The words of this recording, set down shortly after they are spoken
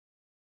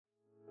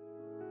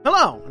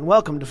Hello, and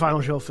welcome to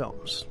Final Show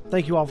Films.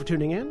 Thank you all for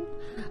tuning in.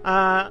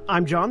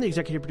 I'm John, the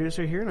executive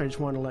producer here, and I just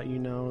want to let you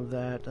know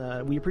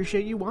that we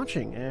appreciate you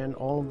watching, and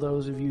all of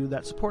those of you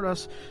that support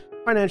us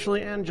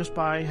financially and just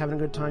by having a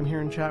good time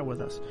here and chat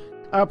with us.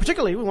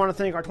 Particularly, we want to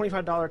thank our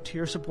 $25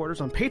 tier supporters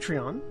on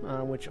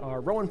Patreon, which are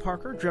Rowan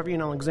Parker,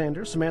 Drevian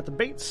Alexander, Samantha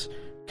Bates,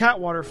 Cat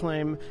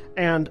Waterflame,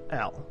 and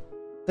Elle.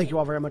 Thank you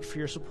all very much for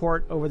your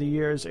support over the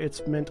years.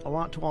 It's meant a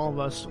lot to all of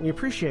us. We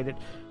appreciate it,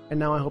 and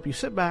now I hope you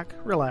sit back,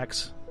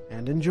 relax,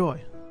 and enjoy.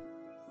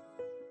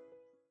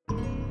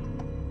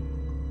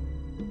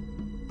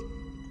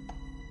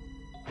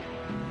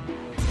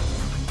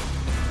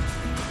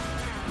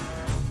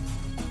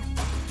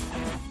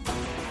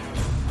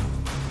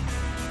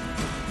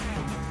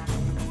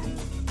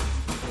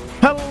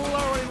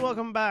 Hello, and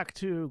welcome back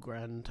to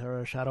Gran,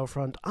 Terra,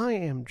 Shadowfront. I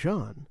am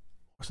John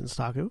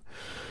Orsenstaku,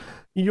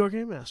 your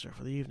game master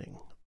for the evening.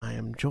 I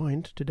am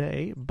joined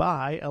today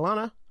by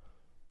Alana.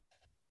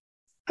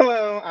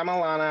 Hello, I'm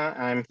Alana.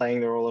 I'm playing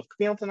the role of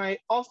Camille tonight,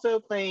 also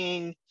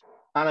playing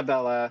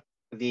Annabella,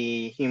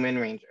 the human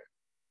ranger.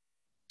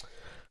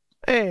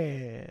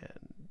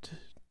 And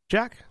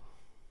Jack.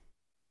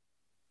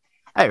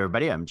 Hi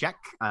everybody, I'm Jack.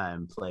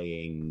 I'm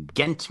playing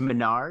Gent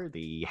Minar,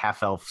 the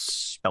half-elf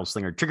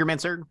spellslinger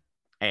triggermancer,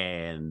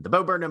 and the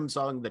Bo Burnham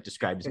song that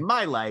describes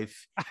my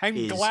life I'm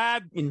is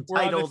glad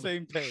entitled we're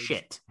on the same page.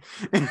 Shit.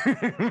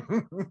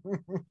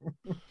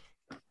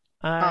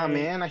 Oh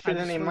man, I should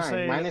have named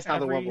mine. Mine is how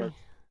the world works.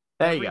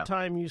 There you Every go.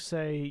 time you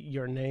say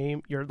your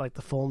name, like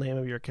the full name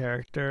of your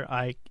character,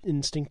 I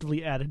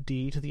instinctively add a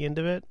D to the end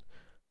of it,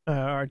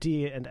 or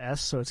D and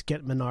S, so it's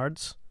Get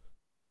Menards.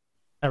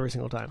 Every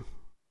single time.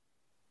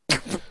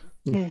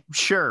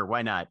 Sure,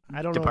 why not?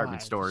 I don't know Department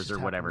why. It stores just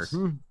or whatever.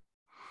 happens.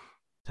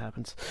 It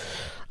happens.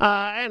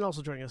 And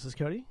also joining us is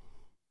Cody.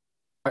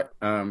 Hi,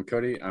 I'm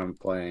Cody. I'm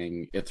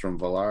playing Ithram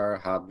Valar,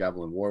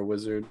 Hobgoblin War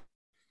Wizard.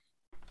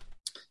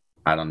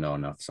 I don't know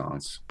enough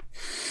songs.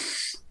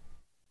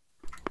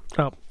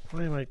 Oh,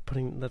 why am I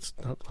putting... That's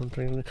not what I'm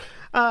putting...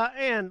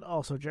 And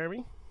also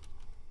Jeremy.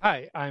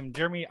 Hi, I'm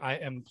Jeremy. I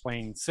am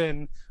playing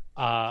Sin,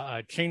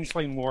 a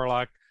changeling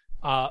warlock.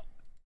 I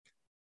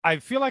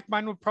feel like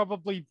mine would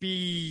probably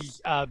be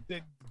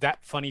that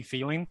funny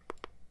feeling.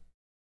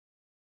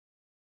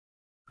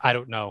 I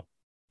don't know.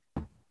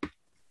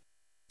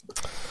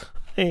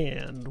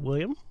 And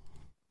William.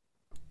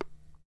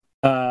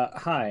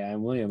 Hi,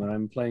 I'm William, and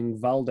I'm playing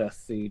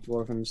Valdeth, the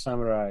Dwarven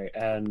Samurai,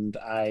 and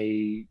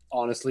I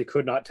honestly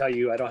could not tell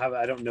you. I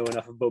don't know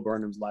enough of Bo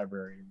Burnham's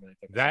library to really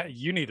pick That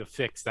you need to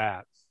fix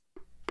that.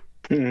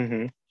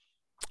 Mm-hmm.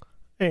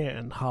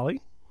 And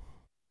Holly.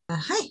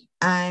 Hi,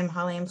 I'm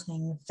Holly. I'm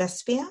playing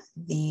Vespia,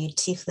 the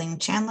Tiefling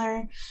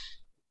Chandler,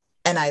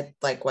 and I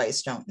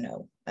likewise don't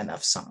know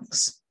enough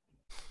songs.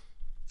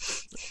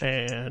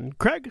 And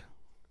Craig.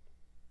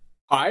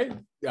 Hi,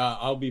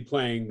 I'll be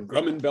playing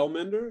Grumman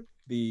Bellmender,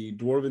 the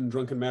Dwarven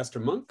Drunken Master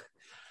Monk.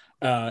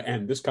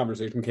 And this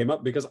conversation came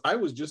up because I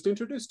was just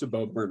introduced to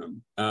Bo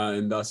Burnham,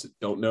 and thus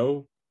don't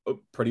know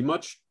pretty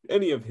much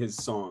any of his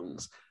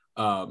songs.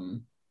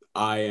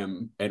 I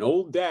am an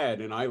old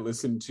dad, and I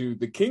listen to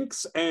The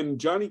Kinks and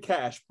Johnny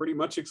Cash pretty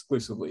much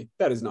exclusively.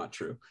 That is not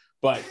true,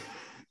 but...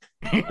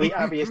 He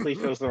obviously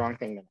chose the wrong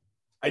thing.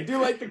 I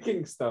do like The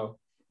Kinks, though.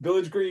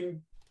 Village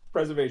Green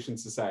Preservation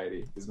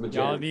Society is my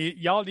jam.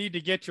 Y'all need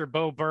to get your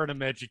Bo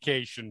Burnham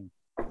education.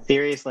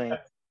 Seriously.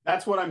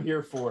 That's what I'm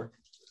here for.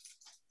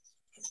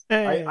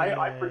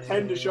 I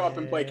pretend to show up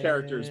and play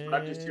characters, but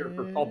I'm just here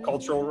for pop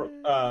cultural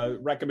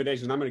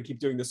recommendations. I'm going to keep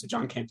doing this to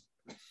John Kent.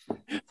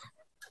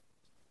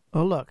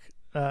 Oh, look.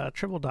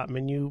 Triple dot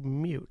menu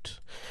mute.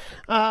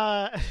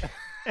 And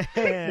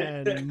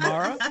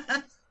Mara.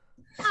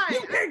 Hi,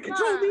 You can't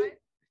control me.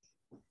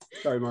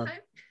 Sorry, Mara.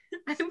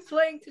 I'm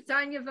playing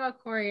Titania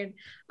Valkorian,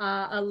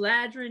 a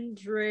Ladrin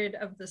druid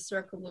of the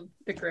Circle of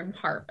the Grim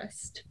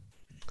Harvest.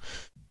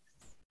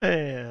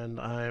 And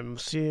I'm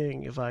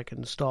seeing if I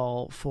can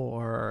stall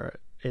for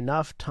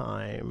enough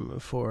time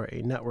for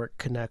a network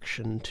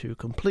connection to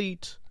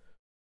complete.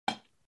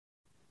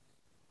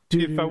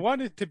 If I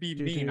wanted to be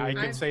mean, I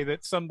could say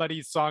that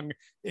somebody's song,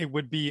 it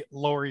would be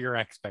Lower Your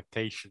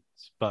Expectations,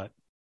 but...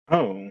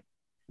 Oh.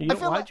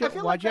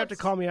 Why'd you have to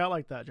call me out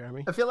like that,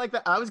 Jeremy? I feel like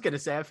that. I was going to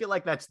say, I feel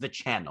like that's the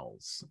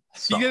channel's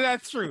song. Yeah,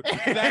 that's true.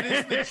 That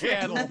is the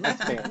channel.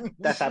 That's fair.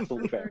 That's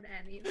absolutely fair.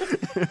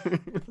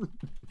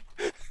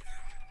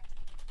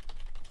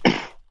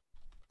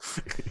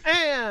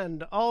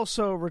 And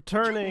also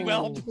returning...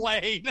 Well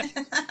played.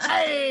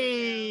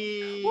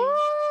 Hey! Woo!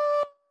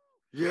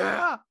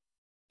 Yeah!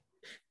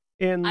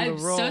 In the I'm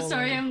role... so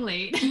sorry I'm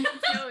late.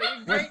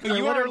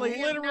 You are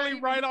literally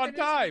right on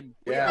time.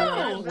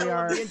 Yeah. We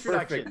are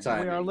Perfect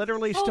timing. We are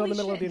literally still in the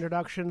middle of the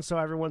introduction, so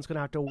everyone's going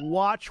to have to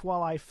watch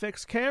while I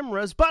fix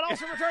cameras. But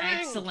also returning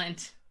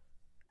Excellent.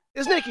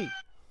 is Nikki.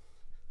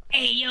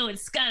 Hey, yo,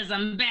 it's Scuzz.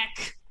 I'm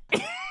back.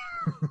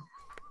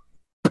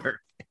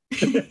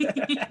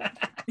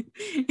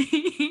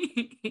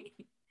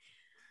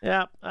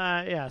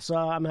 Yeah. So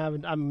I'm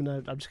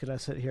just gonna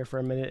sit here for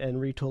a minute and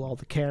retool all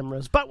the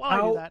cameras. But while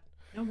I do that,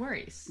 No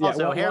worries.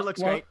 Also, hair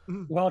looks great.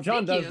 While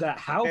John Thank does you. that,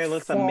 how Hair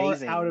looks far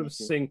amazing out on of YouTube.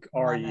 sync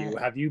are Love you? it.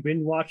 Have you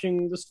been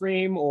watching the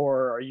stream,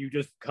 or are you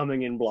just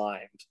coming in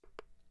blind?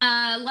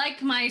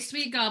 Like my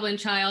sweet goblin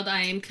child,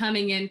 I am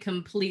coming in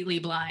completely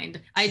blind.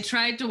 I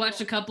tried to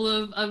watch a couple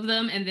of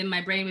them, and then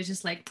my brain was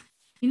just like,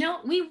 we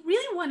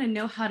really want to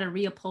know how to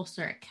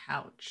reupholster a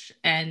couch.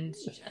 And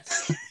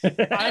just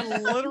I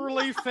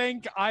literally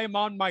think I'm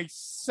on my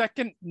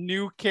second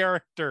new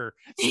character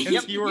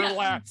since you were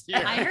last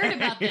here. I heard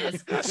about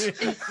this.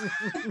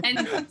 And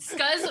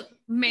Scuzz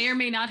may or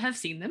may not have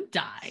seen them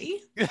die,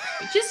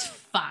 which is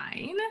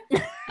fine.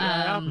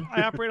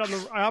 I operate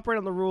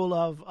on the rule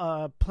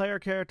of player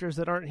characters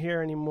that aren't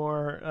here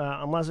anymore,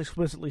 unless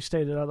explicitly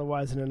stated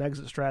otherwise in an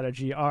exit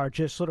strategy, are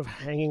just sort of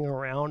hanging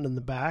around in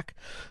the back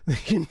the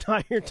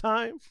entire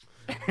time.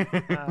 By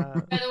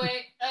the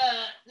way,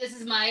 this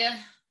is Maya.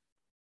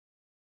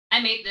 I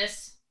made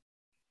this.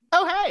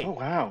 Oh, hey. Oh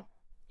wow.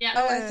 Yeah.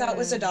 Oh, I thought it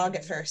was a dog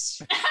at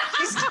first.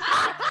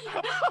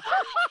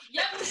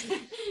 Yep.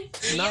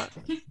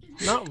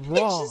 Not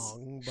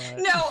wrong, but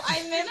No,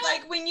 I meant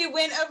like when you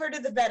went over to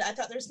the bed, I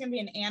thought there was gonna be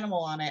an animal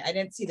on it. I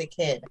didn't see the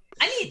kid.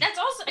 I mean, that's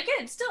also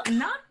again still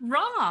not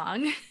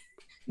wrong.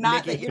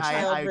 Not Nikki, that your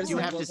child I do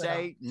have to resembles it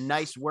say,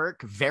 nice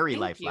work. Very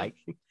Thank lifelike.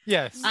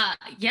 Yes.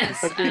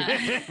 Yes.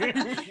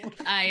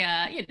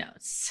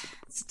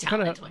 It's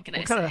talent. What can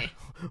I say?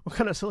 what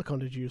kind of silicone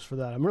did you use for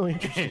that? I'm really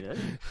interested.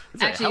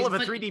 It's Actually, a hell of a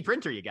but- 3D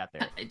printer you got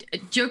there.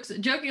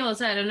 Joking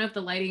aside, I don't know if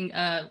the lighting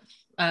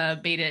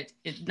made it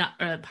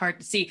not hard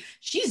to see.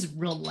 She's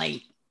real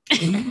light.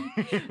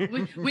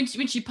 when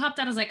she popped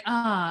out, I was like,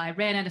 I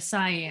ran out of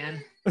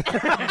cyan.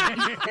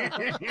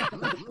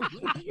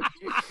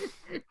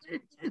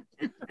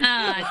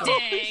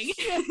 Dang.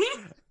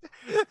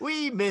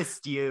 We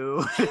missed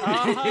you.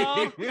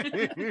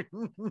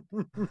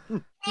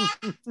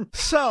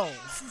 So,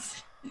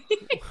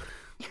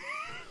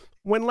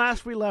 when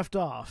last we left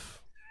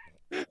off,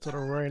 sort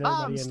of rein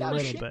everybody in a Stop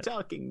little shit bit.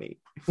 talking me.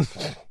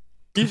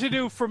 You should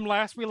do from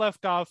last we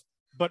left off,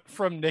 but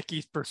from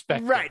Nikki's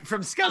perspective. Right,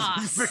 from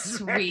Scuzz's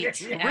Sweet.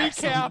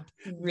 Recap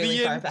Really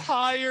the far back.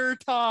 entire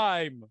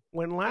time.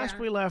 When last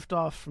we left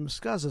off from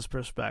Scuzz's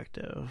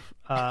perspective,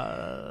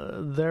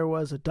 there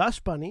was a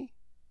dust bunny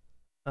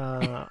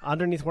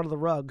underneath one of the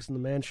rugs in the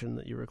mansion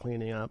that you were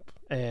cleaning up,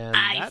 and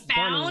I that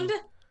found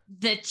bunny,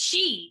 the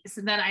cheese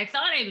that I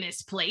thought I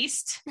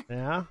misplaced.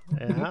 yeah.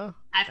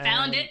 I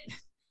found And it.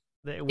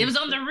 It was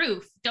on the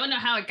roof. Don't know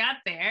how it got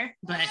there,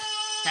 but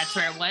that's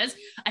where it was.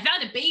 I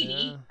found a baby.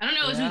 Yeah. I don't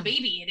know Yeah. whose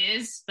baby it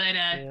is, but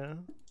Yeah.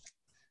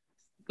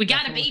 we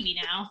got a Definitely. baby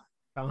now.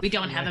 Found We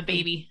don't have a random-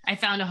 baby. I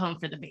found a home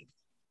for the baby.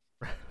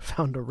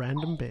 Found a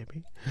random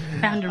baby.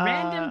 Found a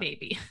random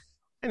baby.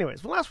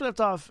 Anyways, when last we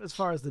left off, as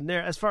far as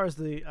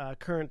the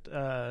current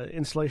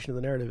installation of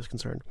the narrative is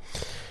concerned,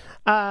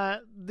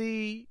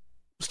 the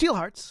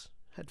Steelhearts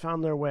had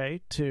found their way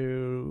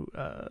to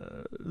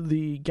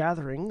the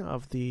gathering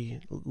of the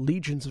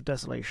Legions of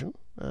Desolation,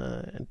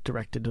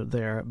 directed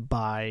there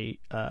by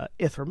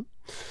Ithram,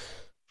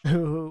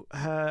 who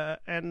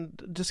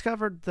and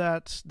discovered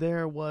that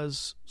there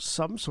was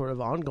some sort of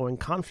ongoing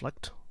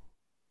conflict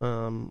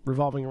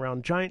revolving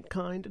around giant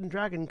kind and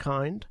dragon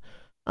kind.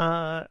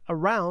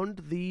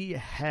 Around the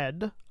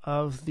head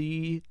of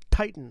the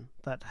Titan,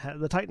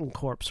 the Titan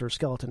corpse or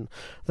skeleton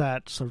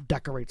that sort of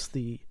decorates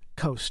the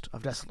coast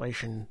of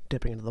Desolation,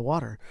 dipping into the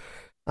water.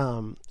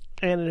 And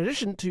in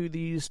addition to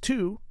these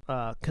two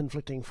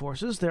conflicting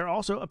forces, there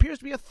also appears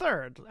to be a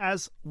third,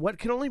 as what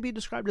can only be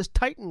described as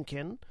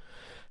Titankin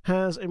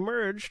has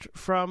emerged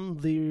from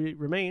the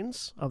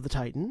remains of the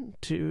Titan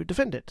to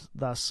defend it,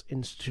 thus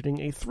instituting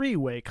a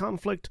three-way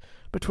conflict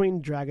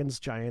between dragons,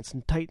 giants,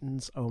 and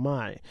titans. Oh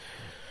my.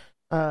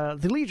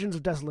 The Legions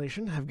of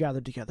Desolation have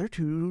gathered together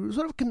to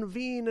sort of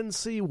convene and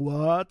see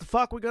what the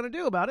fuck we're going to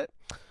do about it,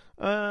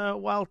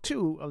 while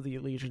two of the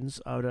Legions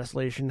of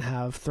Desolation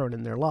have thrown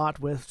in their lot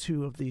with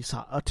two of the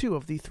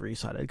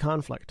three-sided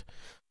conflict.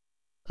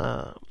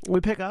 We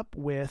pick up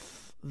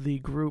with the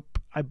group,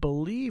 I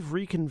believe,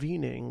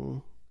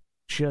 reconvening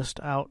just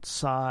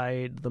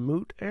outside the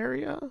moot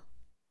area.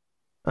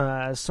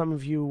 Some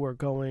of you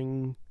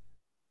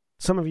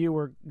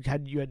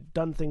had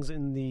done things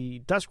in the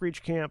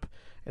Duskreach camp,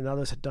 and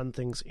others had done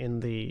things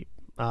in the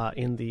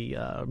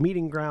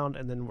meeting ground,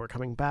 and then were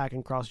coming back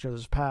and crossed each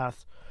other's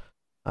path.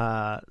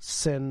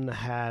 Sin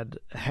had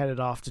headed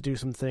off to do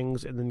some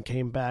things, and then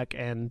came back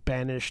and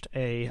banished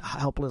a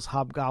helpless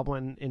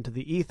hobgoblin into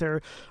the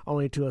ether,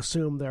 only to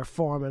assume their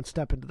form and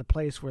step into the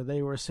place where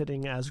they were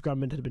sitting as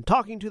Grumman had been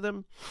talking to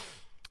them.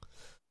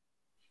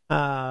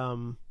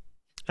 And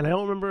I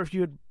don't remember if you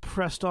had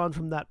pressed on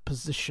from that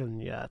position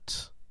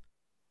yet.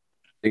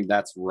 I think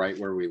that's right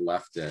where we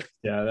left it.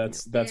 Yeah,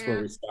 that's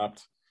where we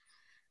stopped.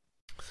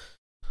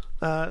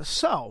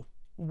 So,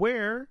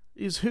 where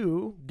is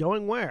who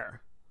going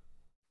where?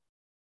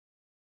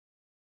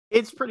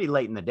 It's pretty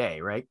late in the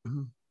day, right?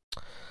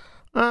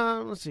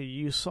 Let's see.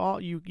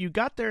 You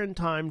got there in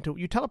time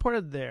you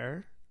teleported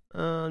there.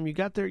 You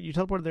got there. You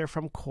teleported there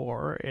from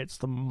Core. It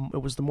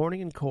was the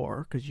morning in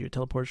Core because you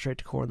teleported straight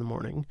to Core in the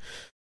morning.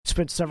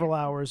 Spent several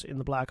hours in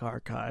the Black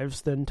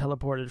Archives, then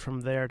teleported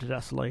from there to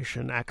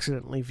Desolation,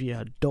 accidentally via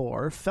a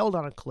door, fell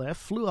down a cliff,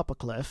 flew up a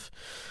cliff.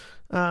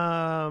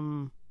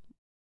 Ithram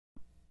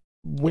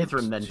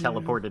then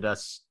teleported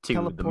us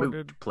to the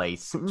moot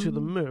place. To the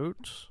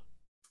moot.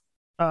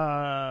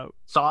 Saw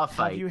a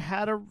fight.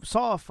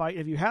 Saw a fight.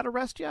 Have you had a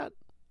rest yet?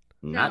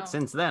 Not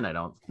since then, I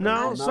don't.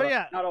 No,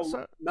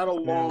 not a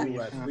long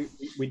rest.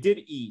 We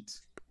did eat.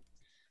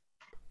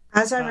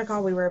 As I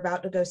recall, we were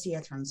about to go see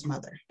Ithram's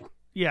mother.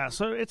 Yeah,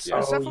 so it's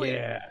definitely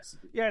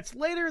it's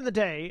later in the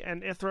day,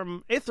 and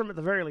Ithram at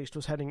the very least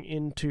was heading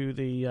into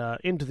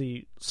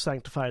the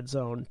sanctified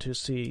zone to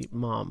see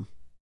Mom.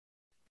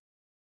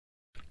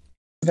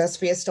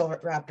 Vespia is still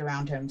wrapped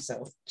around him,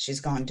 so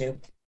she's gone too.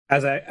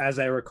 As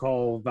I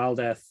recall,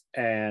 Valdeth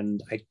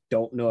and I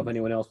don't know if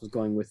anyone else was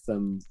going with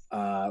them.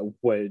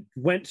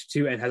 Went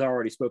to and has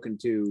already spoken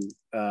to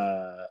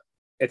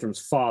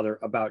Ithram's father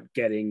about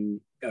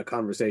getting a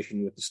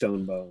conversation with the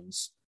Stone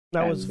Bones.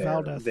 That was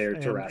Valdeth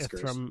and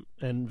Ithram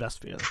and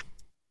Vespia.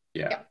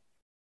 Yeah.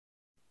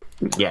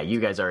 Yeah, you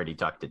guys already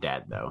talked to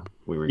Dad, though.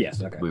 We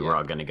were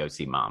all going to go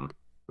see Mom,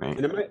 right?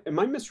 And am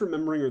I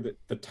misremembering, or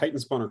the Titan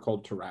spawn are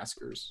called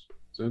Taraskers?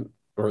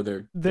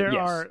 There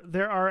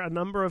are a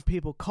number of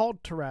people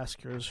called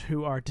Taraskers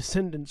who are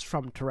descendants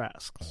from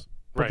Tarasks,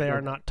 but they are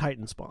not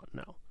Titan spawn.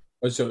 No.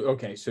 Oh, so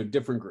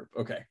different group.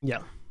 Okay.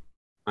 Yeah.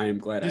 I am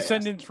glad.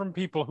 Descendants from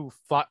people who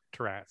fought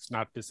Tarasks,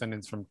 not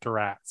descendants from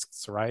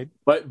Tarasks, right?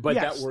 But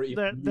yes, that were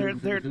they're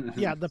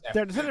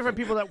descendants from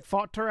people that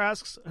fought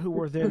Tarasks who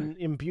were then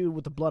imbued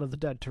with the blood of the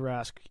dead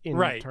Tarask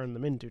and turned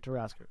them into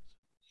Taraskers.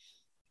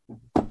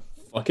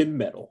 Fucking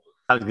metal.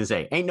 I was gonna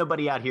say, ain't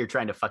nobody out here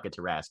trying to fuck a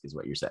Tarask, is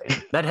what you're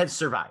saying. That has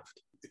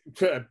survived.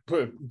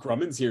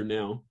 Grumman's here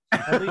now.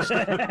 At least,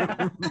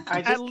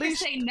 at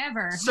least say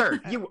never. Sir,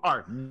 you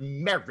are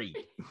married.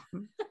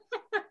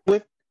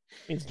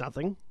 Means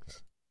nothing.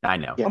 I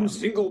know. Yeah. I'm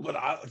single, but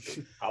I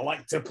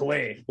like to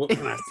play. What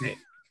can I say?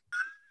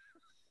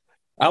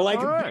 I like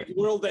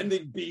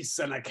world-ending beasts,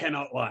 and I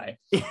cannot lie.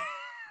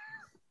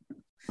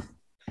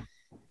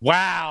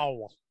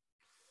 Wow.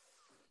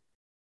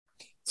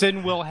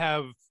 Sin will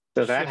have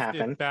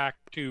happened back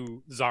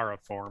to Zara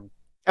form.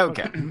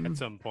 Okay. At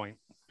some point.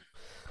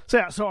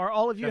 So are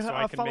all of you? So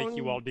I can make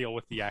you all deal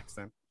with the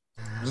accent.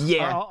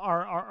 Yeah.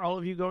 Are all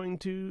of you going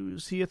to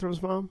see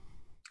Ithram's mom?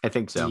 I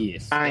think so.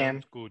 Yes. I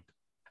am. Good.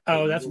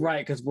 Oh, that's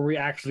right, because where we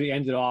actually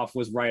ended off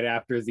was right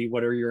after the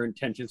 "What are your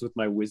intentions with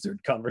my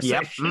wizard?"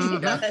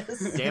 conversation. Yep.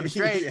 Damn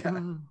straight.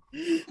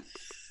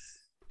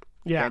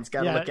 Yeah. Man's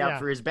got to look out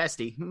for his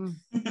bestie.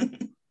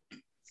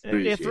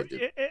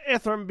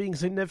 Ithram being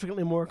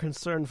significantly more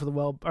concerned for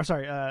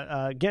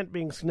the Ghent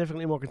being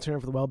significantly more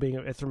concerned for the well-being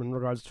of Ithram in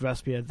regards to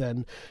Vespia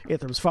than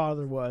Ithram's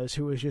father was,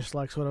 who was just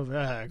like sort of,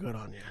 good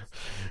on you.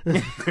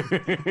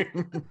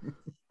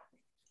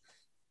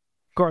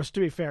 Of course, to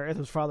be fair,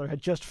 Ithram's father had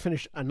just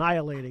finished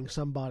annihilating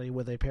somebody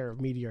with a pair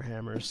of meteor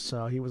hammers,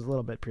 so he was a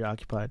little bit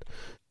preoccupied.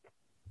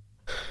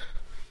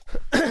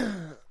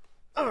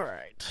 All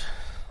right.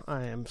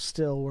 I am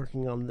still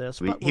working on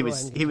this. He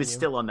was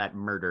still on that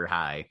murder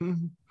high.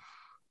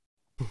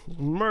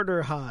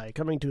 Murder High,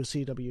 coming to a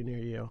CW near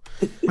you.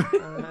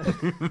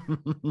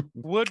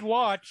 Would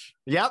watch.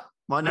 Yep.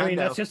 I mean,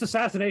 that's just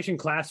Assassination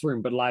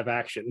Classroom, but live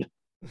action.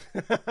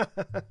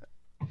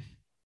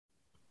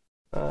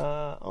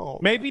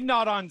 Maybe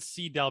not on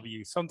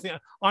CW, something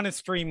on a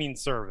streaming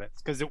service,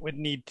 because it would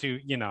need to,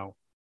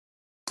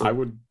 I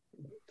would,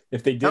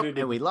 if they did it.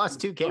 And we lost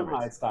 2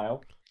 cameras.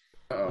 Style.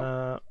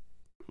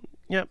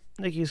 Yep,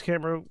 Nikki's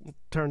camera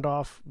turned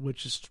off,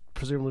 which is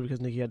presumably because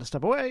Nikki had to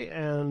step away,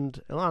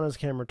 and Ilana's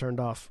camera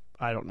turned off.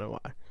 I don't know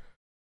why.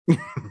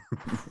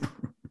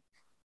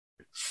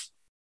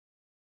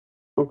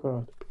 Oh,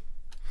 God.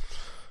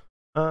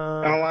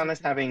 Ilana's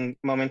having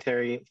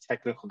momentary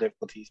technical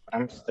difficulties, but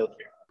I'm still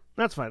here.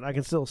 That's fine. I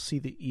can still see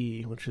the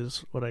E, which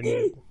is what I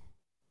need.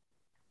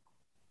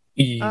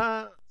 E.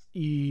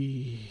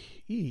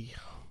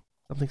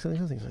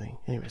 Something.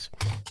 Anyways.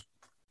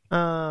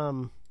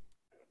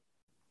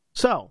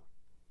 So,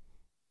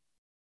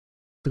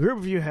 the group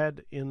of you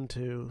head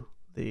into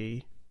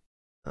the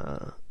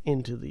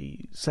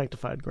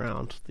sanctified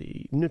ground,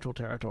 the neutral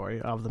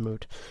territory of the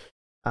moot.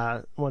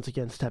 Once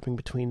again, stepping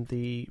between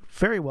the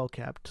very well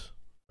kept.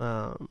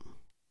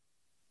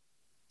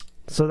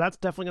 So that's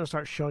definitely going to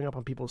start showing up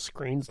on people's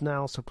screens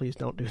now. So please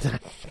don't do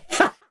that.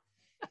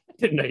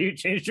 Didn't know you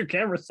changed your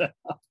camera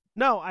setup.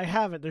 No, I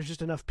haven't. There's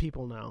just enough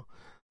people now.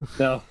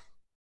 No.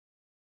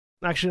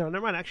 Actually, no.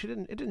 Never mind. Actually,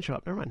 it didn't show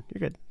up. Never mind. You're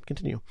good.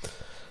 Continue.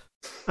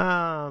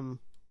 That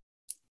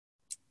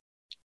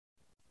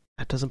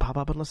doesn't pop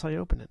up unless I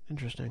open it.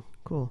 Interesting.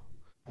 Cool.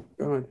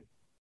 Go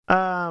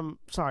on.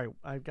 Sorry,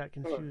 I got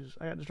confused.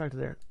 I got distracted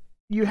there.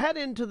 You head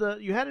into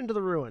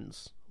the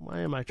ruins. Why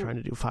am I trying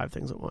to do 5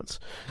 things at once?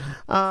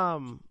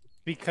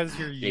 Because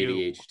you're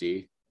you.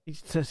 ADHD.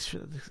 That's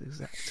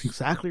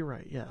exactly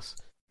right. Yes.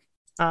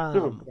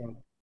 Going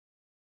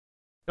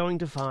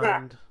to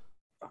find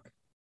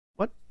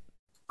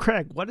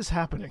Craig, what is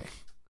happening?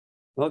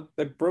 Well,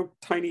 they broke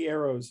tiny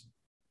arrows.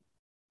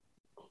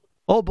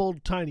 Oh,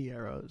 bold tiny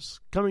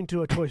arrows coming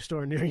to a toy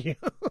store near you.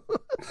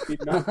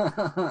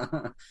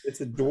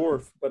 It's a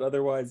dwarf, but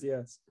otherwise,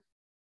 yes.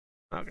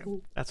 Okay,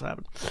 that's what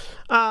happened.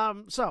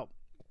 So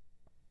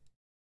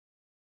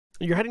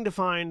you're heading to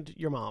find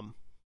your mom,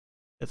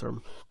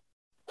 Ithram.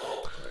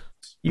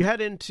 You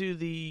head into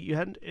the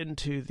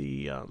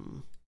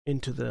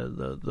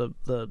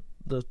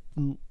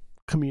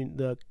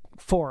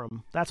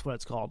forum. That's what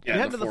it's called. Yeah, you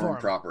head the to the forum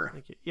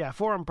proper. Yeah,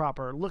 forum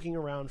proper, looking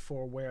around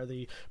for where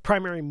the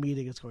primary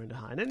meeting is going to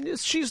happen. And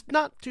she's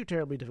not too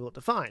terribly difficult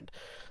to find.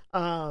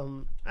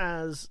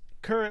 As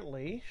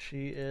currently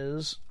she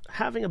is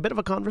having a bit of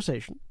a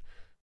conversation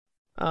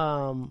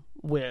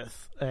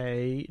with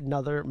a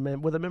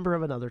member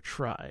of another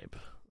tribe.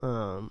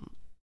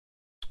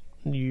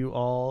 You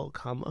all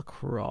come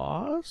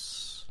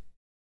across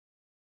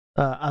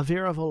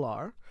Avira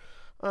Volar,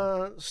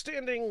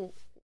 standing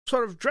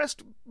sort of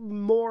dressed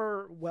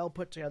more well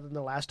put together than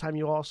the last time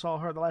you all saw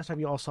her. The last time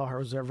you all saw her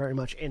was very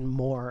much in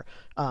more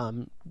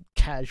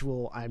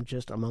casual, I'm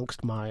just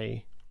amongst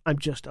my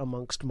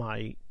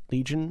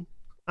Legion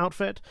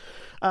outfit.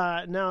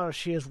 Now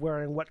she is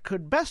wearing what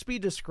could best be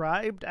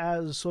described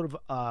as sort of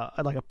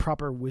like a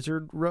proper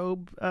wizard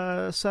robe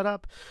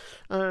setup.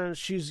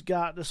 She's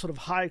got this sort of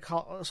high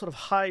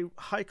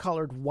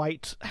collared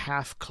white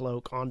half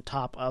cloak on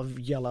top of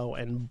yellow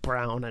and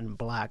brown and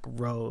black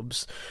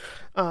robes,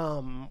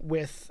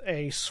 with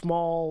a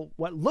small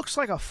what looks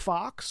like a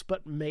fox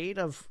but made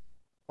of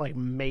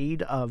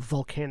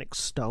volcanic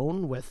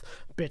stone, with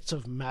bits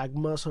of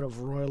magma sort of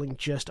roiling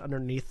just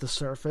underneath the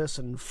surface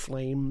and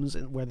flames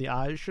where the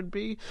eyes should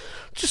be,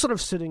 just sort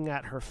of sitting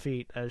at her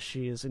feet as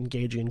she is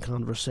engaging in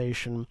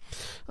conversation.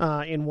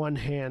 In one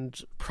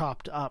hand,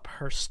 propped up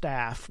her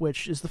staff,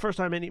 which is the first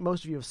time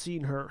most of you have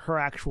seen her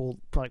actual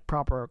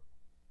proper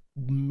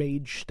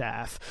mage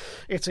staff.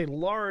 It's a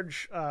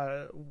large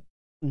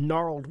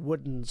gnarled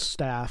wooden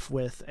staff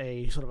with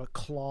a sort of a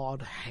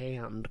clawed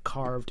hand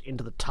carved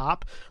into the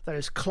top that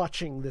is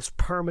clutching this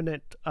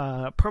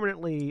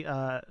permanently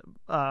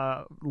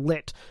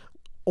lit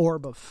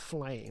orb of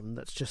flame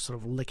that's just sort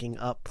of licking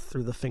up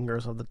through the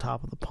fingers of the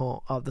top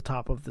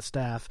of the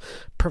staff,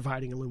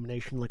 providing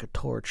illumination like a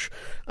torch.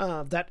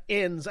 That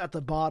ends at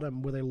the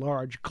bottom with a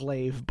large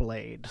glaive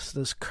blade, so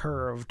this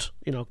curved,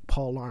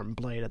 polearm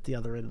blade at the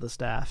other end of the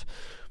staff.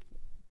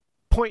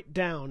 Point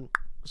down,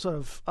 sort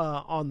of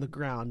on the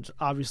ground,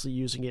 obviously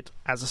using it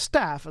as a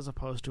staff as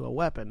opposed to a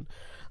weapon,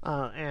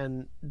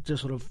 and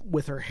just sort of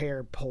with her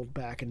hair pulled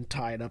back and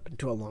tied up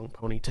into a long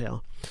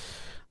ponytail.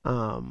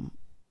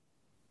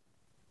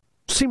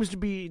 Seems to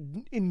be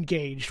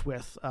engaged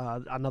with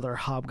another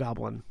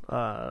hobgoblin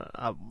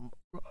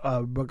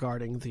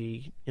regarding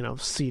the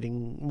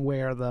seating,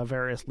 where the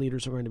various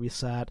leaders are going to be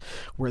sat,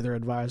 where their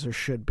advisors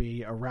should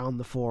be around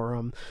the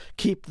forum.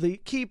 Keep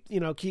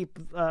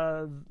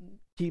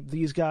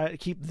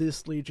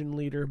this Legion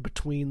leader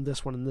between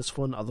this one and this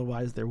one,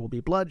 otherwise there will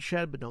be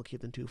bloodshed, but don't keep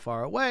them too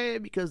far away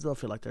because they'll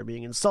feel like they're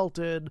being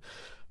insulted,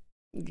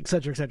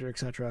 etc., etc.,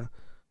 etc.,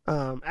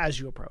 as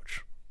you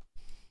approach.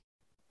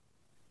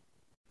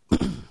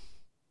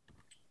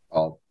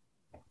 I'll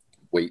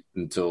wait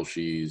until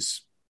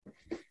she's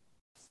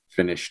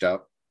finished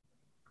up,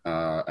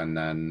 and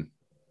then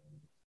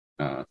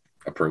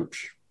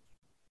approach.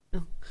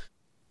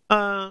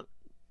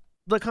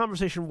 The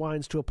conversation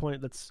winds to a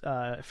point that's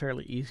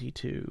fairly easy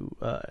to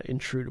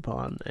intrude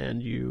upon,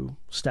 and you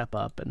step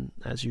up, and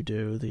as you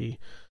do, the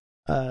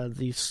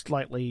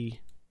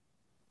slightly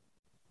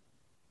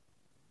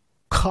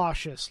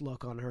cautious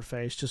look on her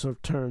face just sort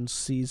of turns,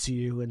 sees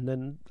you, and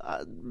then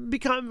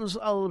becomes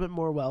a little bit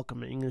more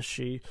welcoming as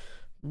she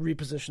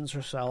repositions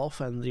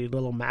herself, and the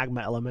little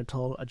magma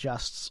elemental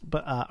adjusts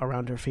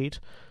around her feet.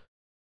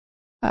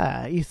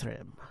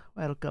 Ithrim,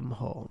 welcome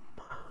home.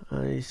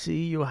 I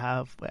see you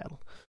have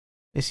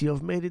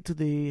made it to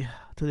the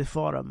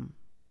forum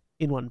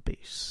in one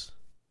piece.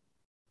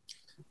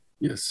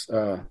 Yes.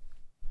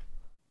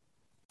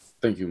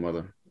 Thank you,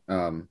 Mother.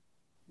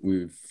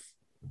 We've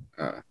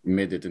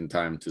made it in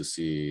time to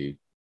see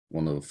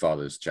one of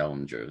Father's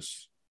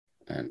challengers,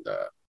 and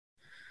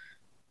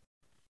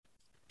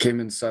came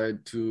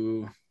inside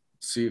to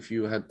see if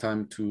you had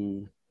time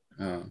to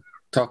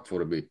talk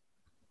for a bit.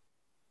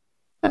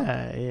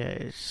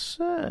 Yes.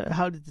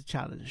 How did the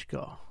challenge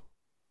go?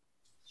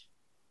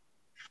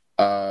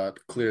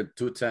 Cleared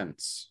 2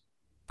 tents.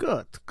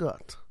 Good.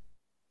 Good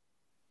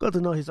to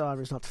know his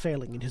armor is not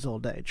failing in his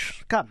old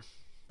age. Come.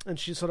 And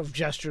she sort of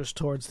gestures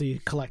towards the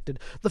collected.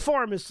 The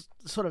forum is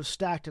sort of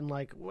stacked in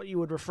what you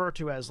would refer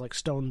to as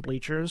stone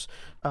bleachers.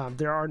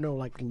 There are no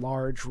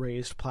large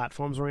raised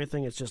platforms or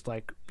anything. It's just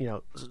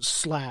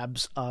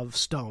slabs of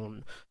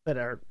stone that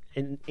are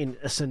in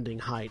ascending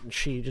height. And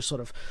she just sort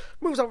of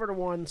moves over to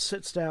one,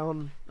 sits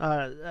down,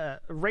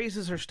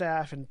 raises her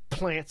staff, and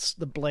plants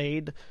the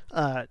blade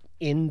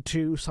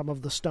into some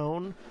of the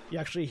stone. You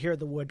actually hear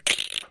the wood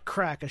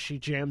crack as she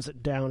jams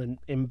it down and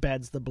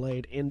embeds the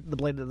blade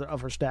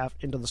of her staff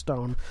into the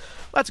stone.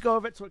 Let's go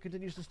of it so it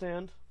continues to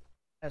stand.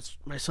 As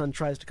my son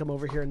tries to come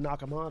over here and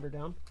knock a monitor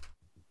down.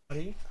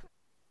 Ready?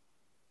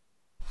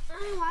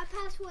 My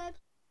password.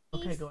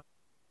 Okay, go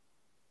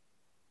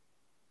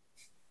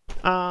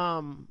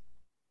ahead.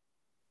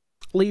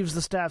 Leaves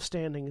the staff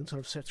standing and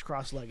sort of sits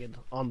cross-legged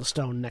on the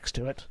stone next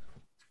to it.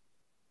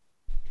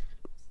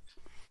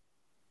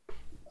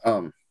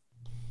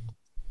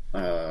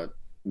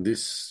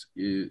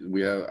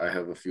 I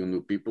have a few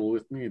new people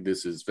with me.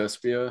 This is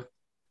Vespia.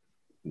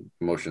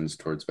 Motions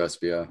towards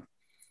Vespia.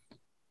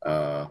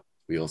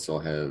 We also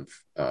have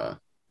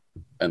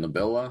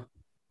Annabella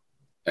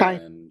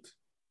and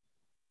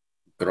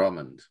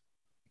Drummond.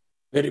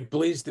 Very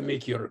pleased to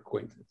make your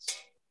acquaintance.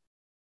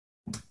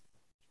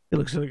 He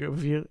looks at the group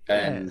of you.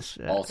 And yes,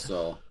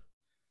 also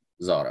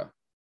Zara.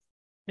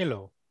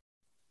 Hello.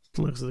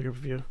 Looks at the group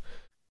of you.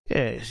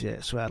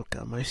 Yes,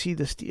 welcome. I see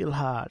the steel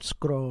hearts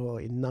grow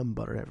in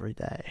number every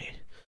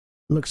day.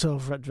 Looks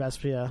over at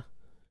Vespia.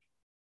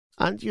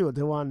 Aren't you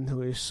the one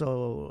who is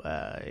so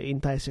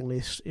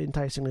enticingly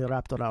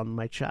wrapped around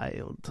my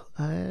child?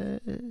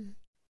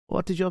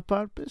 What is your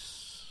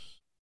purpose?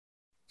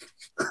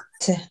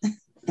 To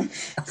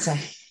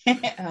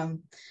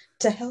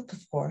help,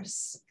 of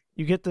course.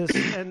 You get this,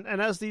 and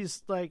as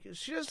these, like,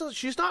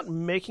 she's not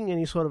making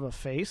any sort of a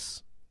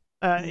face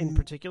in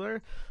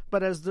particular,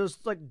 but as those,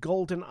 like,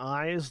 golden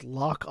eyes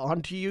lock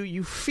onto you,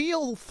 you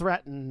feel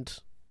threatened.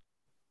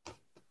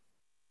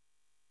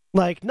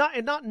 Like,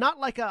 not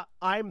like a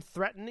I'm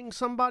threatening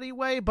somebody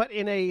way, but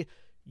in a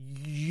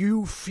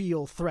you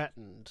feel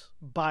threatened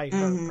by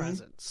her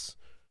presence.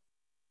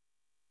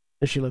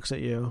 And she looks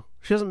at you.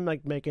 She doesn't,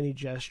 like, make any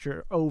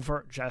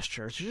overt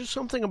gestures. There's just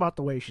something about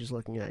the way she's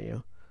looking at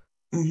you.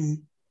 Mm-hmm.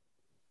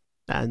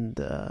 And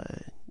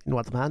in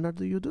what manner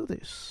do you do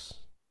this?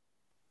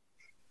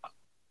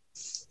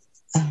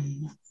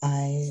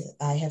 I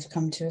have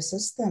come to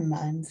assist them.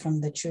 I'm from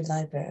the True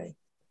Library.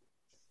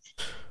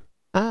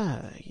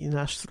 In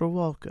Astro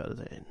Walker,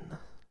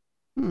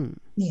 then.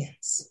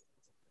 Yes.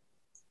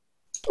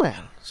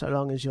 Well, so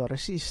long as your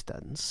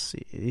assistance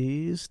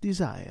is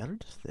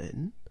desired,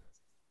 then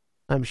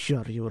I'm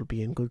sure you will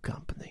be in good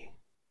company.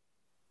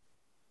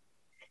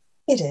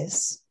 It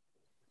is.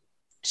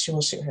 She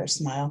will shoot her a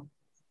smile.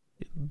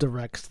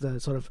 Directs the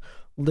sort of,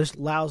 just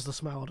allows the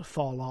smile to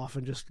fall off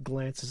and just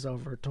glances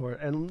over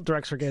and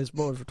directs her gaze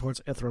over towards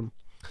Ithram.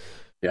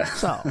 Yeah.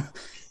 So,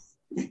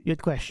 you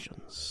had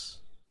questions?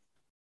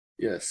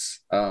 Yes.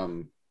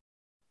 Well,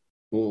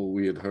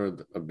 we had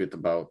heard a bit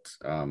about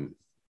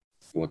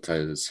what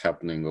is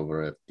happening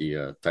over at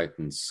the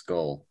Titan's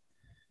Skull,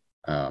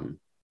 and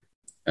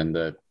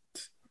that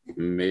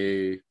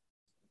may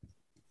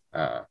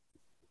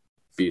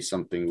be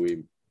something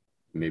we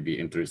may be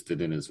interested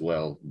in as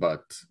well.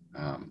 But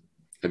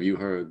have you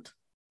heard?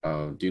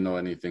 Do you know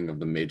anything of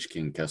the Mage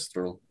King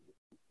Kestrel?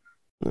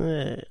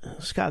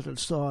 Scattered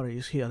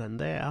stories here and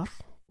there,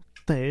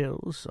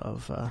 tales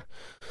of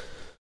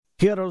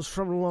heroes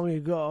from long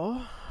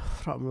ago,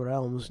 from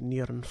realms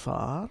near and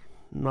far.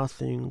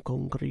 Nothing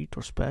concrete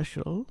or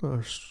special,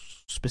 or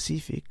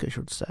specific, I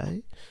should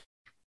say.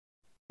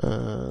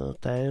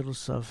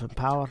 Tales of a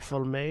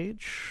powerful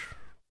mage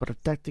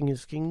protecting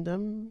his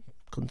kingdom,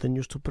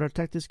 continues to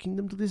protect his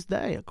kingdom to this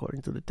day,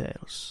 according to the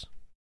tales.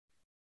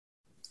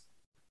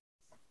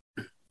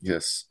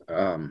 Yes.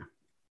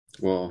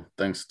 Well,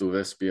 thanks to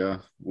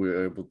Vespia, we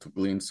were able to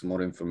glean some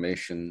more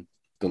information,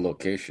 the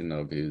location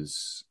of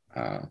his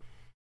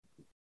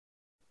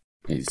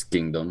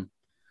kingdom,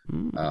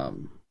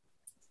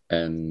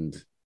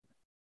 and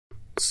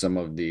some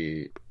of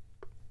the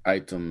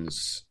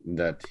items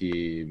that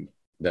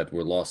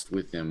were lost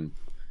with him,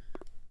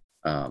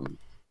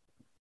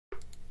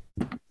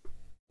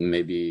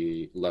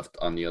 maybe left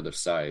on the other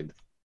side.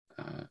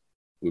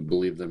 We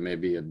believe there may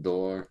be a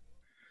door,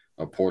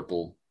 a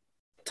portal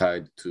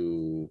tied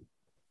to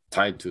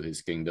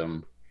his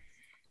kingdom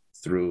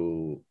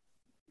through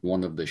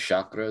one of the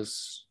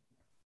chakras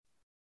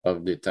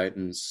of the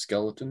Titan's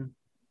skeleton.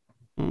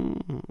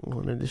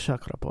 One of the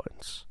chakra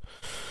points.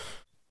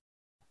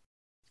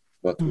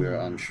 But we're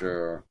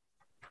unsure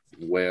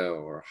where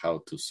or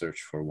how to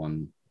search for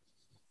one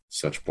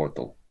such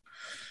portal.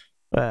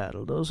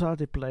 Well, those are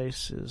the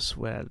places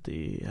where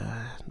the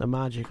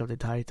magic of the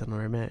Titan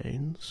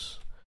remains.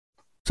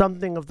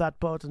 Something of that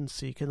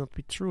potency cannot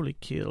be truly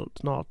killed,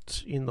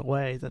 not in the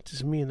way that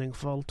is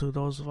meaningful to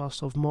those of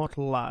us of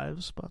mortal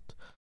lives, but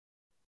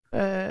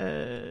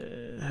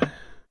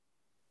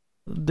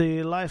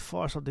the life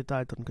force of the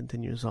Titan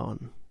continues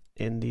on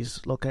in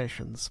these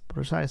locations,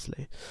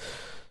 precisely.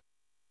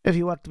 If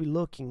you were to be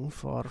looking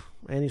for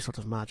any sort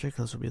of magic,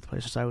 those would be the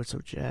places I would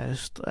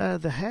suggest.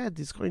 The head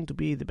is going to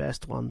be the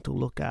best one to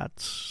look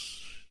at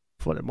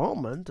for the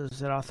moment, as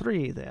there are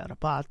 3 there,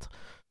 but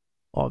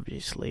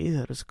obviously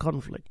there is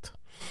conflict.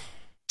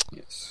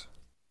 Yes.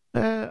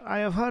 I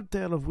have heard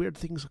tell of weird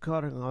things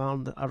occurring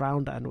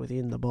around and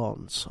within the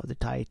bones of the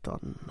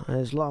Titan,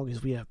 as long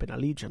as we have been a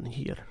legion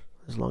here,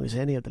 as long as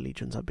any of the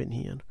legions have been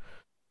here.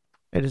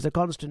 It is a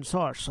constant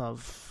source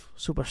of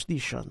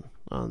superstition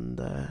and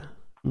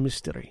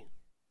mystery.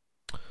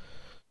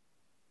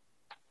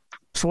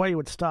 So where you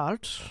would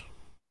start?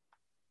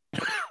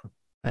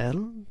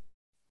 Well,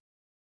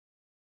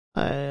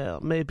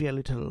 maybe a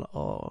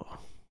little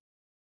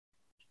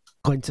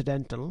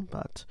coincidental,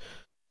 but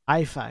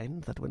I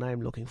find that when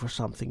I'm looking for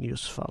something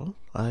useful,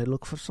 I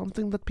look for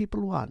something that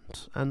people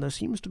want, and there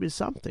seems to be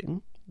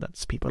something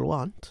that people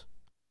want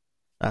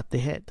at the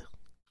head.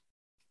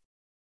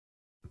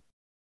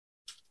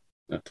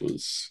 That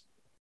was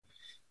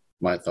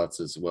my thoughts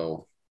as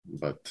well,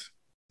 but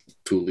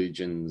 2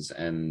 legions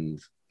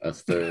and a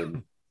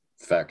third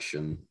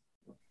faction.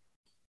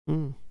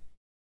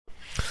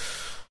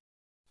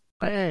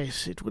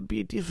 Yes, it would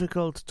be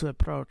difficult to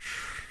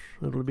approach.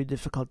 It would be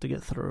difficult to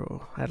get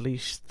through, at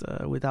least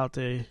without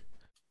a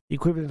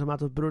equivalent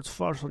amount of brute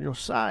force on your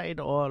side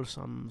or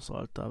some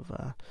sort of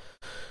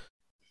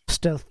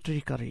stealth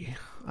trickery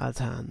at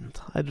hand.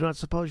 I do not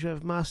suppose you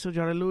have mastered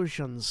your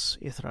illusions,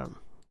 Ithran.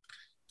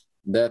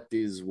 That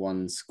is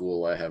one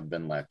school I have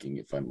been lacking,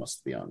 if I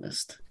must be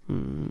honest.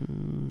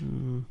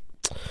 Well,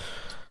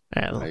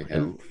 I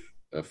have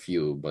a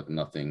few, but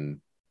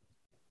nothing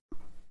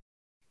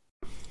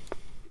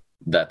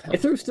that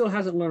helpful. Ithram still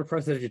hasn't learned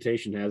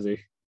prestidigitation, has he?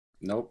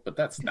 Nope, but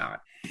that's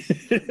not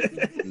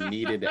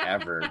needed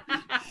ever.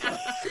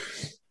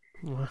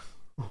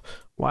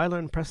 Why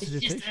learn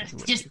prestidigitation?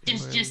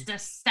 It's just a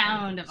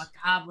sound of a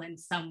goblin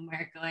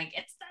somewhere going,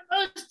 it's the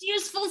most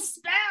useful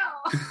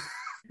spell!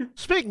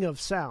 Speaking of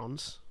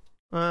sounds,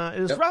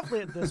 it is roughly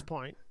at this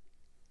point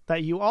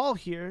that you all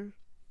hear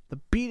the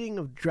beating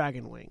of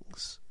dragon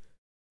wings.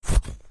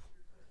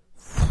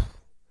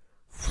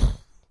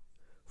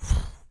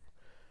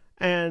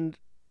 And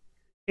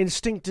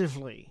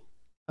instinctively,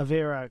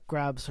 Avera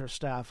grabs her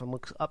staff and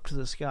looks up to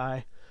the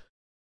sky.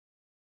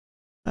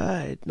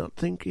 I did not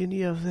think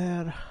any of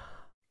their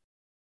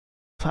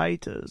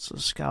fighters or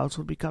scouts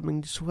would be coming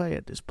this way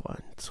at this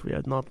point. We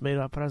had not made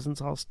our presence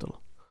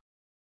hostile.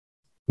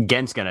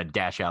 Gen's gonna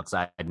dash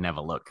outside and have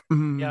a look.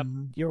 Yep,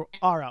 you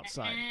are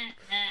outside.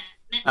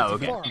 Oh, It's a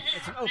okay. forum.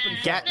 It's an open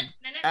Get,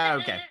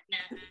 forum. okay.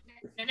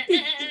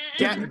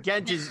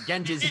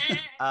 Gent is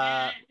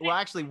well,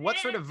 actually, what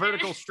sort of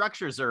vertical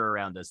structures are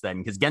around us then?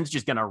 Because Gen's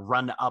just gonna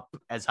run up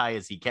as high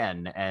as he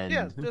can, and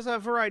Yeah, there's a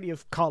variety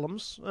of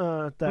columns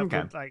that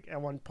would, like, at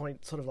one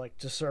point, sort of like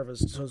just serve as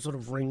to sort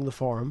of ring the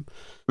forum.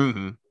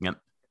 Mm-hmm. Yep.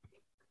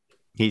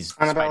 He's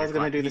Annabella's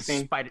gonna do the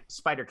same.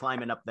 Spider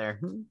climbing up there.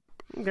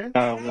 Okay.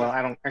 Well,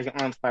 I don't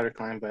spider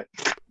climb, but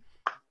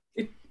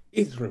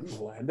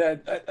Ithram,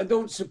 lad, I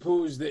don't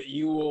suppose that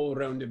you all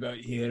round about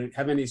here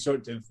have any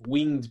sort of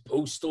winged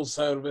postal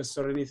service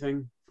or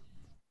anything?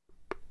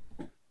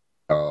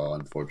 Oh,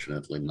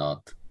 unfortunately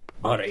not.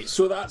 All right,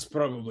 so that's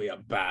probably a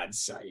bad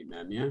sign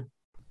then, yeah?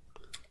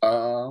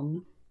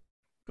 Um,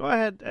 Go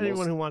ahead.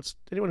 Anyone who wants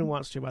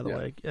to, by the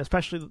way,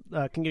 especially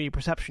can give you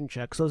perception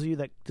checks. Those of you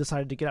that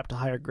decided to get up to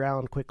higher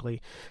ground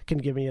quickly can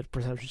give me a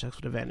perception checks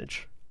with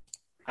advantage.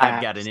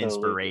 I've got an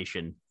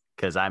inspiration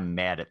because I'm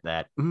mad at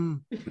that.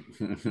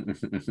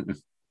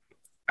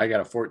 I got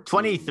a 14.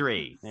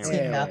 23. There we See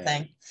go.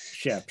 nothing.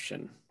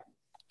 Perception.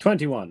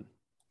 21.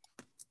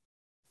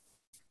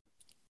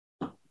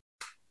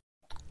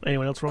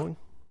 Anyone else rolling?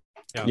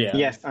 Yeah.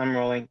 yes, I'm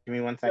rolling. Give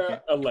me 1 second.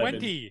 11.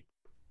 20.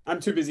 I'm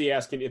too busy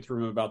asking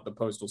Ithram about the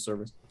postal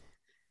service.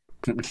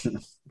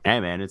 Hey,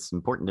 man, it's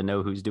important to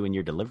know who's doing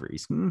your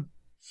deliveries.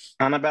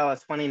 Annabella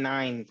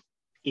 29.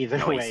 Either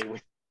Nice. way,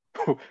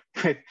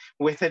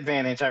 with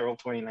advantage, I rolled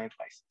 29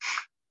 twice.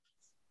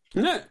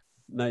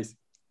 Nice.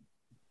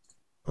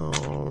 All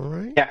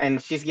right. Yeah,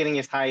 and she's getting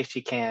as high as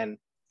she can.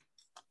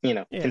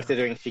 Yeah.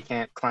 Considering she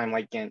can't climb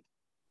like Gent.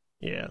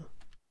 Yeah.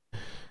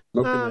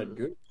 Smoking that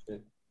good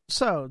shit.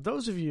 So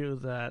those of you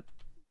that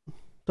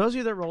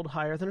rolled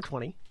higher than a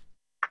 20,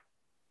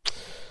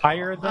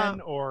 Higher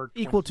than or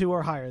equal to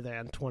or higher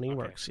than 20 Okay.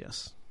 works.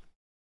 Yes.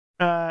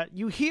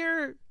 You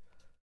hear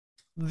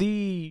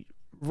the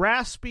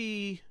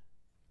raspy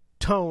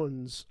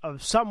tones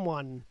of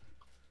someone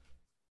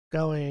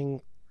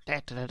going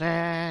over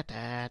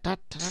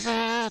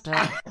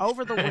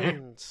the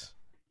winds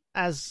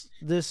as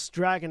this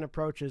dragon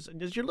approaches,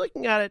 and as you're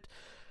looking at it,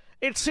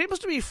 it seems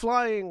to be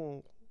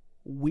flying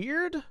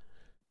weird.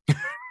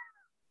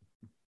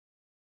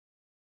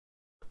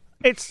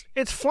 It's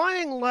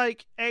flying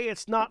like A,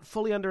 it's not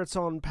fully under its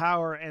own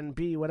power, and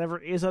B, whatever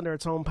is under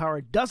its own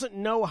power doesn't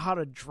know how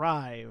to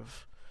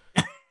drive.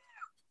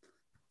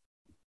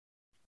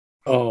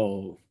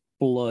 Oh,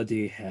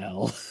 bloody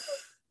hell.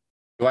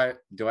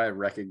 Do I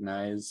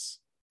recognize?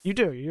 You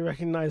do. You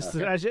recognize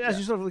as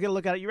you sort of get a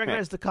look at it, you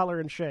recognize the color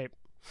and shape.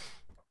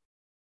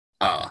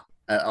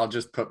 I'll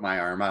just put my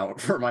arm out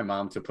for my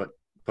mom to put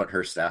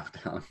her staff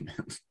down.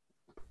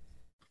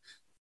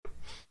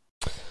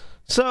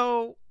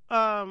 So,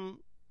 about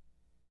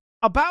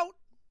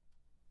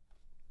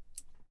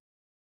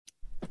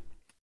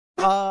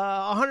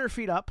 100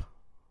 feet up,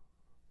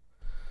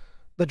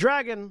 the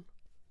dragon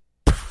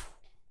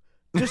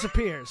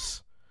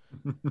disappears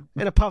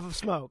in a puff of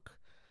smoke.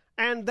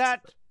 and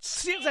that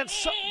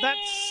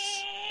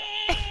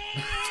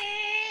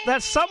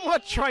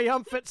somewhat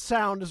triumphant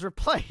sound is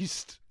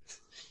replaced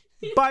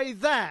by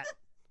that.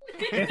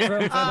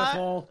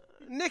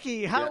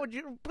 Nikki, how would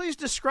you please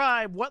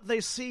describe what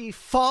they see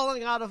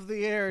falling out of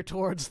the air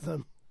towards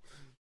them?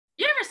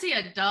 You ever see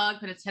a dog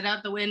put its head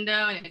out the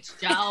window and its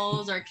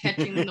jowls are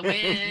catching the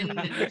wind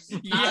and there's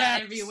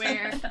snot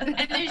everywhere?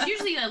 And there's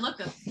usually a look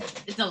of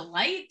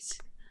delight.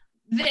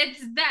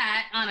 It's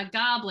that on a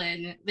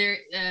goblin. There,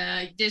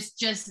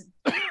 just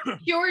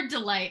pure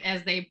delight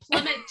as they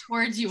plummet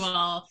towards you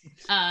all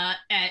at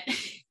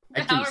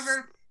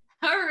however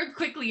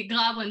quickly a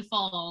goblin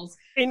falls.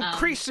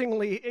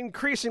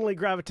 Increasingly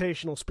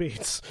gravitational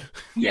speeds.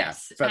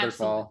 Yes,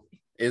 Featherfall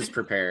is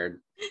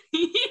prepared.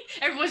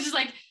 Everyone's just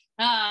like,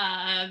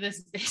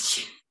 this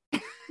bitch.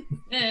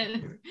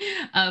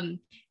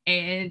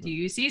 And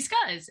you see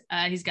Scuzz.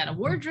 He's got a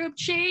wardrobe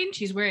change.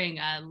 He's wearing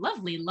a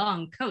lovely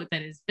long coat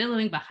that is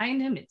billowing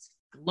behind him. It's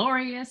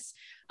glorious.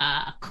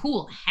 A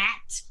cool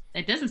hat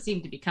that doesn't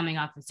seem to be coming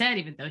off his head,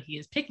 even though he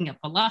is picking up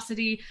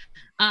velocity.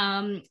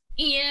 And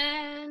he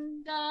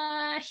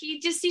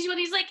just sees what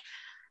he's like,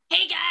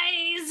 hey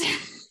guys.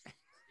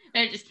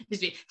 Or just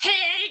be,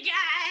 hey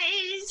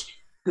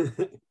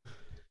guys.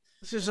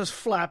 This is just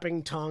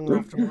flapping tongue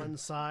off to one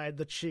side,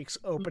 the cheeks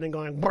opening,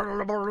 going.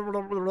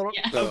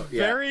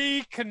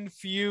 Very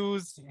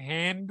confused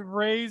hand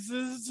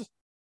raises.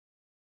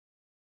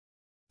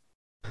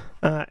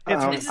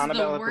 This is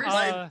the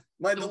worst.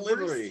 My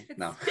delivery.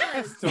 No.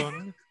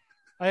 Question.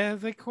 I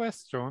have a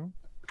question.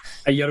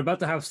 You're about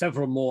to have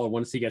several more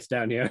once he gets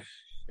down here.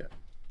 Yeah.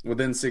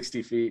 Within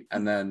 60 feet,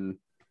 and then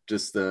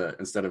just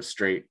instead of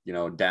straight,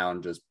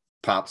 down, just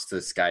pops to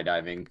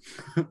skydiving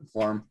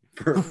form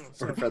for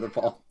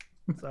Featherfall.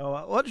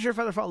 So, what does your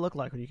Featherfall look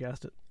like when you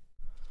cast it?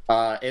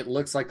 It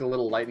looks like a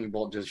little lightning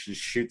bolt just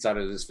shoots out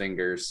of his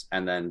fingers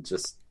and then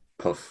just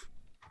poof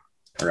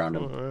around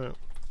him,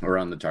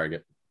 around the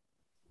target.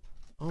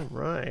 All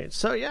right.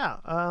 So yeah,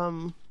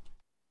 I'm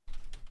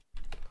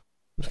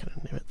just gonna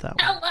name it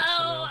that one.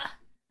 Hello.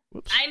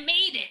 Whoops. I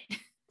made it.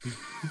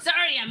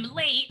 Sorry, I'm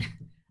late.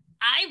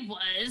 I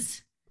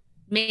was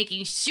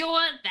making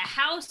sure the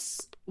house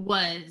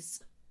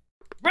was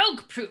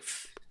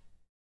rogue-proof.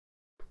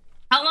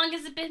 How long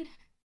has it been?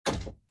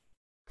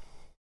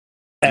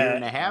 Year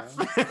and a half.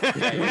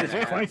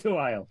 Quite a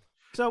while.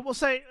 So we'll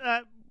say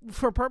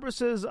for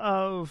purposes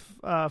of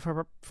how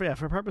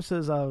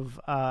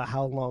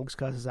long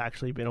Scuzz has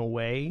actually been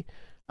away,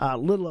 a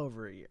little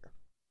over a year.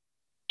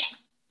 Yeah.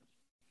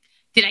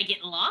 Did I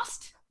get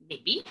lost?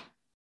 Maybe.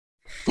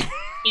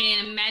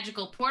 In a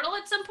magical portal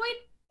at some point?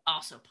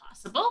 Also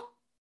possible.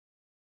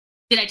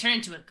 Did I turn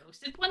into a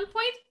ghost at one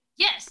point?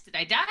 Yes. Did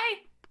I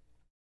die?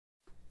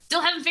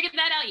 Still haven't figured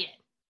that out yet.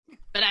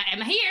 But I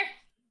am here.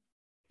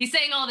 He's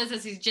saying all this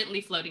as he's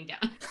gently floating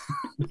down.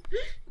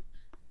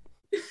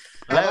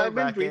 Have I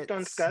been briefed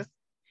on Scuzz?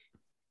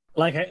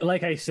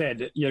 Like I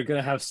said, you're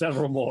gonna have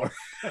several more.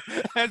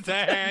 And the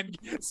hand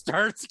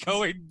starts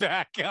going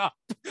back up.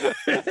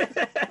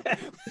 I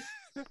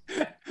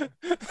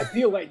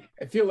feel like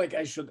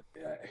I should.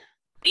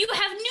 You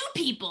have new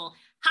people.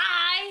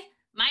 Hi,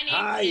 my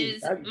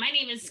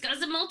name is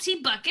Scuzz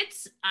Multi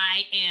Buckets.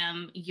 I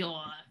am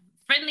your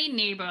friendly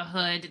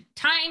neighborhood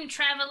time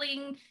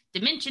traveling,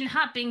 dimension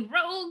hopping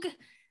rogue,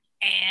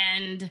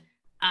 and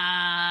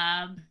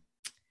I'm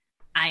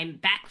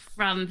back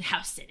from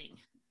house sitting.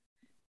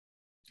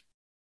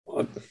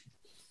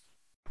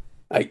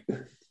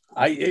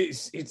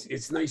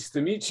 It's nice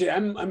to meet you.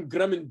 I'm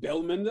Gran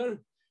Bellmender.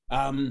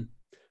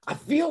 I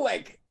feel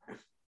like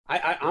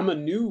I'm a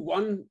new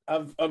one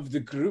of the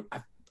group.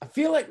 I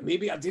feel like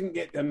maybe I didn't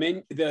get the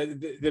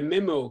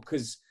memo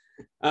because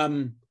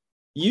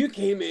you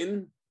came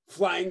in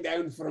flying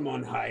down from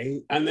on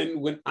high, and then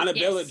when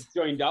Annabella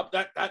joined up,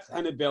 that's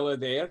Annabella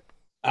there.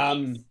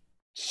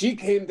 She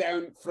came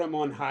down from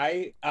on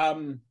high,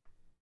 and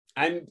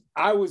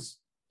I was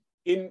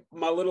in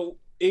my little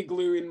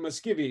igloo in my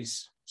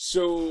skivvies.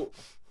 So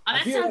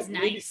that sounds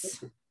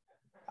nice.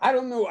 I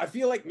don't know. I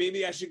feel like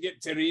maybe I should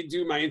get to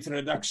redo my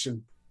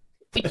introduction.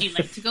 Would you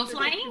like to go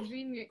flying?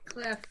 Convenient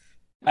cliff.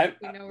 I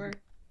know where.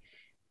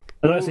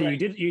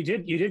 You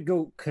did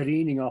go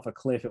careening off a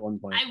cliff at one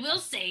point. I will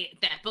say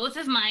that both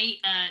of my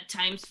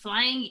times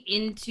flying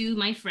into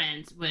my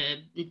friends were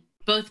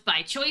both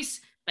by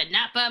choice, but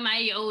not by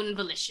my own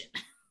volition.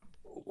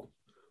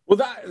 Well,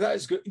 that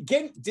is good.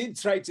 Gent did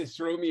try to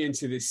throw me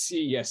into the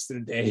sea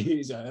yesterday.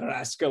 He's a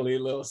rascally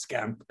little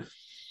scamp.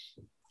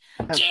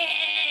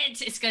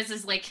 Gent! It's because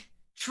it's like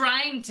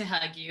trying to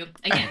hug you.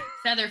 Again,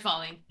 feather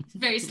falling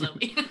very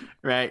slowly.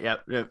 Right,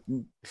 yep.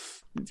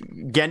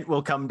 Gent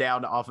will come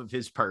down off of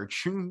his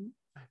perch.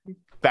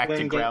 Back when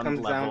to Gent ground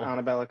comes level. down,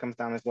 Annabella comes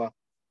down as well.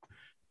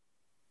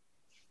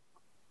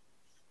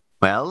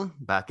 Well,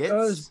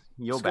 Buckets,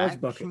 you're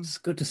back. Buckets.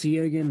 Good to see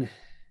you again.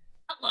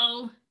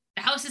 Hello.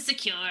 The house is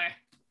secure.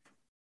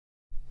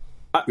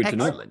 Good to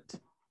know.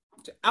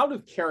 Out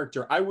of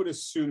character, I would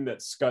assume that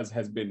Scuzz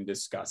has been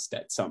discussed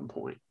at some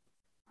point.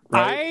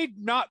 Right?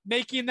 I'm not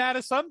making that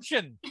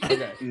assumption.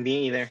 Okay.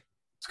 Me either.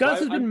 Scuzz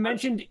has been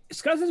mentioned.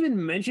 Scuzz has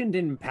been mentioned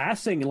in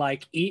passing,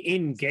 like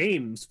in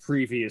games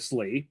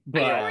previously.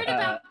 But Are you worried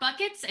about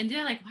buckets? And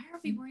they're like, why are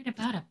we worried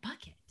about a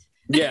bucket?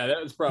 Yeah,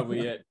 that was probably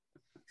it.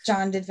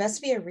 John, did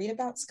Vespia read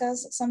about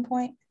Scuzz at some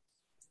point?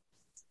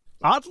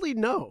 Oddly,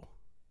 no.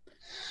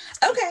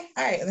 Okay,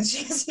 all right. Then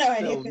she has no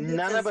idea. So who this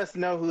none is. of us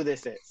know who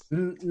this is.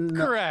 No,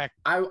 Correct.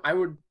 I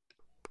would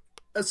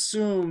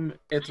assume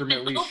Ithram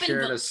at least Open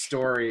shared a book.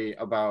 story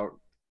about,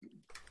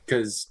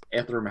 because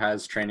Ithram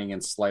has training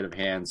in sleight of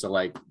hand, so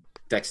like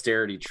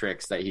dexterity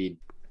tricks that he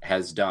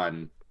has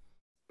done,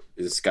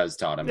 Scuzz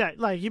taught him. Yeah,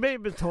 like you may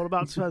have been told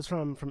about Scuzz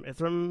from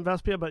Ithram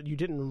Vespia, but you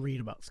didn't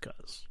read about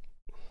Scuzz.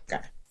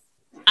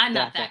 I'm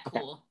not Yeah, that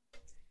cool.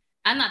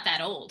 I'm not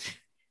that old.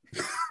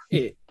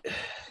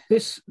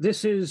 This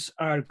is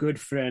our good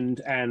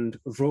friend and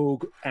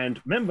rogue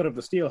and member of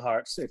the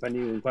Steelhearts, if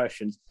anyone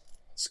questions,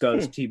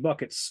 Scuzz T.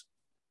 Buckets.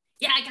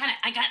 Yeah,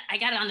 I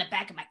got it on the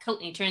back of my coat,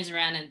 and he turns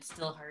around and it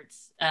still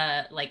hurts.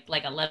 Like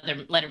a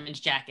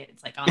Letterman's jacket.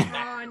 It's like on the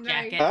back Oh, of the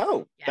nice. jacket.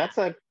 Oh, Yeah. that's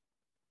a.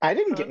 I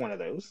didn't get one of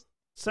those.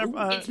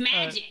 It's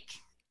magic.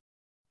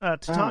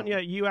 Titania,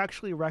 you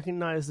actually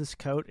recognize this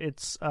coat.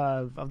 It's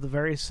of the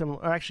very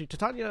similar. Actually,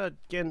 Titania,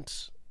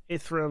 Gint,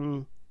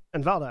 Ithram,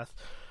 and Valdeth.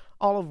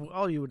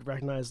 All you would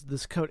recognize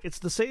this coat. It's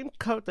the same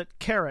coat that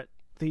Carrot,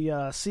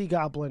 the sea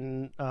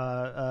goblin,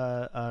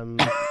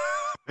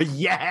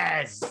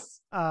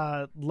 Yes.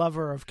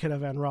 lover of Kidda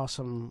Van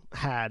Rossum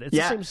had. It's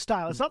Yeah. the same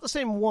style. It's not the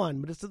same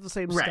one, but it's the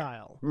same Right.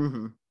 style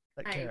Mm-hmm.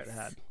 that Nice. Carrot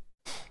had.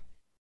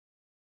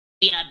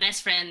 We are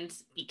best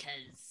friends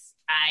because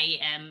I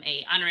am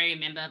a honorary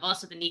member of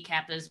also the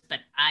Kneecappers, but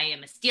I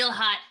am a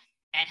Steelheart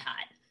at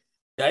heart.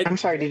 I'm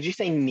sorry. Did you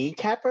say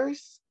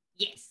kneecappers?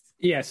 Yes.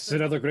 Yes,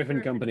 another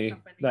Griffin company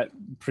that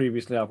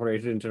previously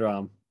operated in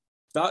Tehran.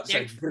 That's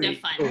They're a great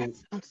fun. coat.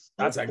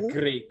 That's a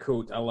great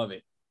coat. I love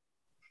it.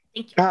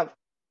 Thank you.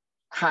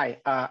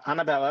 Hi,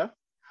 Annabella,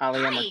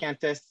 Halia Hi.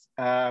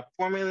 Mercantis,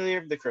 formerly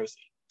of the Crocy.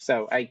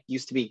 So I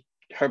used to be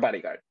her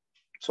bodyguard,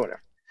 sort of.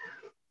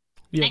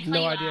 You I have call no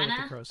you idea what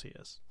Anna? the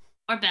Crocy is.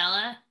 Or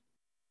Bella.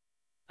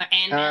 Or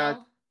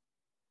Annabelle.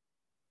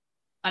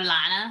 Or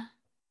Lana.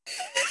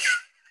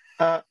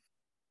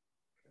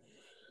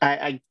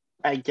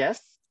 I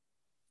guess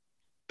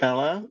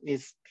Bella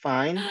is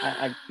fine.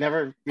 I've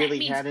never really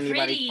means had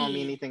anybody call me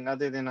pretty. anything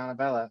other than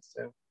Annabella.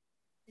 So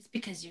It's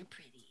because you're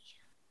pretty.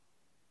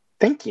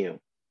 thank you.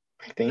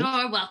 I think.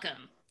 You're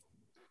welcome.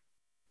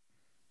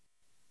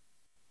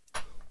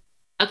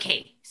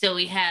 Okay, so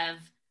we have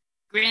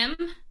Grim,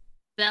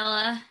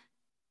 Bella,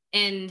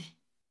 and two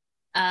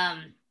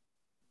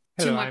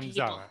Hello, more I'm people.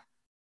 Zara.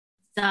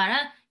 Zara,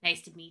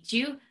 nice to meet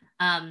you.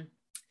 I'm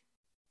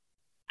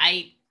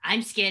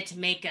scared to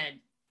make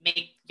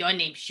your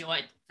name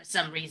short for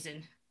some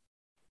reason.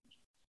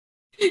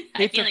 I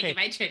It's feel okay. like if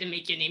I try to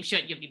make your name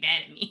short, you'll be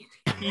mad at me.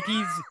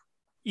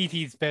 It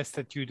is best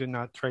that you do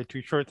not try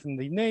to shorten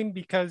the name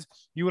because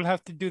you will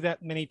have to do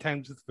that many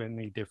times with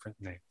many different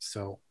names.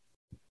 So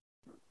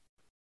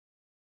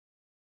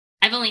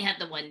I've only had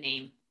the one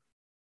name.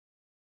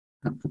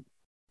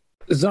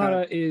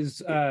 Zara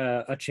is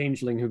a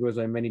changeling who goes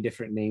by many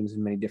different names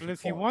and many well, different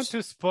if you forms. want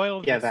to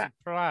spoil Yeah, the that.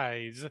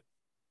 surprise,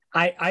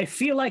 I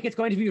feel like it's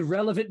going to be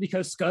relevant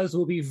because Scuzz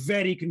will be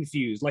very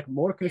confused, like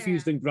more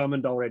confused Yeah. than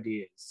Drummond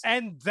already is.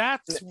 and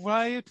that's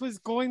why it was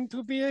going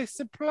to be a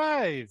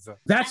surprise.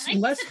 That's I like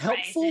less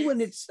helpful when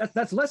surprises.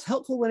 that's less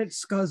helpful when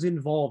it's Scuzz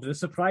involved. The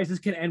surprises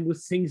can end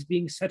with things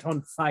being set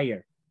on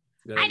fire.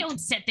 I don't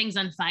set things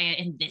on fire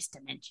in this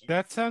dimension.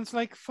 That sounds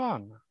like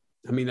fun.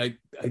 I mean, I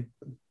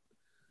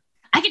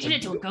I can turn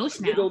into a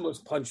ghost did now.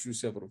 almost punch you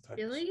several times.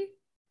 Really?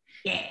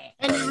 Yeah.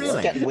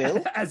 Look at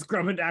Will. As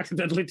Drummond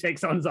accidentally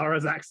takes on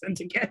Zara's accent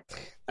again.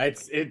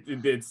 It's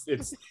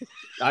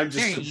I'm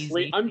just Very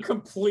easy. I'm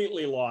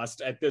completely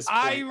lost at this point.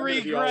 I I'm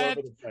gonna be all regret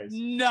over the place.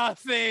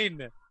 nothing.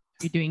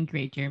 You're doing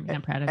great, Jeremy.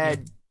 I'm proud of you.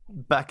 And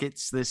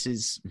Buckets, this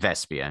is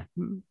Vespia.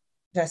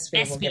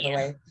 Vespia will give Vespia.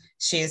 away.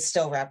 She is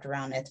still wrapped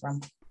around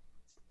Ithram.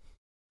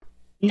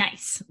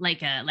 Nice,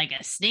 like a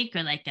snake,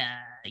 or like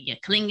you're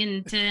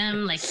clinging to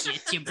him, like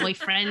it's your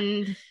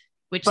boyfriend,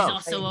 which Both. is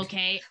also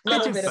okay.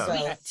 Little Oh, bit of both.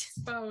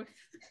 both. Both.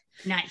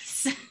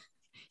 nice,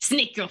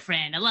 snake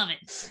girlfriend. I love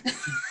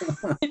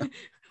it.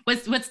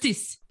 What's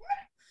this?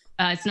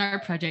 It's an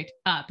art project.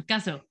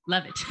 Picasso,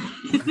 love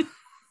it.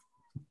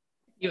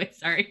 Anyway,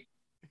 sorry.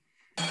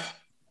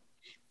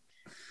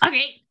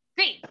 Okay,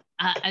 great.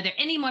 Are there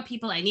any more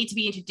people I need to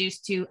be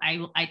introduced to?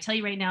 I tell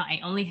you right now,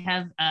 I only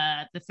have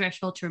the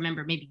threshold to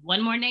remember maybe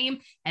one more name,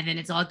 and then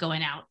it's all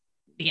going out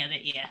together.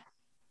 Yeah.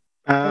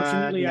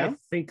 Fortunately, I No,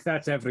 think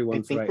that's I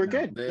everyone's think right we're now.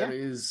 good. There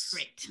Yeah. is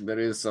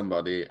Great.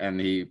 somebody, and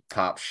he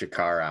pops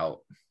Shakar out,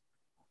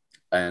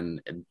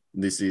 and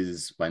this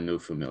is my new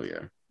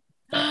familiar,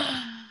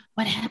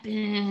 What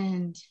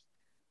happened?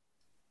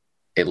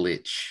 a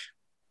lich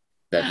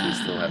that we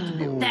still have to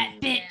deal with. That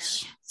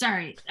bitch.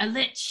 Sorry, a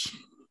lich.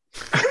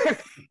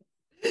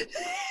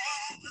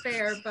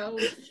 Fair,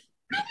 both.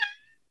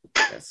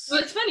 Yes. Well,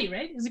 it's funny,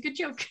 right? It's a good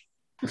joke.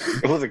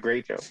 It was a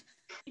great joke.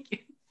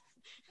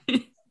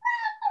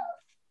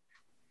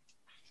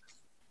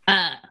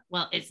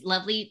 Well, it's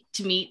lovely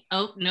to meet.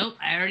 Oh, nope,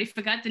 I already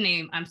forgot the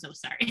name. I'm so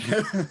sorry.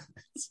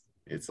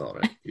 It's all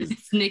right.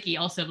 It's Nikki,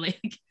 also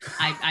Blake.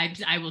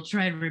 I will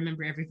try to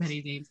remember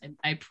everybody's names.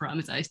 I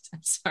promise. I'm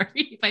sorry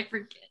if I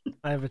forget.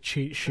 I have a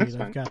cheat sheet.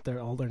 I've got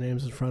all their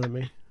names in front of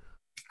me.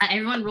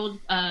 Everyone rolled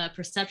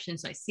perception,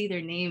 so I see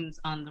their names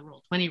on the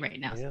roll 20 right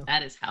now. So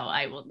that is how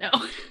I will know.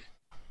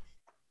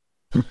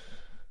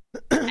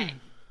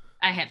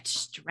 I have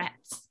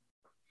straps.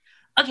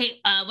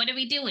 Okay, what are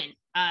we doing?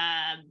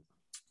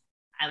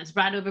 I was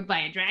brought over by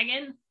a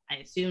dragon. I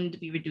assumed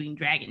we were doing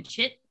dragon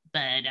shit,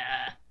 but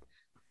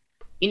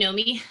you know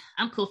me,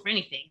 I'm cool for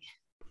anything.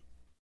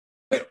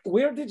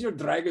 Where did your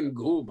dragon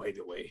go, by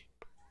the way?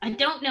 I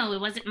don't know. It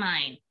wasn't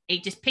mine.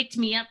 It just picked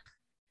me up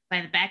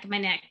by the back of my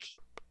neck,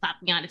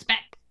 popped me on its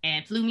back,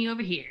 and flew me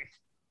over here.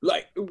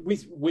 Like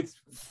with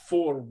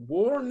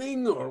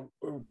forewarning, or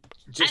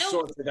just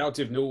sorted out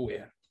of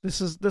nowhere?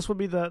 This would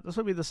be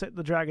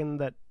the dragon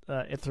that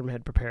Ithram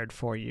had prepared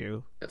for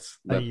you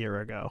a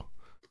year ago.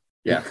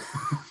 Yeah.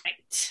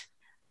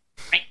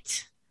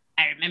 Right.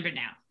 I remember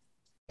now.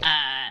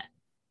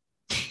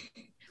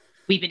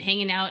 We've been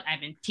hanging out.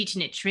 I've been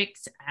teaching it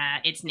tricks.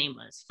 Its name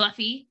was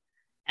Fluffy.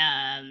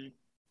 I'm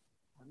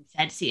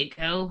sad to see it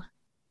go,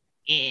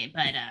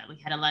 but we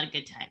had a lot of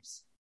good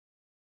times.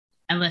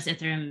 Unless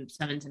Ithram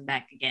summons him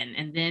back again,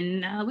 and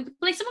then we could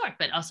play some more.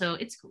 But also,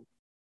 it's cool.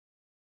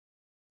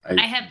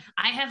 I have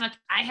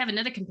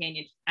another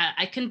companion.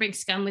 I couldn't bring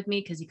Scum with me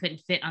because he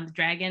couldn't fit on the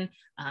dragon.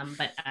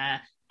 But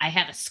I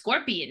have a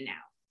scorpion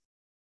now.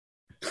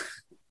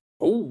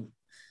 Oh.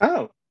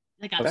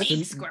 Like a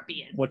big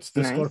scorpion. What's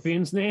the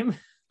scorpion's name?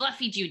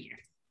 Fluffy Jr.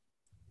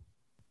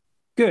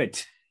 Good.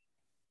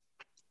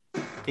 I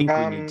think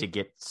we need to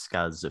get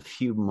Skuz a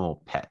few more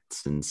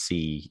pets and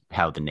see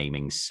how the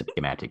naming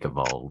schematic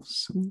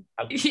evolves.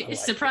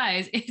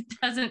 Surprise! It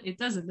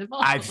doesn't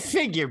evolve. I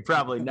figure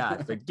probably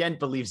not, but Gent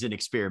believes in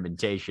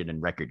experimentation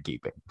and record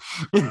keeping.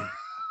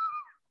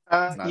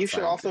 You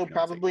should also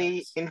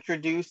probably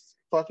introduce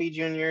Fluffy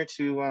Jr.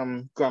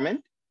 to Grumman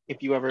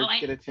if you ever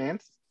get a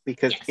chance,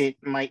 because it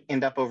might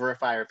end up over a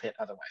fire pit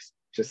otherwise.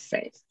 Just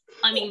saying.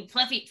 I mean,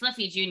 Fluffy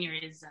Jr.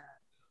 is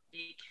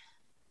big.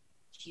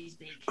 She's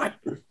big. I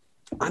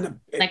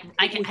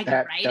can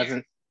ride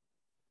her.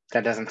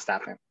 That doesn't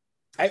stop him.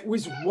 It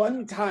was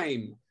one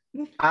time.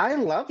 I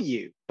love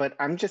you, but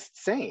I'm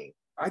just saying.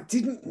 I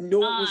didn't know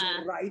it was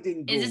a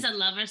riding boat. Is this a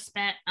lover's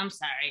spat? I'm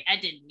sorry. I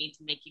didn't mean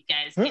to make you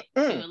guys get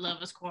into a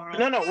lover's quarrel.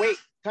 No, wait.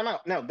 Come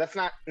out. No, that's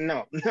not.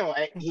 No.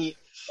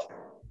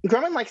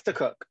 Grumman likes to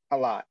cook a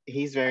lot.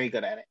 He's very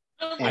good at it.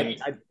 Okay.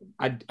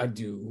 I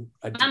do.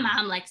 My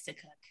mom likes to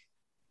cook.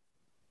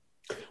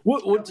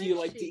 What do you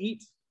like to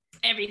eat?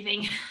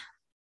 Everything.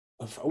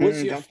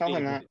 What's your don't tell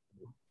him that.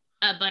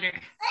 Butter.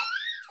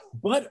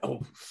 But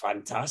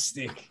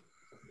fantastic.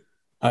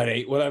 All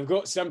right. Well, I've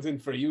got something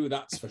for you,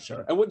 that's for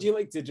sure. And what do you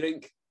like to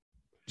drink?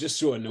 Just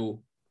so I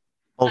know.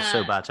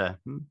 Also butter.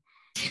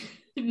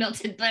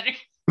 Melted butter.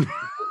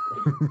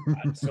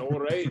 That's all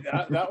right.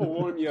 That'll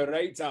warm you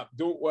right up.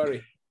 Don't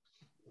worry.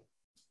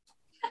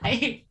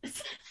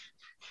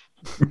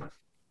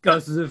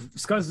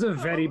 Skuz is a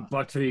very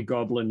buttery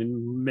goblin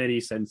in many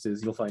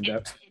senses. You'll find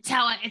out. It's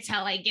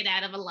how I get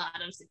out of a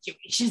lot of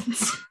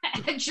situations.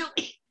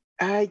 Actually,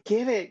 I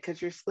get it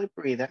because you're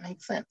slippery. That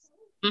makes sense.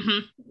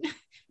 Mm-hmm.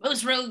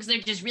 Most rogues, they're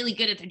just really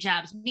good at their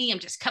jobs. Me, I'm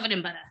just covered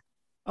in butter.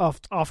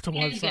 Off to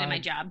one Good at my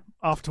side. job.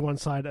 Off to one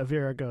side,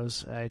 Avira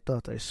goes, I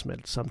thought I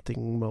smelled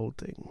something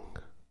molding.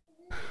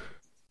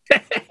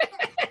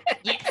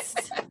 Yes.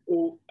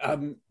 Oh,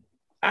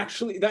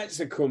 actually,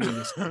 that's a common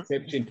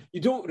misconception. You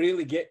don't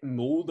really get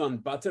mold on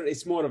butter.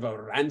 It's more of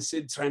a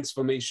rancid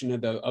transformation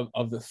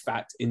of the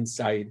fat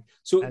inside.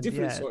 So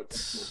different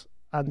sorts.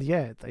 And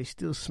yet, I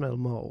still smell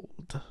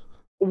mold.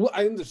 Well,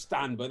 I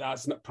understand, but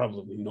that's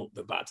probably not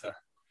the butter.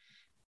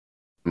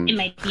 It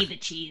might be the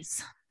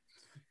cheese.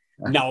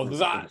 Now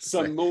that's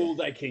a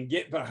mold I can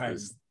get behind.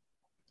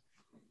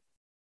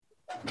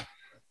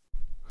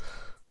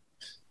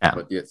 Yeah.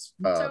 But yes.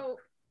 So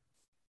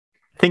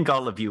I think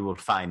all of you will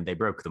find they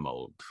broke the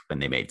mold when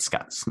they made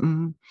Skuz.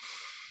 Mm-hmm.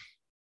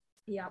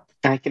 Yep.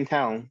 I can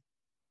tell.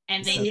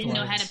 And they didn't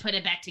know how to put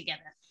it back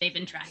together. They've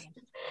been trying.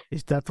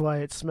 Is that why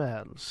it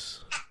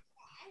smells?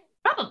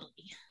 Probably.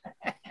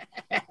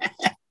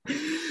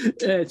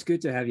 It's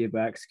good to have you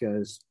back,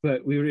 Skuz,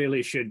 but we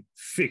really should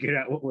figure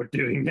out what we're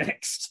doing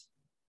next.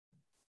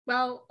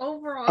 Well,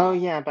 overall. Oh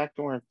yeah, back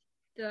to work.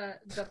 The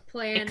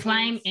plan. I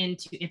climb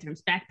into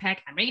Ithram's backpack.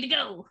 I'm ready to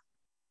go.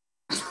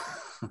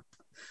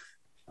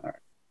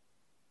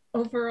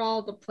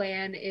 Overall, the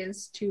plan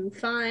is to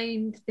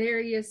find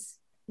various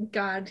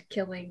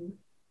god-killing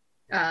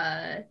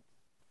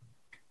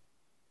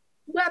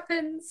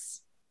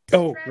weapons.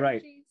 Oh,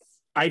 right.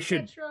 I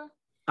etc.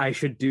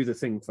 should do the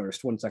thing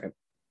first. 1 second.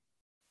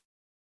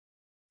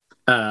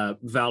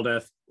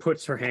 Valdeth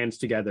puts her hands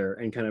together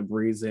and kind of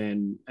breathes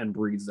in and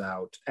breathes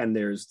out, and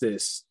there's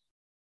this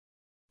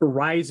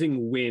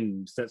rising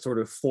wind that sort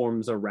of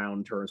forms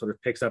around her and sort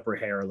of picks up her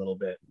hair a little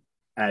bit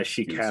as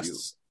she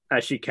casts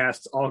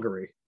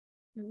augury.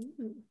 Mm.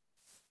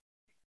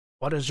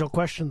 What is your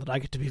question that I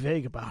get to be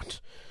vague about?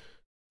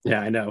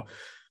 Yeah, I know.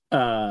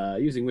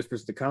 Using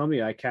Whispers to calm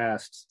me, I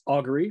cast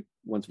augury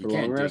once per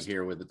long rest. Dig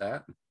here with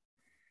that.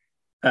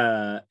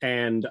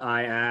 And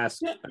I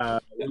ask,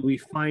 will we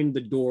find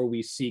the door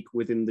we seek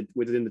within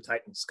the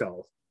Titan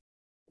skull?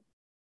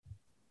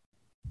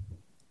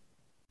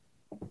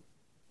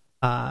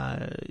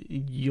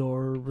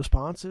 Your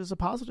response is a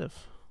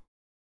positive.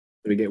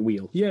 We get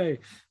wheel. Yay.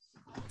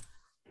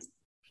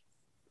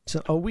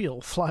 So a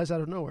wheel flies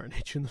out of nowhere and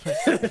hits you in the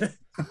face.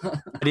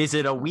 But is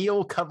it a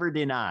wheel covered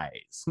in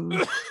eyes?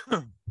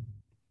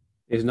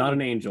 It's not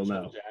an angel,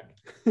 no.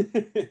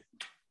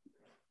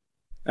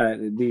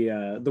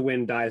 The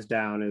wind dies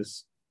down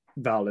as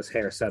Valda's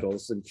hair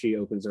settles and she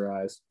opens her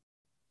eyes.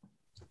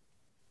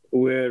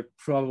 We're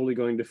probably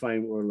going to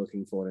find what we're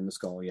looking for in the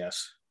skull,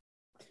 yes.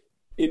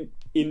 In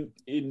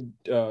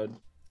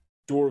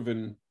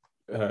Dwarven,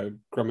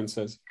 Grumman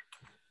says,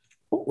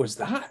 "What was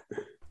that?"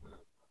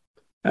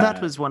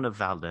 That was one of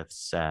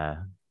Valdeth's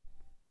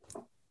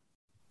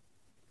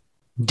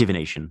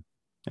divination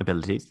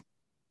abilities.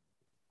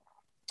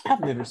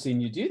 I've never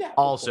seen you do that.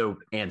 Also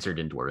answered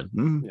in Dwarven.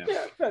 Mm.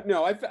 Yeah,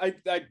 no, I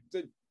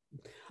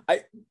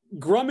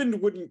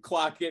Grummond wouldn't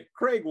clock it.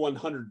 Craig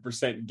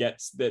 100%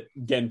 gets that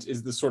Gent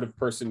is the sort of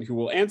person who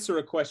will answer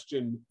a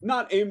question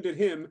not aimed at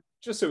him,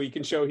 just so he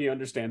can show he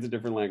understands a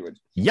different language.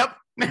 Yep.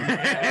 But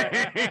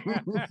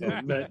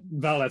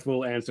Valdeth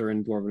will answer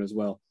in Dwarven as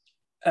well.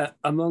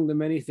 Among the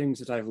many things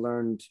that I've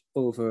learned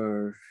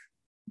over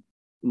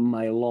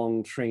my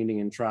long training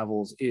and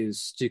travels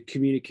is to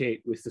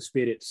communicate with the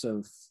spirits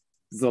of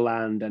the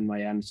land and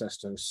my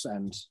ancestors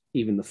and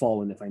even the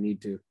fallen if I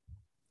need to.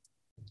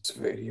 It's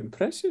very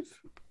impressive.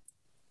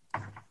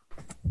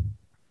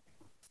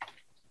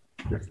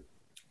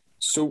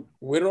 So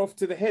we're off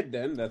to the head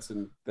then. That's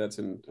in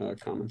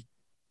common.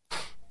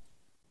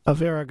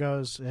 Avera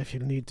goes, if you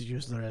need to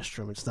use the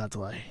restroom, it's that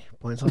way.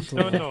 Points up to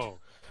the left. No.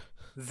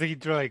 The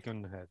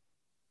dragon head.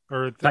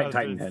 Or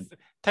Titan head.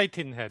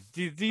 Titan head.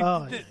 The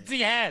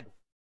head.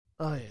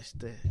 Oh, yes,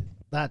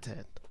 that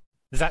head.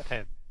 That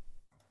head.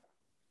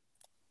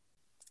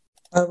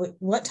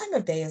 What time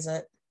of day is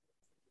it?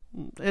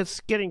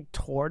 It's getting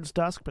towards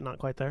dusk, but not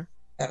quite there.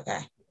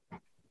 Okay.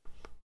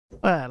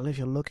 Well, if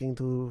you're looking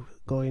to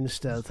go in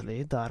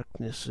stealthily,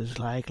 darkness is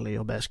likely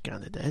your best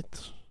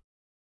candidate.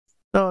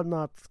 Though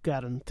not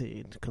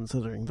guaranteed,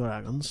 considering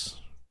dragons.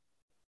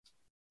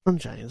 And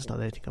giants, not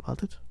anything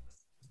about it.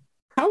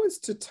 How is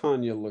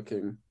Titania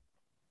looking?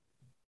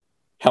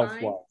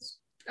 Health-wise.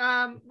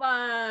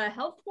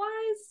 Health-wise?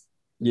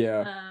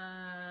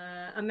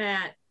 Yeah. I'm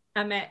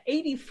at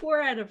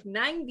 84 out of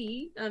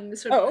 90 on the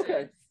sort of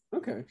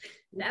okay.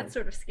 That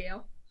sort of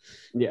scale.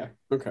 Yeah,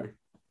 okay.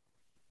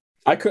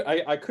 I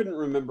couldn't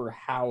remember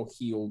how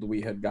healed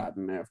we had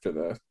gotten after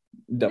the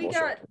devil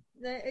shot.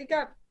 It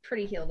got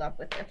pretty healed up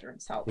with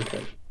Ithram's help.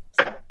 Okay.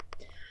 So,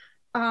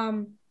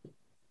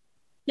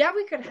 yeah,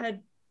 we could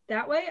head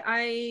that way.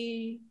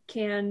 I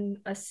can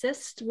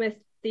assist with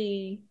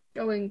the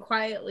going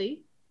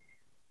quietly.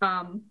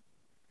 All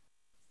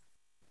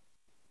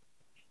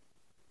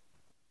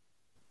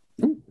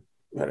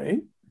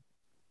right.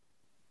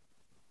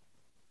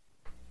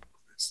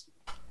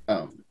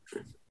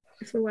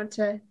 If we want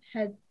to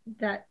head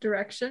that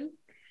direction.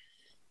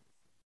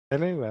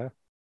 Anyway.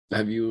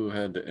 Have you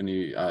had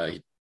any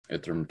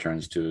Ithram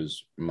turns to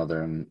his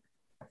mother and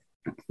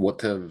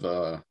what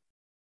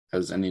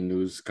has any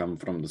news come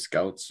from the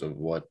scouts of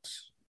what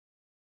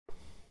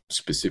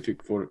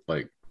specific for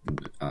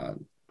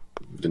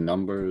the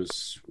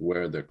numbers,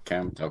 where they're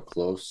camped, how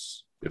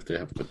close, if they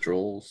have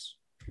patrols?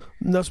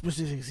 No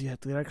specifics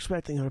yet. We're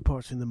expecting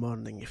reports in the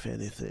morning, if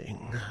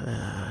anything.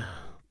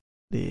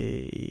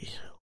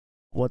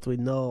 What we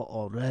know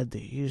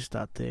already is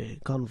that the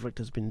conflict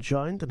has been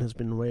joined and has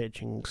been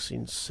raging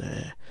since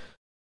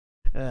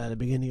the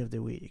beginning of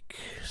the week,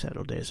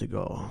 several days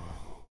ago.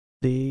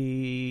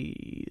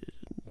 The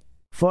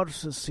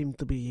forces seem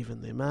to be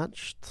evenly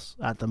matched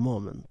at the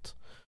moment.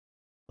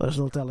 There's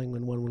no telling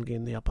when one will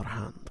gain the upper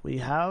hand. We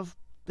have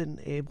been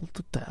able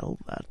to tell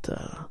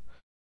that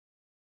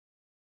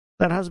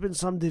there has been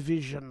some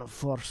division of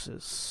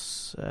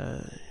forces.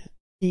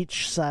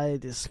 Each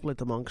side is split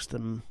amongst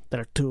them,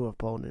 their two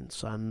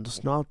opponents,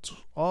 and not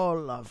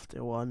all of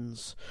the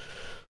ones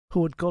who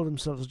would call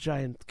themselves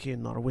giant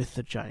kin are with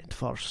the giant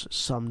forces.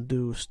 Some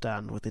do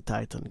stand with the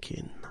titan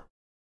kin.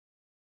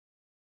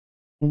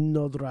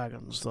 No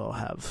dragons, though,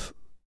 have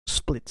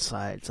split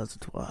sides, as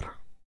it were.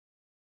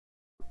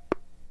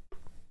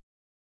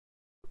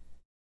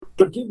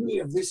 Forgive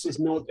me if this is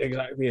not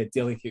exactly a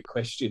delicate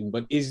question,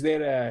 but is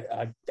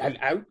there an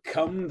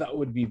outcome that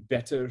would be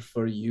better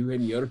for you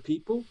and your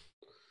people?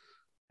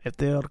 If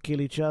they all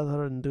kill each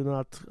other and do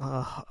not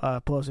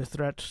pose a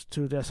threat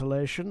to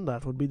desolation,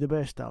 that would be the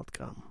best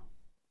outcome.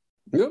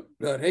 Yep,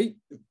 all right.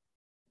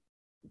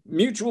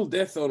 Mutual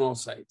death on all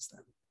sides,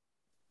 then.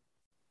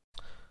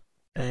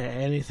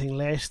 Anything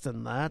less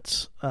than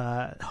that,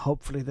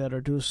 hopefully they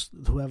reduce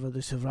whoever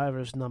the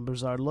survivors'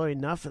 numbers are low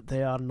enough that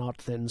they are not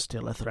then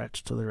still a threat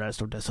to the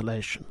rest of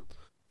Desolation.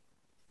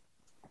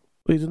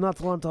 We do not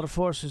want our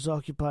forces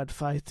occupied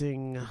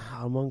fighting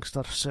amongst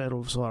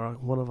ourselves or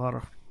one of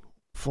our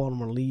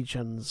former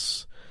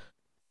legions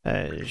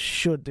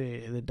should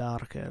the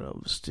Dark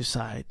Elves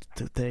decide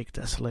to take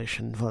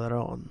Desolation for their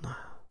own.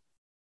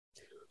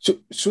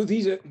 So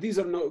these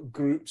are not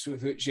groups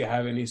with which you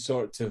have any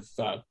sort of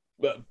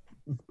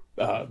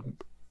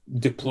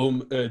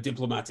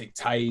diplomatic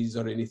ties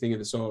or anything of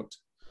the sort?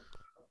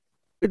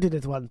 We did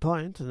at one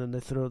point, and then they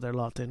threw their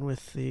lot in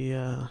with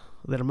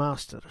their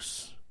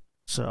masters.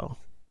 So,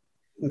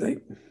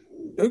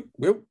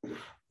 well,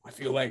 I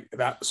feel like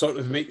that sort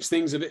of makes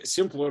things a bit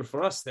simpler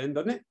for us then,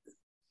 doesn't it?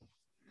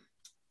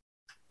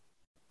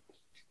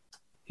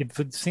 It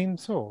would seem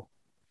so.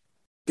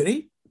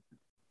 Great.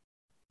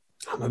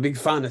 I'm a big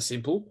fan of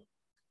simple.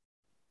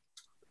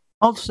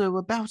 Also,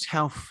 about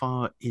how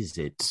far is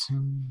it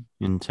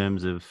in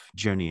terms of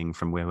journeying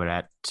from where we're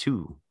at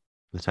to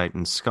the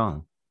Titan's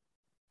Skull?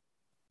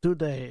 2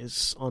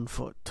 days on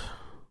foot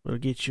will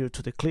get you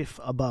to the cliff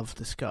above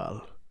the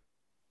skull.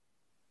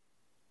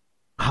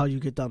 How you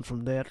get down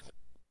from there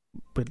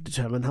will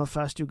determine how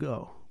fast you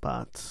go,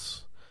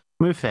 but...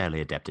 We're fairly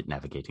adept at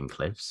navigating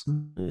cliffs.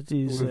 It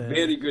is... We're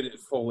very good at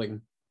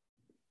falling.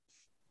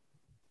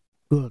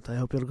 Good, I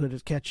hope you're good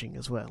at catching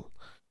as well.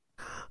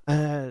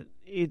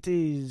 It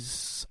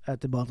is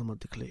at the bottom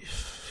of the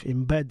cliff,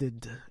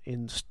 embedded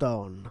in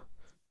stone,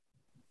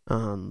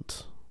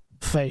 and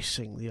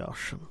facing the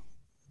ocean.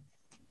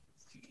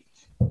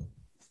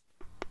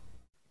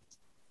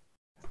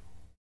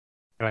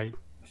 Right.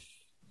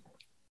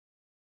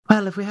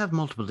 Well, if we have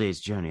multiple days'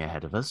 journey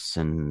ahead of us,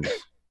 and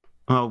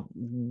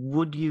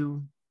would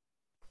you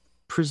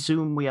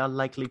presume we are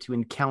likely to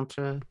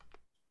encounter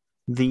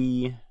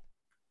the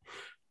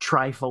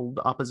trifold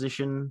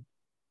opposition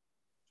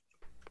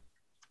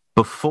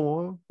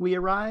before we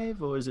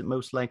arrive, or is it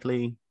most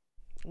likely?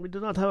 We do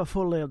not have a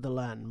full lay of the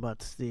land,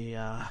 but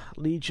the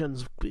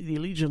legion's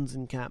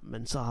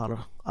encampments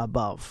are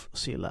above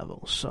sea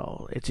level,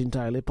 so it's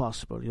entirely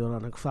possible you're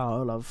running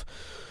foul of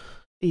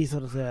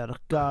either their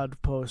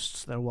guard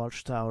posts, their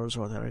watchtowers,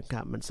 or their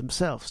encampments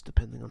themselves,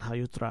 depending on how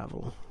you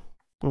travel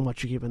and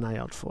what you keep an eye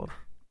out for.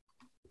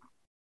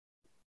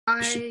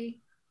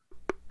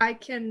 I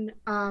can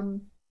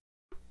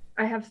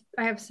I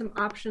have some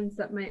options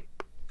that might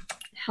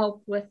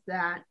help with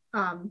that.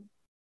 I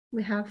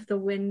have the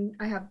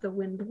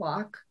wind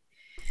walk,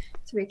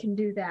 so we can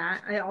do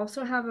that. I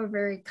also have a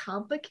very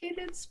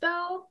complicated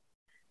spell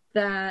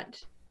that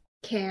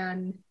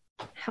can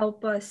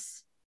help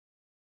us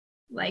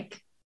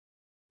like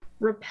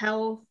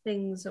repel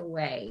things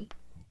away.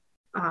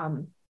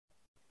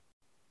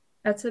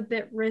 That's a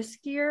bit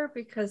riskier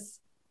because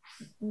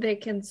they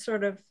can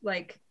sort of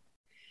like,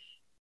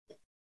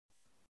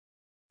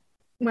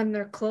 when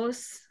they're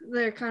close,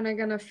 they're kind of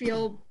gonna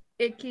feel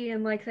icky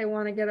and like they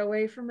want to get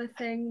away from a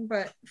thing,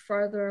 but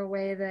farther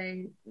away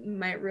they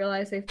might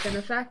realize they've been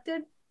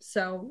affected.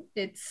 So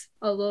it's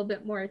a little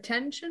bit more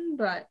attention,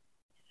 but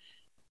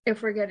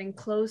if we're getting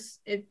close,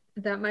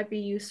 that might be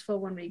useful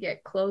when we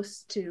get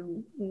close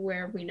to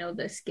where we know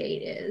this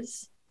gate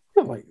is.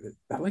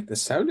 I like the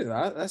sound of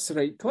that. That's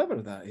right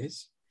clever, that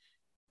is.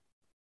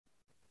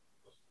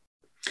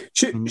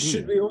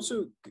 Should we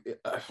also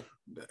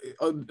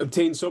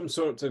obtain some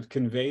sort of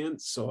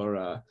conveyance or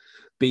a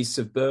base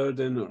of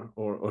burden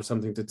or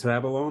something to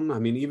travel on? I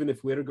mean, even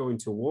if we're going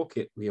to walk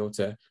it, we ought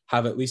to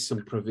have at least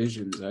some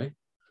provisions, eh?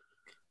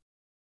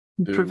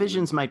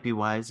 Provisions might be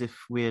wise if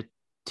we're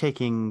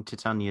taking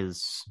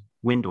Titania's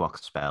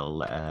windwalk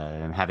spell.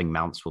 Having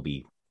mounts will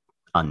be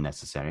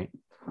unnecessary.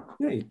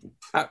 Right.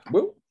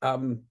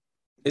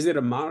 Is there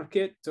a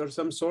market or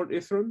some sort,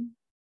 Ithram?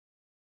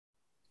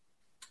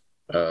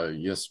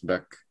 Yes,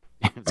 Beck.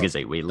 I was gonna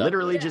say we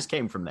literally just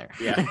came from there.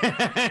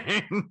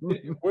 Yeah.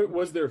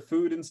 Was there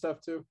food and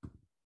stuff too?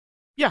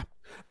 Yeah.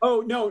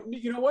 Oh no!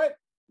 You know what?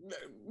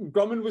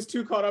 Grumman was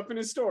too caught up in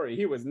his story.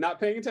 He was not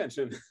paying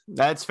attention.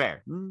 That's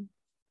fair.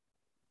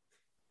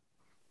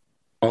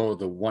 Oh,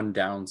 the one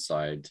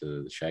downside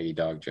to the Shaggy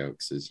Dog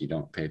jokes is you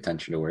don't pay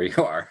attention to where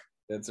you are.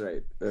 That's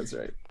right.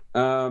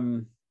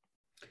 Well,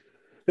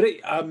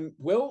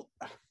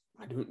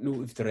 I don't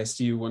know if the rest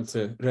of you want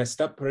to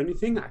rest up or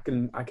anything. I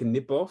can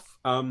nip off.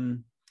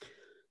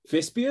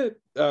 Vespia,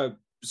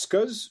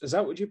 Scuzz, is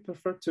that what you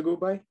prefer to go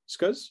by?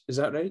 Scuzz, is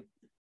that right?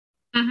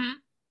 Mm-hmm.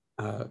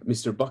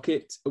 Mr.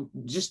 Bucket,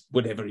 just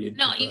whatever you.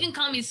 No, you can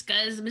call me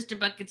Scuzz. Mr.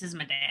 Buckets is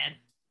my dad.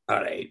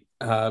 All right.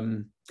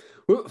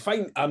 Well,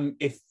 fine.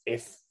 If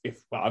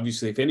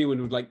obviously if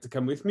anyone would like to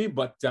come with me,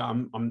 but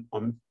I'm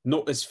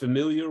not as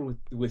familiar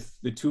with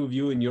the two of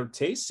you and your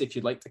tastes. If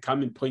you'd like to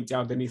come and point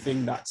out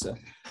anything that's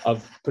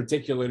of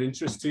particular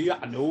interest to you,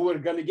 I know we're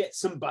gonna get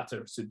some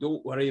butter, so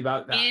don't worry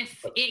about that.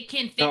 If it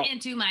can fit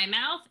into my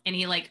mouth, and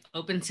he like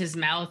opens his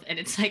mouth, and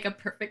it's like a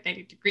perfect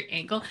 90-degree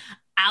angle,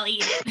 I'll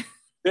eat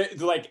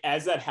it. Like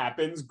as that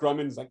happens,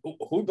 Grumman's like, oh,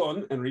 hold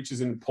on, and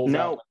reaches in and pulls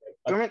out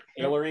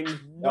tailoring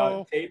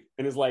tape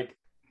and is like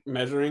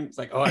measuring. It's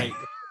like, all right.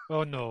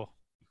 Oh no.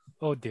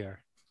 Oh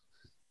dear.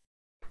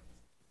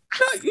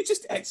 No, you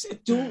just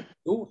don't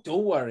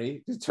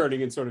worry. Just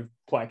turning and sort of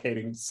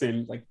placating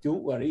Sin, like,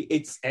 don't worry.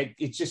 It's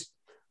just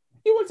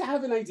you want to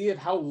have an idea of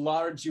how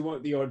large you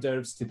want the hors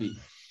d'oeuvres to be.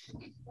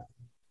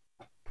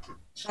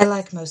 I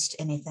like most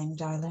anything,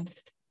 darling.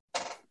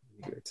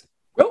 Good.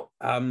 Well,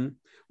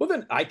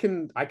 then I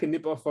can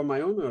nip off on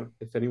my own, or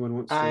if anyone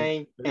wants to.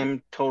 I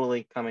am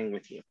totally coming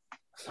with you.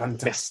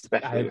 Fantastic.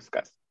 Especially with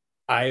Gus.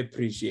 I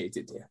appreciate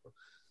it, dear.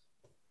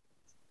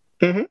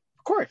 Mm-hmm.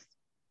 Of course.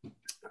 All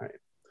right.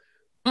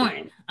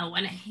 Fine. I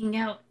want to hang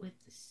out with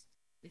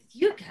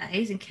you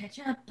guys and catch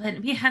up,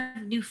 but we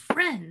have new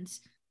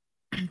friends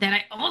that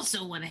I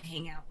also want to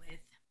hang out with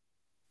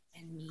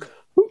and meet.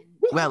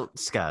 Well,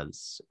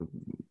 Skuz,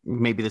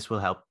 maybe this will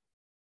help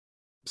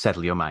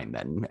settle your mind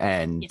then.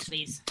 And yes,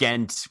 please.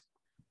 Gent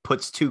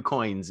puts 2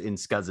 coins in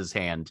Skuz's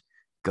hand.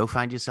 Go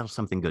find yourself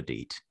something good to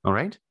eat, all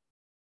right?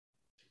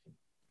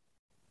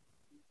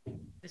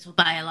 This will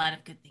buy a lot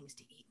of good things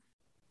to eat.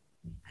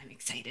 I'm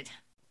excited.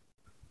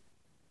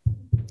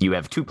 You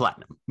have 2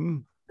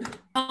 platinum.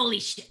 Holy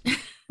shit.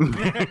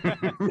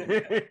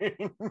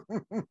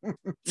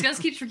 Skuz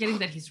keeps forgetting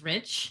that he's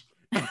rich.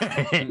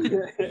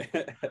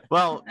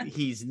 Well,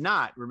 he's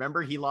not.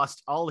 Remember, he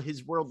lost all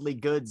his worldly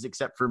goods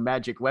except for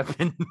magic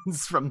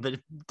weapons from the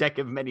deck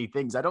of many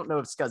things. I don't know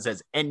if Skuz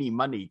has any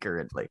money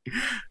currently.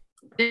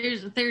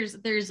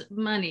 There's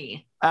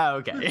money. Oh,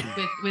 okay.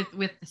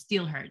 With the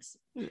steel hearts.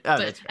 Oh,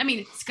 but I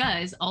mean,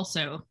 Skuz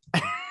also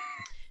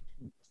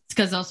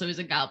is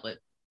a goblin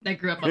that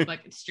grew up on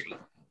Bucket Street.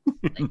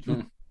 Like,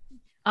 oh,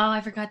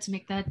 I forgot to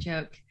make that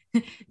joke.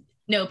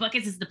 No,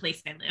 Buckets is the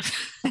place I live.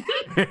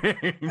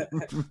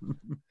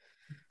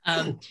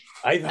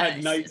 I've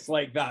had nights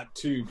like that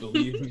too,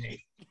 believe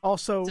me.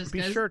 Also,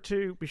 be sure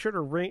to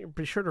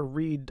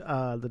read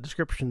the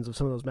descriptions of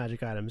some of those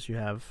magic items you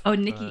have. Oh,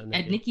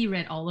 Nikki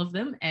read all of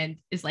them and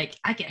is like,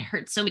 I can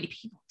hurt so many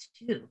people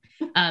too.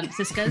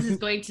 So Skuz is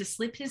going to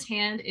slip his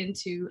hand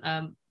into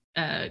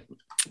oh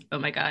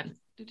my god,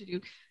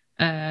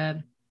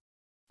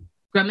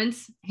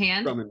 Grumman's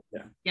hand.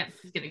 Yeah,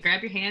 he's gonna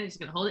grab your hand. He's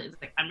gonna hold it. It's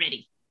like, I'm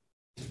ready.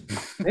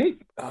 Hey,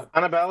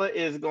 Annabella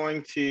is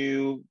going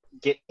to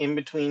get in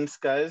between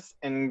Skuz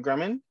and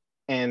Grumman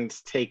and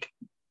take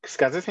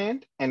Skuz's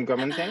hand and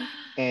Grumman's hand,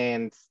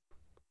 and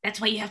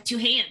that's why you have 2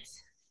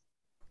 hands.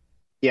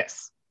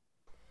 Yes.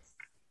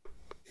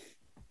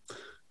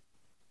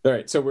 All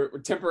right, so we're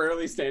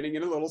temporarily standing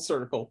in a little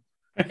circle.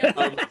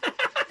 I'm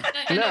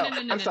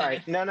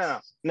sorry. No.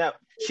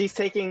 She's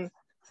taking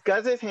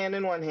Skuz's hand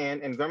in one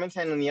hand and Grumman's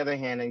hand in the other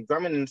hand, and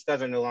Grumman and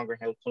Skuz are no longer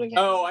holding hands.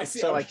 Oh, I see.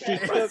 So, like, she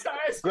took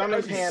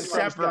Grumman's hand,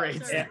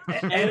 separates, and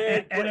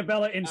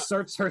Annabella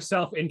inserts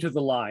herself into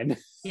the line.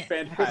 Yeah.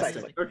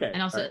 Fantastic. Okay.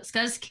 And also, right.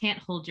 Skuz can't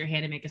hold your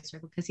hand and make a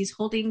circle because he's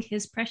holding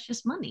his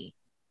precious money.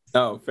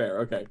 Oh, fair.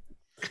 Okay.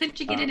 Couldn't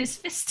you get in his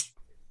fist?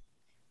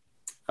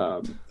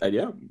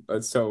 Yeah.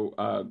 So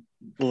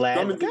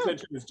Grumman's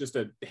intention is just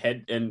to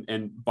head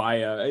and buy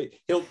a.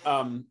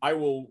 I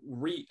will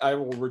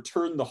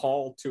return the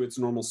haul to its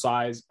normal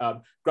size.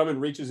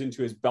 Grumman reaches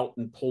into his belt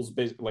and pulls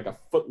like a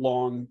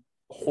foot-long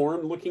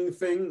horn-looking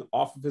thing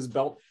off of his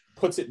belt,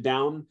 puts it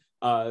down,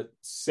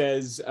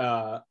 says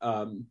a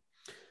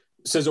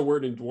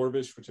word in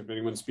Dwarvish, which if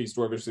anyone speaks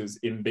Dwarvish is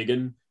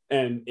imbiggen,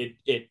 and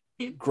it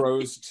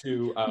grows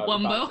to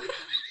Wumbo.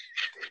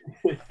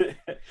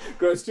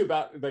 Grows to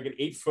about like an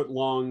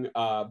 8-foot-long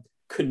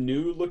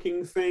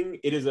canoe-looking thing.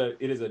 It is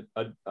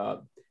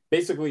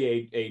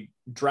basically a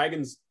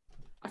dragon's.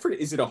 I forget.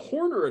 Is it a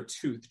horn or a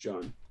tooth,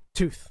 John?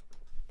 Tooth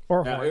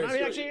or horn? I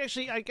mean,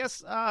 actually, I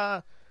guess.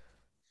 I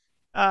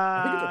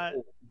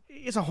think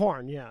it's a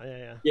horn.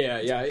 Yeah.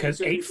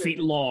 Because 8 feet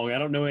long. I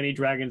don't know any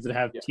dragons that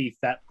have teeth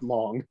that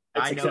long.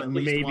 I know at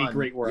least maybe one.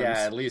 great worms. Yeah,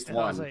 at least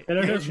one.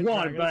 There's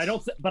one,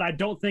 but I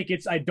don't think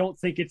it's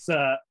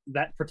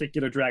that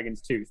particular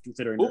dragon's tooth.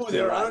 Considering. Oh,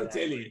 there aren't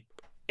any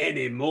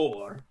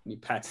anymore. And he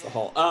pats the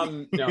hull.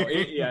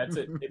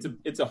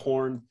 It's a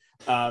horn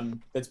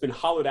that's been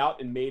hollowed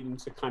out and made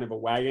into kind of a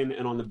wagon,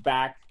 and on the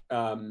back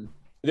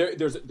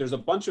there's a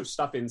bunch of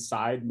stuff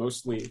inside,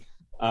 mostly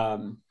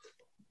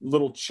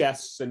little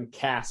chests and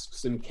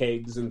casks and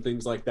kegs and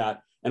things like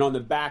that. And on the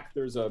back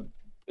there's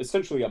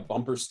essentially a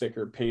bumper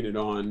sticker painted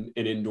on,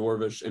 and in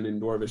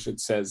Dwarvish it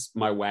says,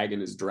 "My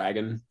wagon is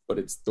dragon," but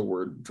it's the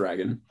word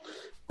dragon.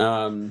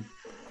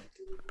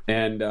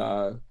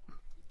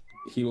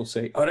 He will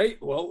say, "All right,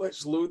 well,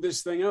 let's load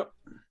this thing up."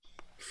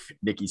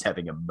 Nikki's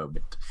having a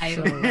moment. I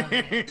love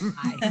it.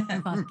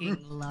 I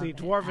fucking love it.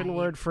 The dwarven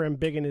word for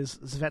embiggen is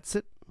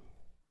zvetsit.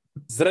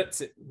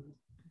 Zvetsit.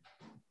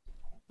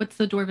 What's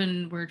the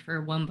dwarven word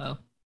for wumbo?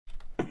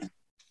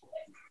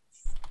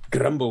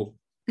 Grumbo.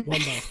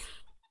 Wumbo.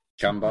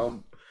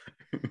 Jumbo.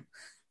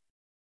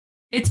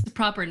 It's the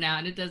proper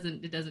noun. It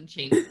doesn't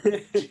change.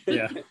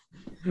 Yeah.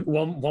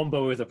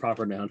 Wumbo is a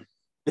proper noun.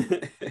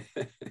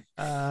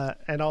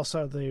 And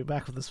also the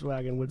back of this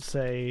wagon would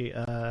say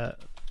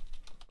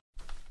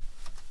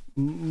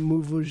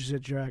Muvuj the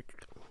dragon,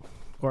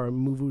 or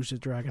Muvuj the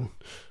dragon.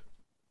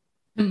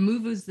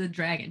 Muvuj the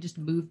dragon. Just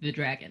move the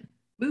dragon.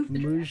 Move the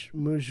dragon.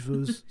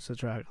 Mujvuz the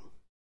dragon.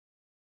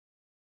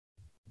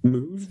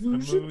 Moose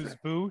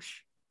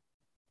boosh.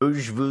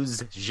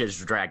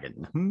 Ujvuz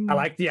dragon. I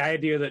like the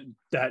idea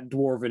that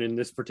dwarven in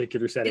this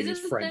particular setting is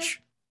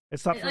French.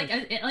 It's not like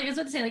I was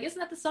about to say, like, isn't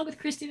that the song with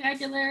Christina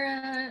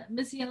Aguilera,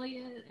 Missy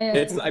Elliott?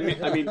 It's. I mean,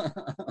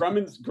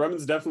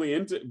 Grumman's definitely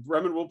into.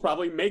 Grumman will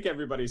probably make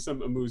everybody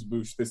some amuse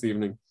bouche this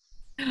evening.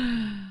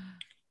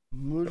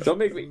 Don't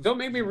make me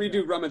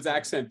redo Grumman's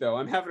accent though.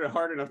 I'm having a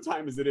hard enough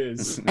time as it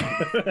is.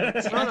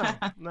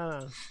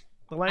 No.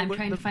 I'm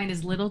trying to find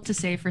as little to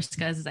say for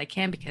Scuzz as I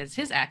can because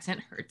his accent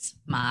hurts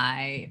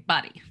my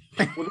body.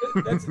 Well,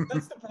 that's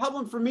the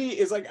problem for me.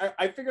 Is like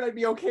I figured I'd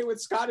be okay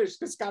with Scottish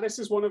because Scottish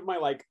is one of my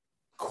like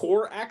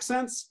core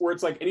accents where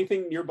it's like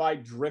anything nearby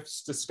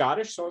drifts to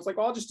Scottish. So I was like,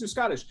 well, I'll just do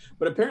Scottish.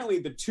 But apparently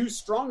the two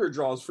stronger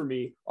draws for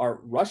me are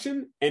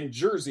Russian and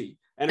Jersey.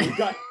 And I've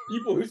got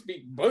people who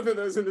speak both of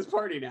those in this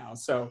party now.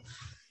 So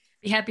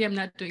be happy I'm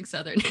not doing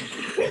Southern.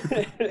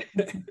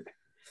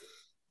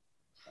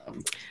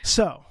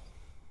 So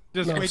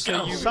just wait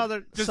till you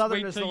Southern is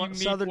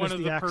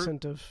the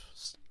accent of.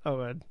 Oh,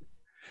 Ed.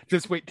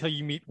 Just wait till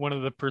you meet one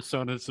of the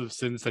personas of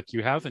sins that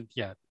you haven't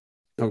yet.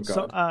 Oh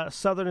God. So,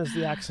 Southern is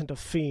the accent of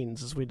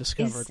fiends, as we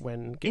discovered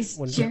when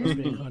Jeremy was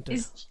being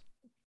hunted.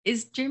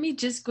 Is Jeremy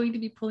just going to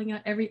be pulling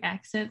out every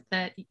accent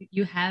that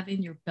you have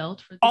in your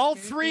belt for this all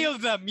character? 3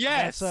 of them?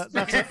 Yes. That's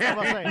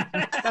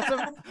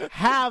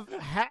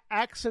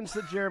accents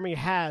that Jeremy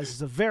has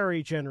is a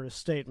very generous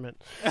statement.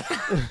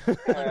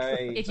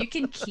 If you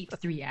can keep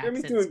 3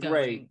 accents doing going,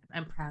 great.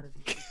 I'm proud of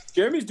you.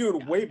 Jeremy's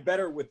doing way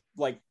better with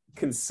like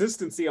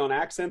consistency on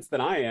accents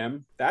than I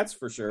am. That's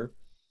for sure.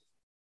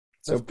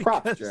 So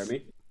props,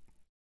 Jeremy.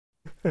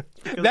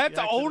 That's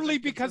only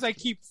because I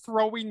keep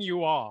throwing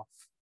you off.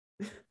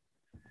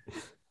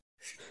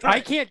 I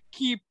can't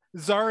keep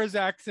Zara's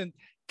accent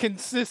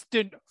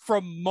consistent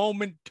from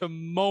moment to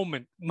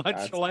moment,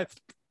 much less.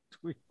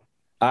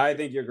 I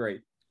think you're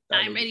great.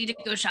 I'm ready to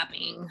go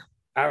shopping.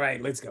 All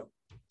right, let's go.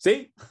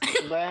 See?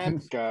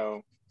 Let's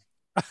go.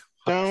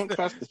 Don't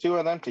trust the two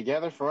of them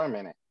together for a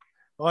minute.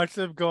 Watch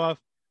them go off.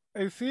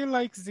 I feel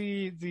like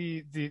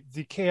the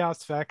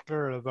chaos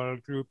factor of our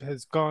group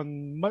has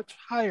gone much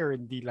higher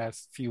in the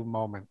last few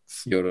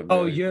moments. You're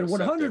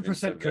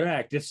 100%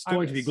 correct. It's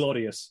going to be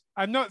glorious.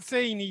 I'm not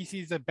saying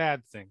EC's a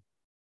bad thing.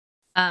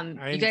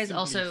 You guys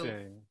also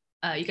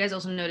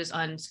notice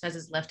on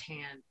Skuzz's left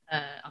hand,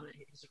 on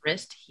his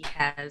wrist, he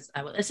has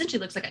what essentially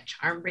looks like a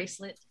charm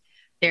bracelet.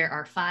 There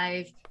are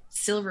 5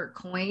 silver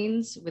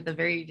coins with a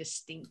very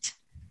distinct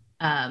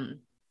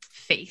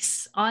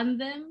face on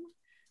them.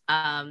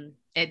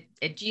 At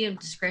GM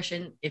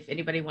discretion, if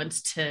anybody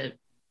wants to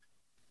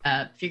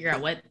figure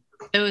out what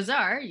those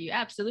are, you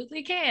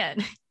absolutely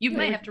can. You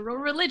might have to roll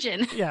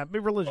religion. Yeah, be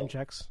religion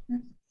checks.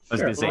 I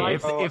was going to say,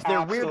 if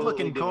they're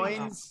weird-looking absolutely.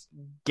 coins,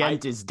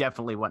 Gent is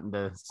definitely wanting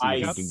to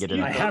see if he can get it.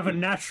 I have a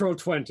natural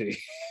 20.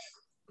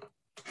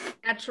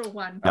 Natural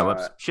 1. No,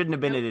 whoops, shouldn't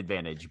have been an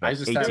advantage, but I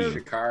just 18. have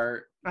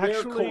Shakar.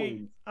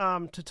 Actually,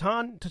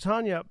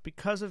 Titania,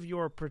 because of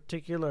your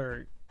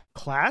particular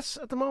class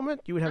at the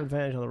moment, you would have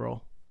advantage on the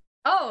roll.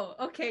 Oh,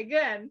 okay,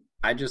 good.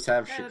 I just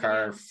have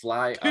Shakar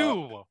fly 2.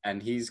 up,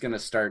 and he's gonna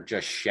start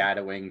just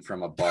shadowing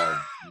from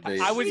above.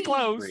 I was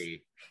close.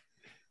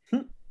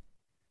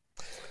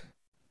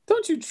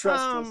 Don't you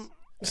trust us?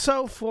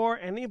 So for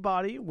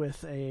anybody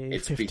with a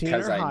It's 15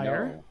 because or I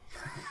higher, know.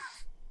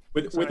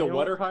 With a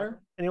what or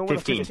higher? anyone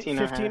with 15.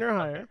 a 15 or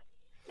higher,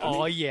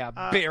 Oh yeah,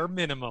 bare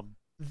minimum.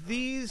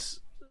 these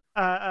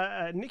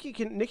Nikki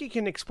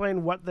can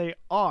explain what they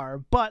are,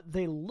 but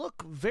they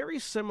look very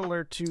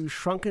similar to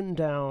shrunken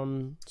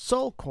down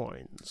soul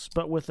coins,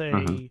 but with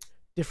a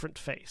different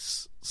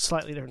face,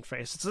 slightly different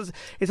face.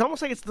 It's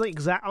almost like it's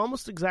the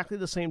almost exactly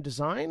the same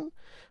design,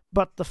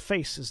 but the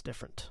face is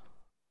different.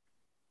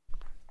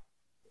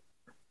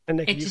 And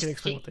Nikki, you can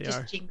explain what they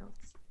are. Jingles.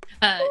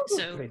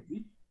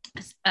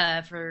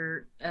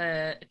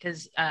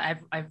 Because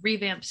I've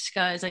revamped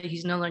Scuzz.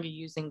 He's no longer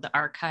using the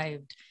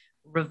archived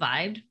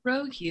revived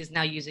rogue. He is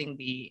now using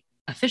the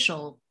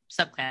official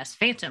subclass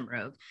Phantom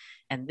Rogue,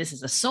 and this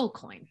is a soul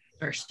coin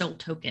or soul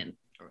token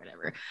or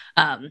whatever.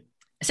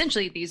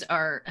 Essentially, these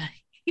are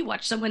you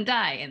watch someone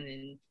die and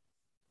then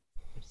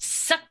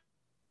suck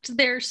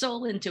their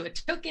soul into a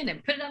token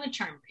and put it on a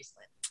charm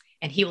bracelet,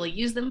 and he will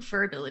use them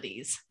for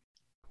abilities.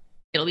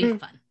 It'll be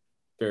fun.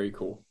 Very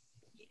cool.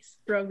 Yes.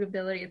 Rogue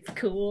ability, it's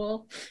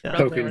cool. Yeah.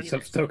 Tokens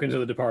of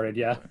the departed,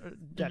 yeah.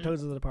 Yeah,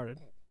 tokens of the departed.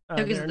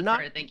 Tokens of the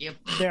departed, thank you.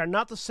 They are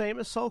not the same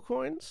as soul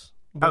coins,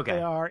 but Okay.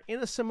 they are in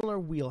a similar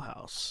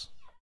wheelhouse.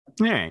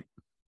 All right.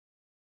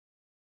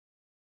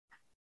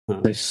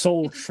 The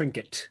soul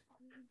trinket.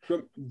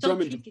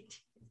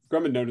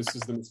 Grumman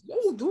notices them.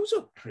 Oh, those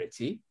are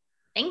pretty.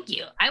 Thank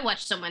you. I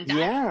watched someone die.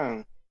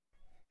 Yeah.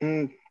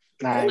 I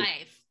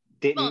My-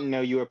 didn't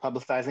know you were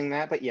publicizing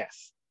that, but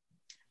yes.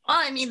 Well,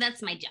 I mean,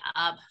 that's my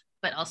job,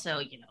 but also,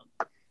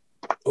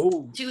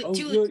 Oh, two of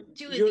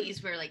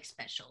these were like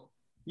special.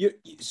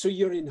 So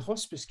you're in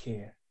hospice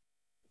care?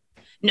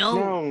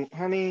 No,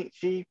 honey,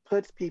 she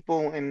puts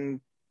people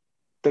in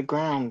the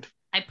ground.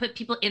 I put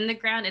people in the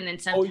ground, and then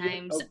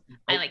sometimes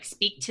I like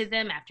speak to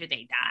them after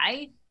they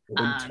die.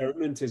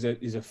 Interment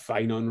is a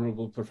fine,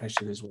 honorable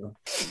profession as well.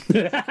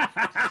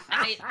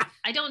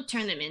 I don't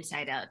turn them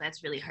inside out.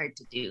 That's really hard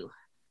to do.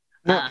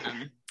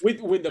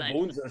 When the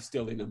bones are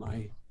still in them,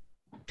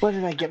 What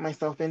did I get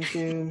myself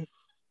into?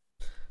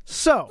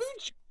 So,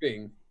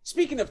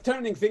 speaking of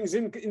turning things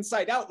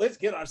inside out, let's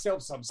get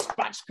ourselves some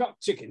spatchcock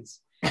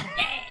chickens.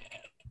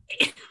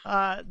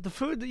 The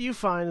food that you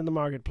find in the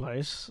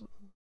marketplace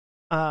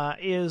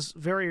is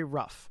very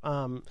rough.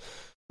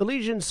 The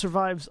Legion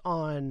survives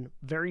on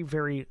very,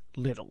 very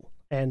little,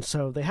 and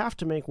so they have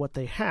to make what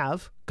they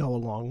have go a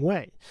long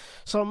way.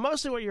 So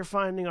mostly what you're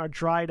finding are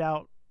dried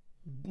out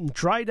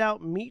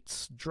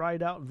meats,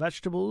 dried out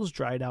vegetables,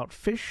 dried out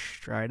fish,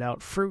 dried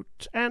out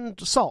fruit, and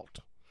salt.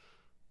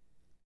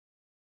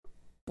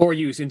 For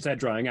use instead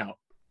drying out.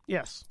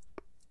 Yes.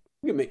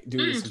 We can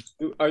do this.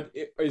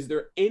 Is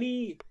there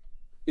any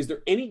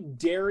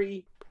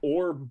dairy,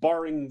 or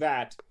barring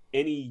that,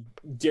 any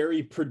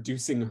dairy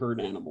producing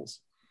herd animals?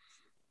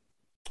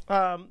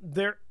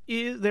 They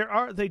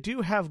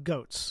do have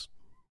goats.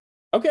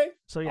 Okay.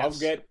 So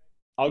yes.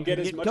 I'll get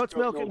as much goat's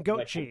milk and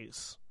goat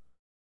cheese.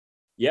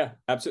 Yeah,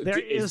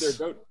 absolutely. Is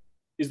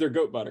there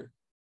goat butter?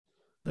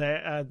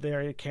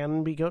 There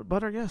can be goat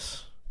butter,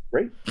 yes.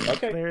 Great.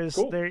 Okay.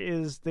 Cool. There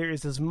is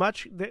as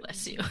much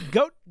Bless you.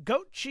 Goat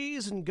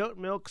cheese and goat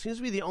milk seems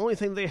to be the only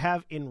thing they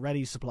have in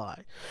ready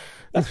supply.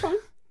 That's fine.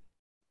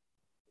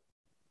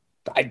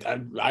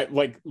 I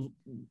like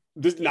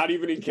this. Not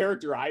even in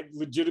character. I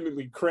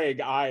legitimately,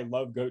 Craig. I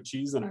love goat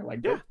cheese and I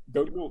like goat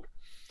milk.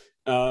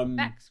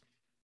 Max.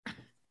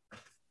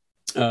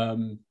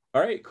 All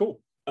right. Cool.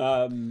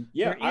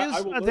 Yeah.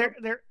 I will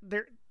there.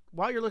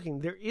 While you're looking,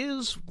 there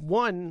is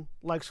one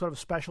like sort of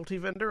specialty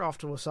vendor off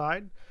to the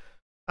side.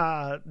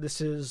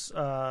 This is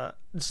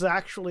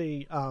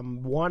actually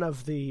one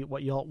of the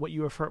what you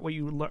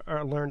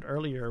learned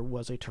earlier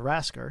was a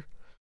Tarrasque.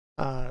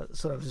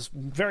 Sort of this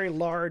very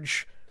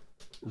large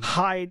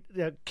hide,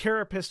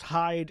 carapace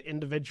hide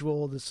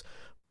individual.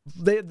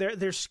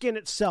 Their skin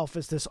itself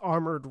is this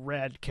armored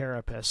red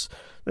carapace.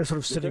 They're sort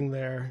of sitting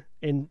there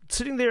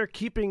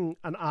keeping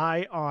an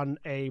eye on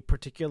a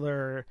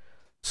particular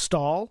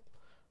stall.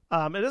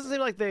 It doesn't seem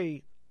like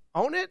they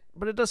own it,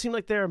 but it does seem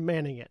like they're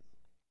manning it.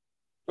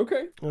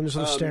 Okay. I'm just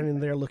sort of standing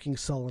there looking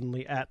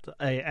sullenly at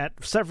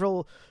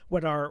several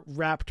what are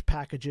wrapped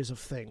packages of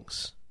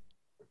things.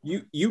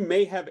 You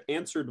may have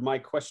answered my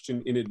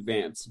question in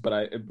advance,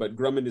 but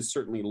Grumman is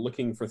certainly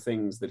looking for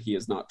things that he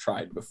has not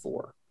tried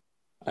before.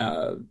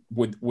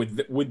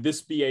 Would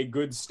this be a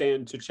good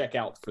stand to check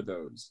out for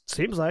those?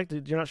 Seems like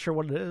you're not sure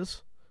what it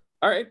is.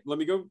 All right, let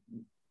me go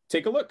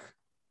take a look.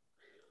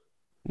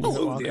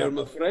 Hello there,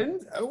 my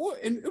friend.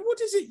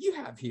 What is it you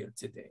have here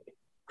today?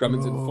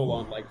 Grumman's in full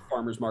on like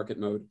farmer's market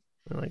mode.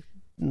 Like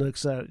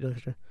looks at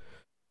it.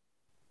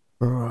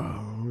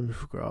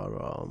 We've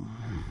got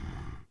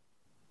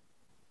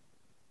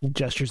He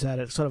gestures at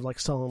it, sort of like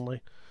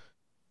sullenly.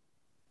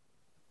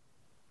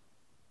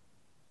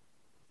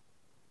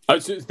 Oh,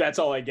 so that's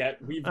all I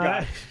get. We've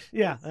got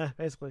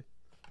basically.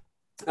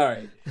 All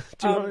right.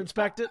 Do you want to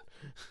inspect it?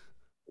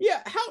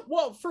 Yeah.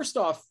 First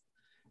off,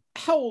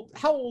 how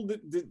old?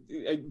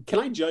 Can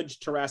I judge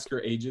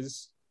Tarrasque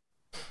ages?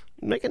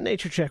 Make a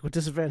nature check with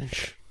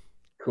disadvantage.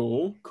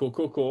 Cool.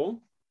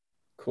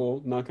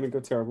 Not going to go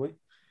terribly.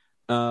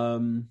 All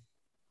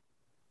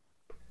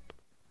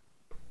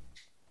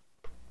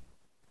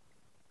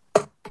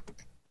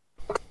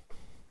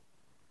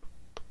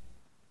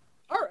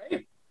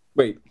right.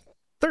 Wait.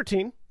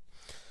 13.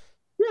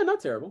 Yeah, not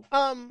terrible.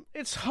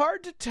 It's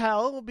hard to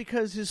tell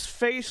because his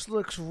face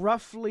looks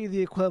roughly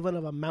the equivalent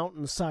of a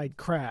mountainside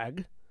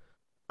crag.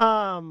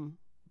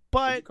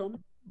 But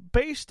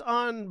based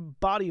on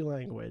body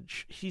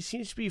language, he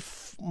seems to be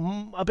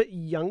a bit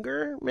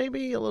younger,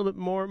 maybe a little bit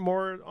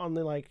more on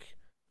the like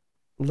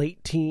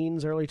late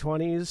teens, early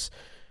 20s.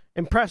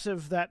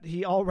 Impressive that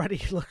he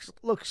already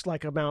looks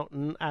like a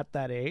mountain at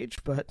that age,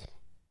 but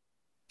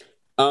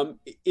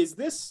is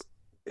this,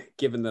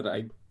 given that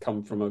I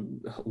come from a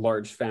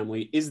large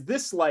family, is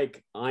this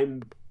like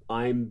I'm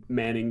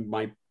manning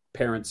my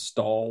parents'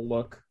 stall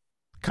look?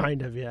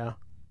 Kind of, yeah.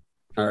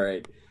 All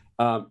right.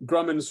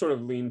 Grumman sort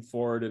of leaned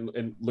forward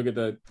and look at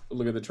the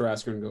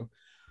Tarrasque and go,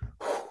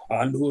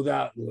 I know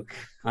that look.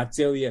 I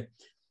tell you,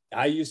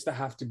 I used to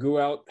have to go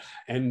out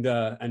and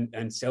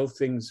sell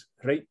things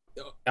right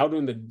out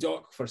on the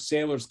dock for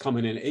sailors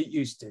coming in. It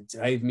used to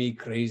drive me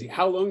crazy.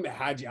 How long they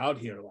had you out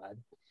here, lad?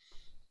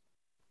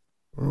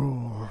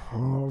 Oh,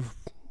 I've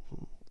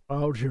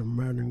out here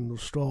manning the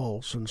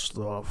stall since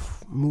the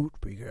moot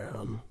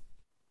began.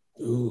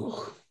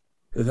 Ooh,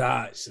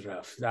 that's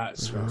rough.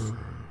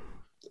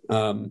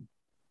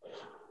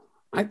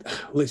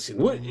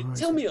 Listen.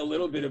 Tell me a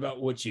little bit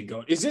about what you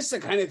got. Is this the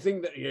kind of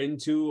thing that you're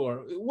into,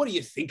 or what are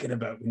you thinking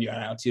about when you're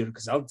out here?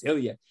 Because I'll tell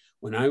you,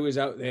 when I was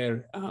out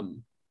there,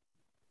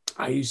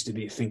 I used to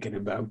be thinking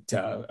about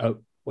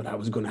what I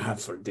was going to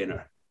have for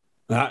dinner.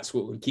 That's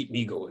what would keep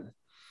me going.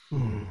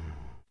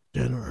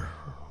 Dinner.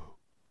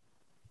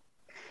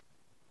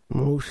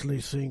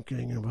 Mostly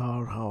thinking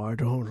about how I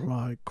don't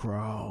like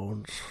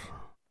crowds.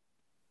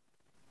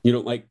 You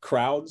don't like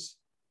crowds?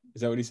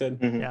 Is that what he said?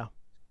 Mm-hmm. Yeah.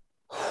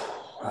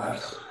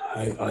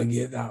 I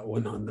get that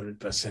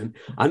 100%.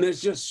 And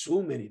there's just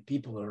so many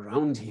people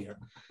around here.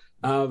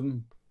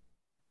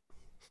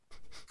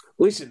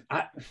 Listen,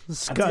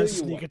 Scuzz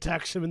sneak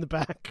attacks him in the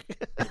back.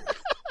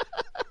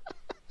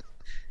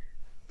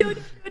 No.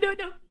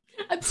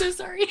 I'm so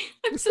sorry.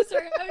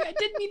 I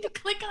didn't mean to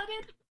click on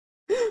it.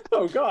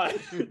 Oh, God.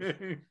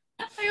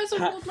 I also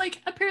rolled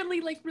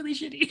apparently really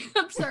shitty.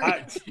 I'm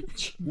sorry.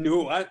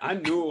 I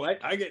know.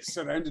 I get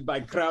surrounded by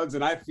crowds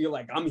and I feel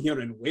like I'm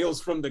hearing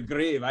wails from the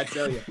grave, I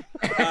tell you.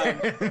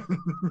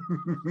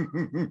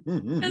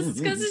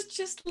 Scuzz is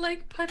just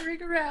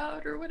puttering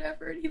around or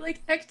whatever, and he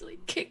actually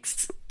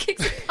kicks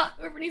the pot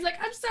over, and he's like,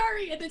 "I'm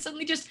sorry," and then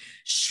suddenly just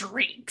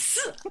shrieks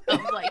of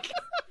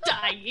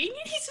dying,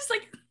 and he's just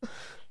like,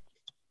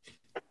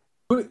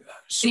 and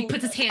he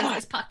puts his hands in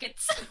his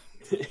pockets.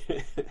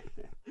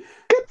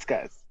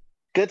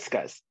 Good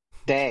Scuzz.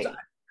 Day.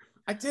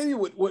 I tell you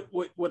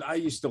what I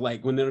used to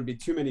like when there would be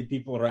too many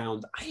people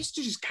around. I used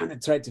to just kind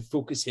of try to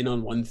focus in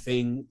on one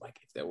thing. Like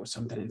if there was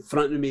something in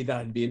front of me that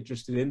I'd be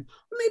interested in,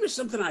 or maybe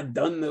something I'd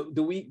done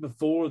the week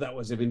before that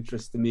was of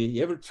interest to me.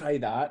 You ever try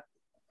that?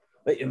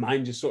 Let your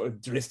mind just sort of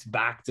drift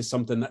back to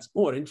something that's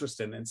more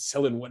interesting than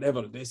selling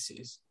whatever this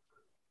is.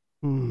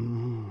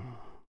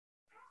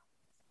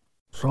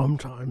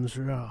 Sometimes,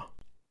 yeah.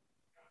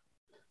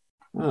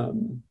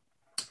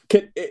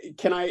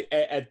 Can I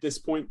at this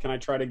point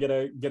try to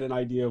get an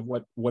idea of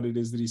what it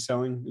is that he's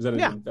selling? Is that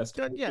an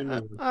investigation?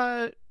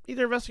 Yeah,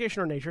 either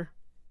investigation or nature.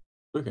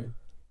 Okay.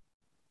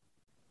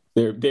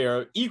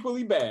 They're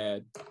equally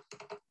bad.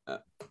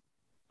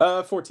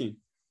 14.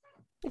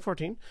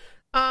 14.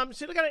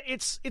 So look at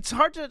it. It's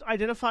hard to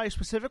identify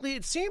specifically.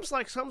 It seems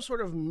like some sort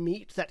of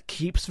meat that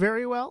keeps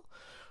very well.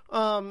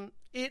 The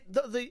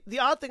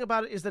odd thing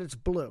about it is that it's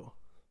blue.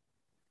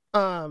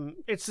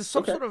 It's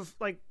some sort of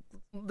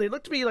they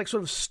look to be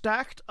sort of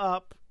stacked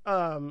up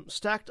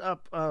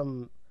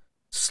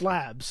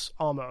slabs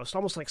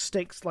almost like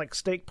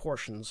steak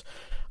portions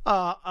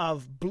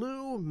of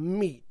blue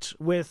meat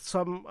with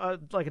some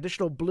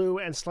additional blue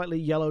and slightly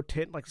yellow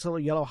tint, like sort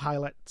of yellow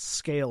highlight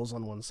scales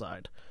on one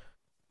side.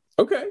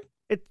 Okay.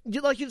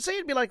 You'd say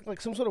it'd be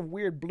like some sort of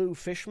weird blue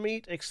fish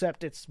meat,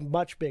 except it's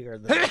much bigger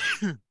than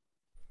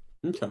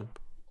Okay.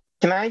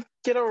 Can I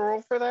get a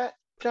roll for that,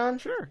 John?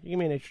 Sure. You give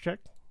me a nature check.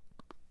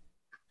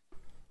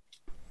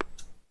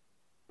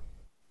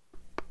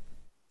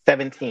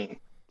 17.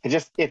 I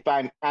just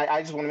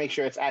want to make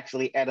sure it's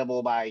actually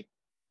edible by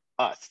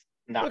us.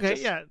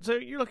 Yeah. So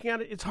you're looking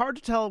at it. It's hard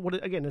to tell what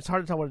it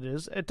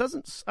is. It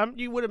doesn't.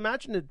 You would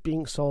imagine it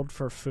being sold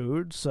for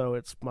food, so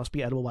it must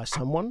be edible by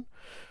someone.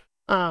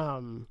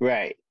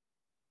 Right.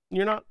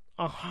 You're not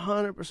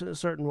 100%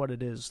 certain what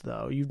it is,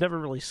 though. You've never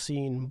really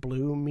seen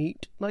blue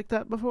meat like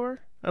that before.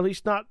 At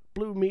least not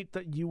blue meat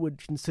that you would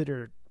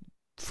consider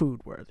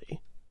food worthy.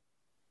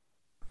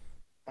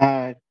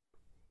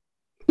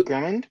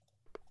 Drummond?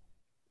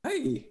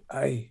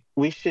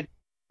 We should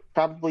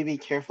probably be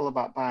careful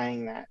about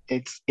buying that.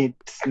 It's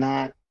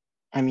not.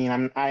 I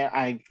mean,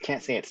 I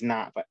can't say it's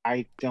not, but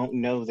I don't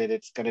know that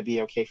it's going to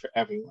be okay for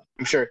everyone.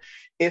 I'm sure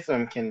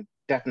Itham can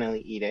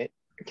definitely eat it,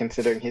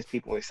 considering his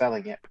people are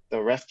selling it.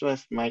 The rest of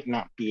us might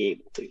not be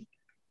able to.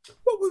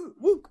 Well,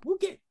 we'll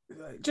get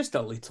just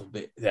a little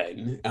bit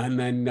then, and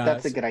then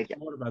that's a good idea.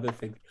 What about other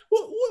things?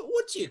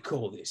 What do you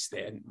call this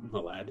then, my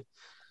lad?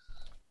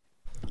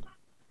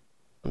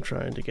 I'm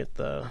trying to get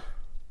the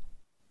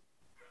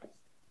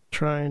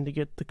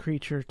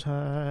creature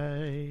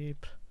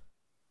type.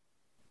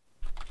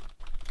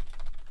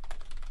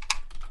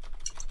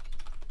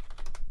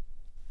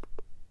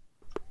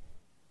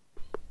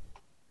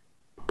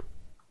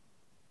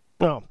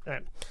 Oh,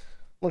 right.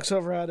 Looks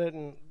over at it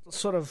and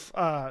sort of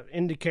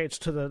indicates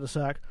to the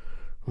sack.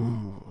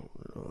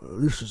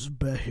 This is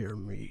behir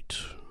meat.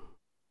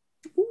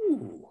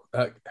 Ooh.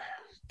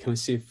 Can I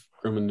see if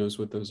Grumman knows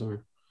what those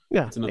are?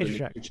 Yeah, it's another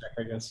nature check,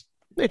 I guess.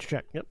 Nature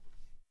check, yep.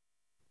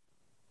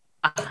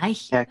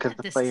 Because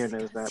the player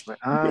knows that, but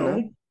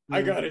no,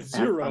 I got a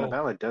 0.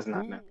 Annabella does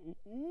not know.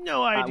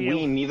 No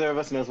idea. Neither of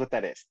us knows what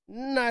that is.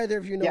 Neither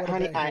of you know what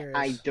honey, that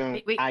is.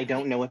 I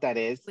don't know what that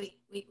is. Wait.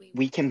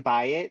 We can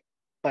buy it,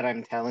 but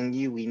I'm telling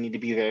you, we need to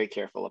be very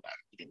careful about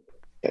it.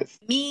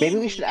 Maybe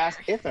we should ask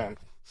Itham.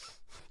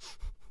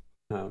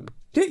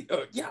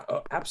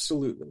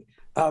 Absolutely.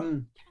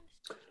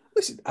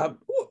 Listen,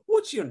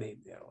 what's your name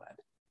there, lad?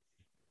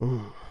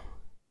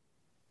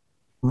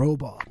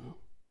 Robon.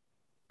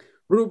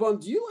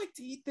 Robon, do you like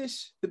to eat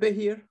this, the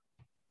behir?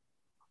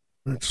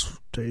 It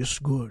tastes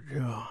good,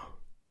 yeah.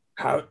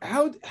 How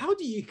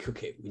do you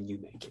cook it when you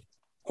make it?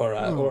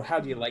 Or how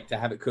do you like to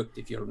have it cooked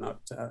if you're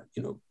not,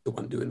 the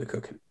one doing the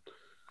cooking?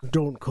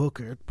 Don't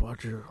cook it,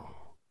 but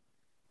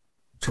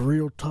it's a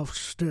real tough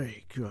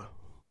steak.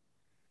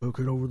 Cook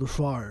it over the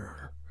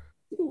fire.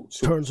 Ooh,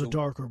 Turns a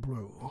darker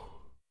blue.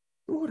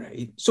 All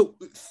right. So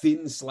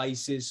thin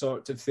slices,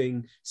 sort of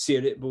thing.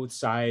 Sear it both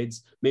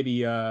sides.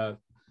 Maybe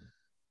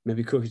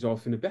cook it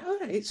off in a bit. All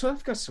right. So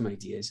I've got some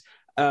ideas.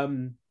 I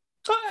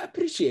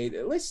appreciate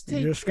it. Let's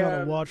take. You just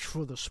gotta watch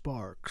for the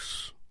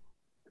sparks.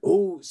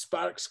 Oh,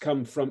 sparks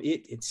come from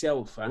it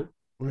itself, huh?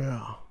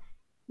 Yeah.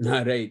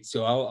 All right.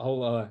 So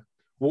I'll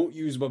won't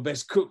use my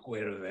best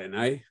cookware then,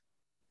 eh?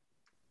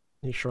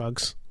 He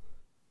shrugs.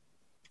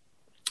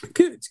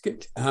 Good.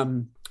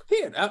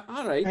 Here.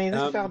 All right. I mean,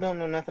 this child don't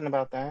know nothing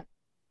about that.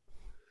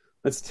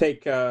 Let's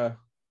take I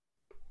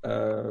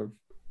don't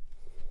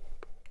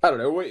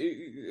know,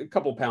 a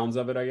couple pounds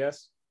of it, I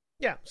guess.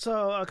 Yeah,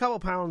 so a couple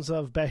pounds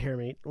of behir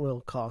meat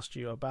will cost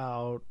you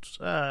about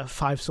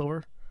 5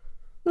 silver.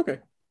 Okay,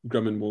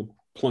 Grumman will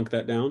plunk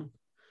that down.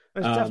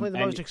 It's definitely the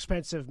most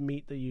expensive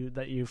meat that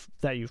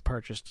you've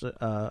purchased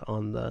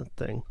on the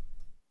thing.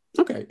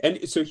 Okay,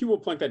 and so he will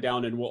plunk that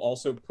down, and we'll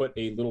also put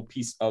a little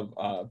piece of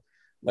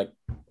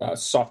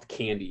soft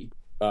candy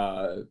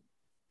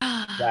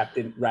wrapped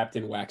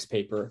in wax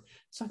paper.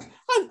 So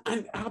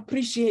I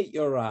appreciate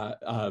your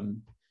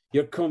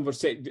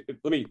conversation.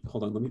 Let me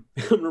I'm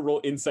gonna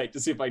roll insight to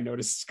see if I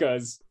notice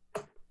Scuzz.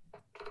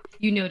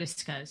 You notice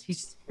Scuzz.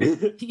 He's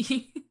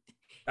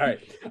all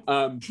right.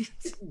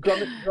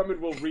 Grumman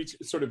will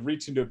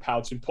reach into a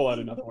pouch and pull out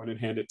another one and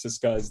hand it to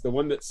Scuzz. The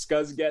one that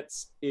Scuzz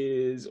gets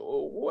is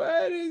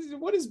what is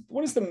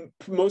the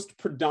most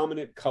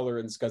predominant color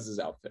in Scuzz's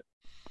outfit?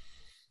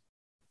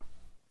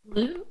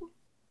 blue.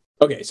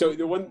 Okay, so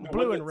the one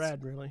blue and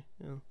red, really.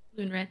 Yeah.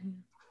 Blue and red.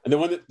 And the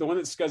one that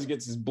Scuzz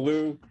gets is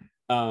blue.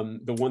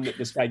 The one that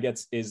this guy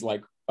gets is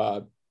like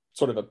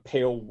sort of a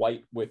pale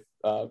white with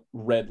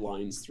red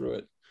lines through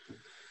it.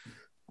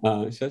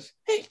 He says,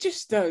 "Hey,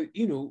 just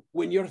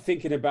when you're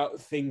thinking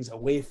about things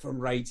away from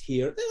right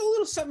here, there's a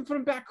little something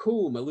from back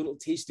home, a little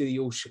taste of the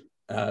ocean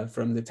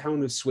from the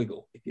town of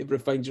Swiggle. If you ever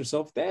find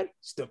yourself there,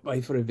 stop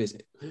by for a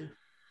visit.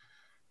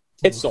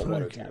 It's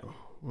saltwater town."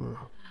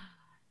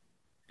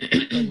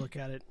 I'll look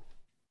at it.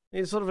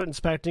 He's sort of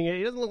inspecting it.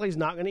 He doesn't look like he's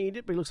not going to eat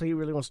it, but he looks like he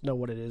really wants to know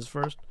what it is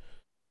first.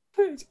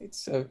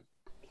 It's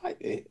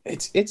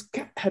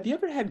have you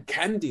ever had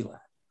candy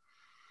lad?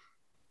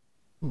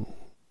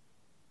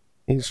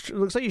 It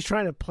looks like he's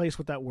trying to place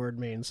what that word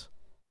means.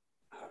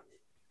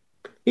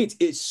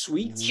 It's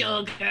sweet.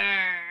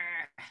 Sugar.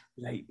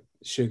 Like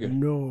sugar.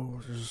 No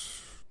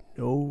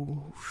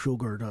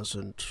sugar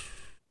doesn't.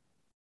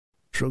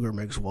 Sugar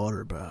makes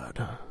water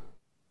bad.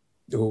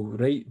 Oh,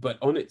 right, but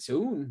on its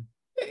own,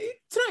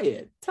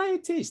 try a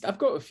taste. I've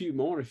got a few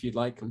more if you'd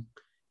like them.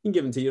 You can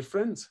give them to your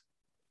friends.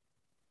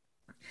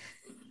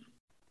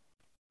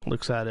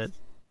 Looks at it,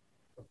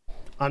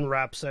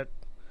 unwraps it,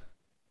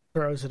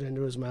 throws it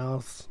into his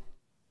mouth.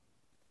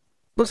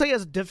 Looks like he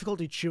has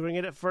difficulty chewing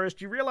it at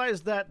first. You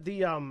realize that he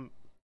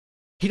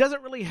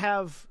doesn't really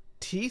have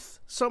teeth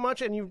so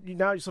much, and you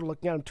now you're sort of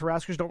looking at him.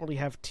 Taraskers don't really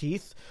have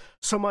teeth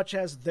so much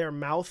as their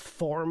mouth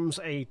forms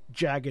a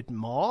jagged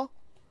maw.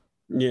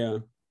 Yeah.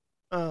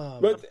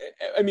 But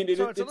I mean, it's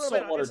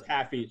saltwater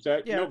taffy,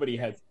 so nobody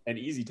has an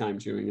easy time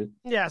chewing it.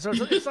 Yeah, so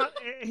it's not.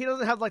 He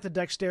doesn't have like the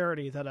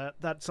dexterity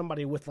that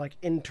somebody with like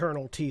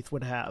internal teeth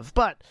would have.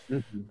 But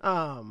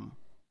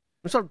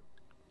sort of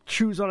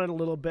chews on it a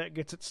little bit,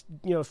 gets it,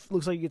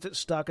 looks like he gets it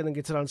stuck, and then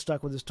gets it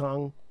unstuck with his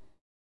tongue.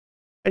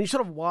 And you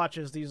sort of watch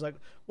as these like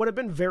what have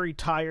been very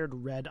tired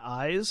red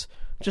eyes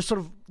just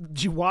sort of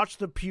you watch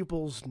the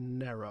pupils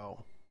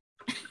narrow.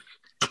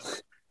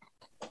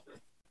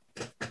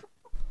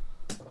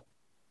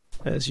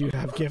 As you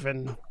have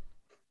given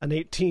an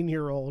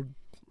 18-year-old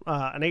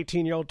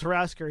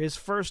Tarasker his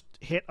first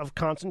hit of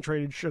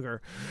concentrated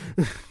sugar.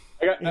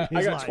 I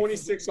got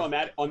 26 on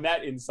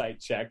that insight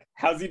check.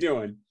 How's he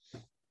doing?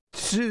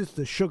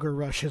 The sugar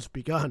rush has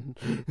begun.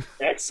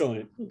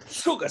 Excellent.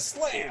 Sugar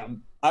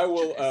slam. I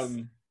will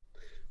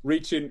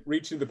reach in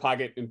the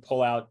pocket and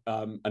pull out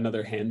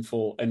another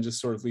handful and just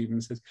sort of leave him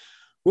and says,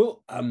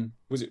 "Well,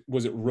 was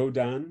it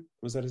Rodan?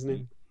 Was that his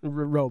name?"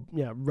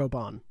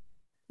 Roban.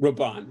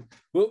 Roban.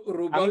 Well,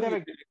 Roban. I'm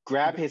gonna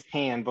grab his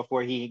hand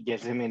before he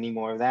gives him any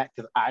more of that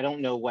because I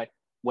don't know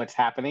what's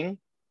happening,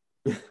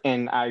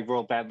 and I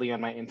roll badly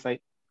on my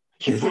insight.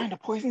 You're trying to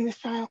poison this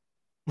child?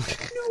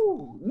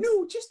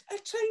 No, just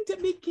trying to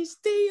make his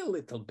day a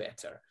little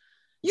better.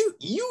 You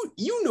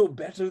know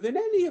better than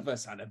any of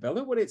us,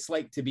 Annabella, what it's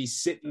like to be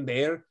sitting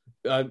there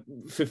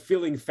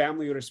fulfilling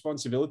family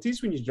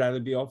responsibilities when you'd rather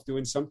be off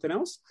doing something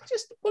else. I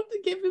just want to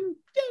give him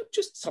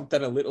just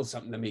a little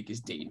something to make his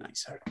day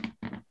nicer.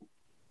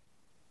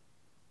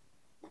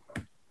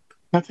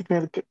 That's a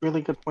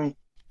really good point.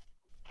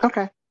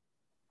 Okay.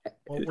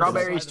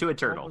 Strawberries to a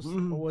turtle.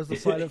 What was the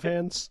sleight of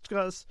hand,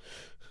 Scuzz?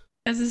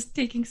 Scuzz is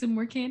taking some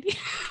more candy.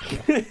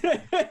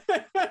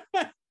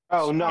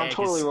 Oh no, I'm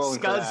totally rolling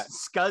for that.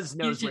 Scuzz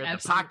knows where the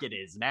pocket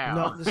is now.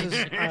 No, this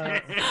is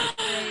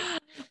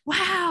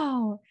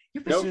Wow,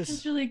 Nope. This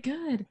is really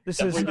good.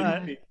 This is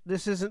Definitely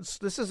this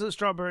isn't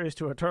strawberries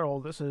to a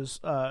turtle. This is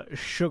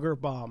sugar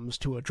bombs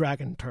to a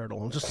dragon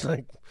turtle. Just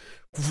like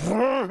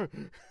You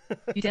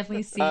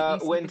definitely see, you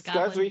see when the Scuzz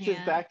goblin reaches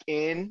hand. back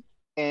in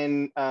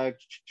and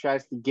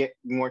tries to get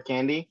more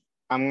candy,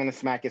 I'm gonna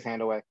smack his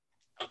hand away.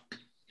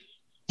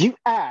 You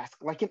ask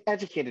like an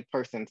educated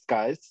person,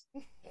 Scuzz.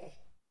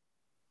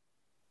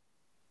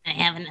 I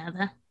have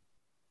another.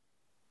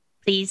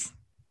 Please.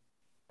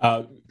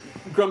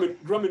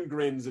 Grumman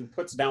grins and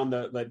puts down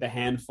the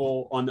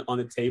handful on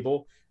the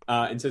table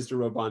and says to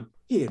Roban,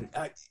 "Here,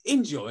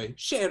 enjoy,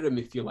 share them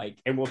if you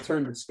like." And we'll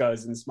turn to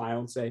Scuzz and smile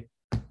and say,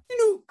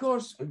 "Of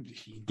course,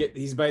 get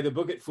these by the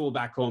bucket full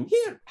back home.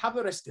 Here, have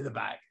the rest of the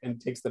bag." And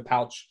takes the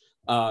pouch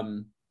out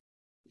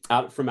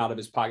of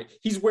his pocket.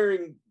 He's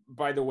wearing,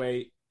 by the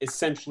way,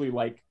 essentially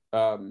like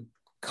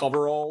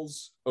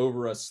coveralls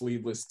over a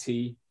sleeveless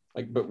tee.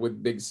 But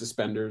with big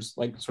suspenders,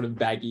 like sort of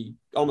baggy,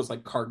 almost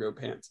like cargo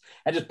pants.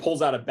 And just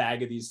pulls out a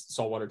bag of these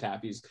saltwater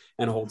tappies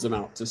and holds them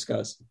out to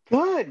Scuzz.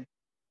 Good.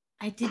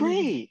 I didn't.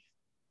 Great.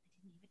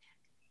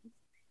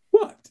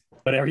 What?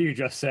 Whatever you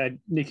just said,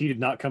 Nikki did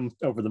not come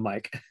over the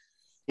mic.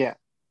 Yeah.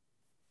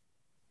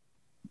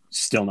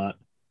 Still not.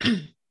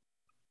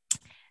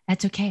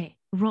 That's okay.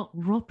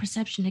 Roll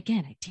perception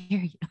again. I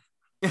dare you.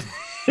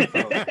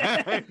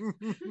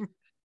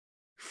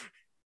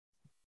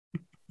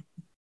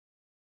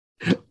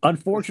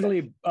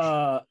 Unfortunately,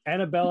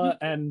 Annabella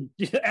and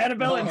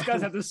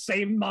Scuzz have the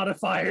same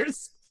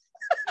modifiers.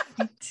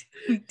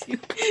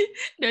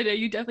 No,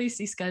 you definitely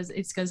see Scuzz.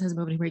 Scuzz has a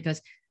moment where he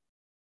goes,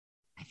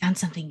 "I found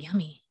something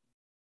yummy,"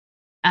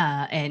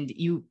 and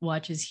you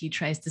watch as he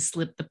tries to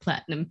slip the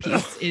platinum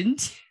piece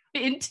into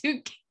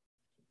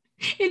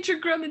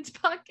Grumman's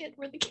pocket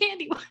where the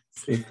candy was.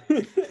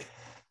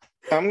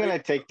 I'm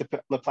gonna take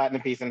the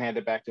platinum piece and hand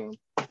it back to him.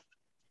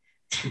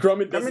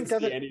 Grumman doesn't see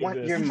doesn't any of want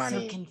this. your I'm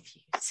money. so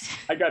confused.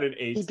 I got an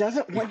 8. He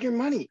doesn't want your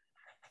money.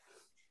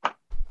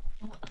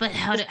 But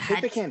how Just did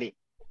take the candy.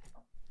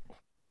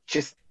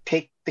 Just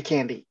take the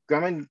candy.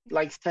 Grumman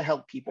likes to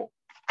help people.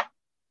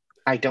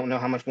 I don't know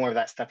how much more of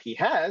that stuff he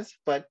has,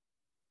 but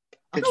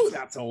I know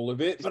that's all of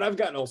it, but I've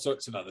got all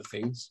sorts of other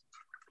things.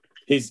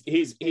 He's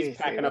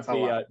packing up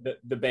the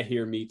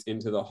behir meat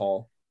into the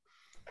hall.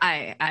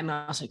 I'm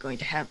also going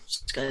to have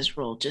Scuzz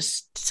roll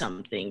just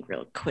something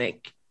real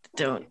quick.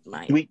 Don't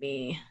mind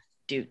me.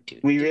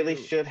 We really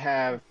should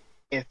have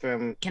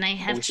Ithram. Can I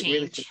have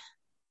change?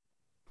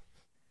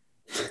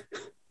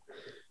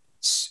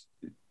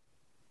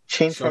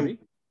 Change from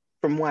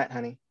what,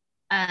 honey?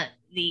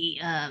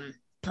 The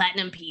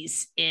platinum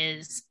piece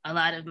is a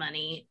lot of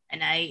money,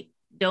 and I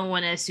don't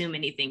want to assume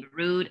anything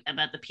rude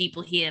about the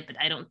people here, but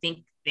I don't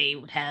think they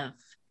would have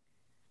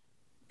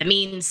the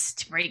means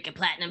to break a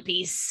platinum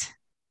piece.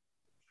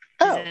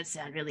 Oh. That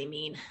sounds really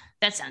mean.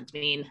 That sounds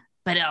mean.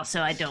 But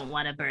also, I don't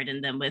want to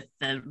burden them with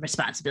the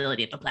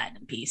responsibility of a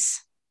platinum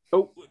piece.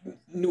 Oh,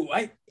 no,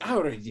 I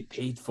already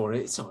paid for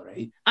it. It's all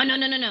right. Oh, no.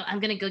 I'm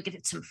going to go get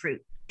it some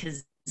fruit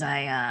because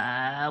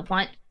I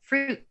want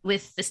fruit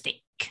with the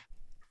steak.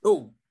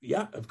 Oh,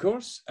 yeah, of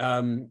course.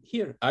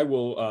 Here, I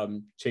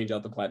will change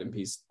out the platinum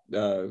piece.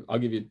 I'll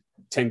give you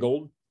 10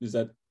 gold. Is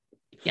that?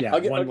 Yeah,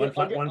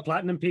 one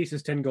platinum piece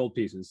is 10 gold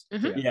pieces.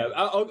 Mm-hmm. Yeah,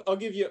 I'll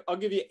give you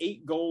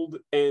 8 gold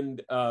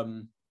and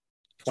 20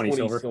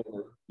 silver.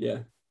 Yeah.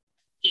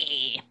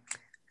 Yeah.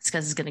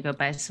 Scuzz is gonna go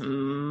buy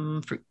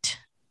some fruit.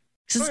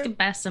 Scuzz is gonna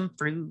buy some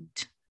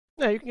fruit.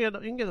 Yeah, you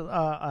can get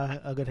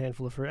a good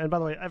handful of fruit. And by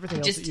the way, everything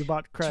else that you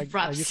bought, Craig,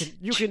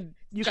 you can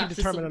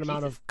determine an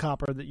amount of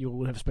copper that you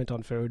would have spent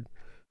on food.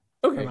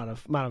 Okay.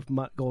 Amount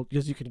of gold,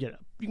 because you can get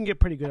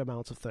pretty good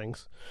amounts of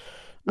things.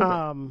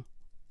 Okay.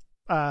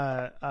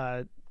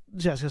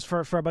 Yes, because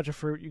for a bunch of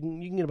fruit, you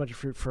can get a bunch of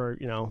fruit for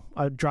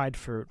a dried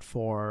fruit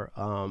for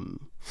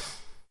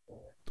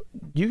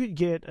you could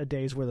get a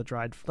day's worth of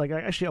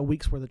actually a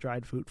week's worth of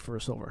dried fruit for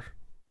a silver.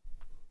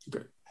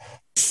 Okay.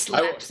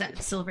 Slaps that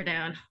silver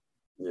down.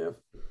 Yeah.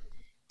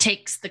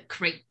 Takes the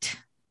crate,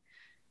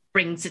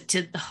 brings it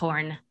to the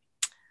horn.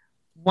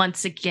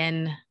 Once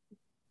again,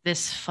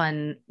 this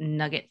fun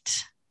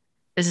nugget.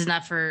 This is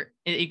not for,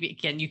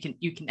 again, you can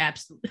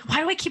absolutely,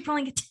 why do I keep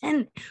rolling a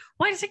 10?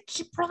 Why does it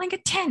keep rolling a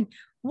 10?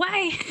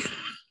 Why?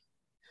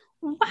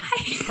 Why?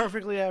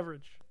 Perfectly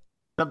average.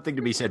 Something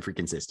to be said for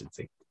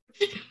consistency.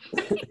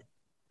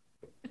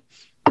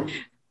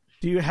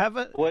 Do you have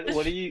it? What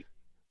are you?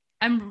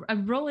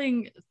 I'm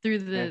rolling through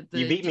the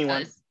You beat me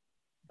once.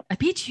 I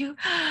beat you.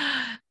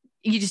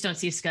 You just don't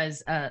see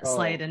Scuzz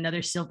slide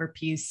another silver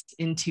piece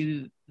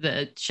into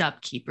the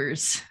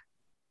shopkeeper's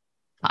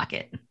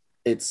pocket.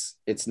 It's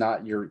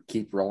not your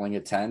keep rolling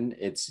a 10.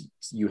 It's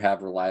you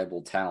have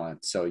reliable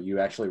talent. So you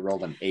actually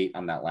rolled an 8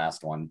 on that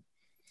last one.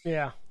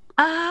 Yeah.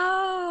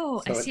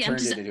 Oh, so I see. It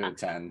turned it into a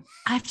 10.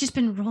 I've just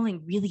been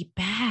rolling really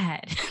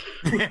bad.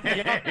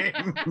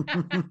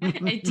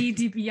 And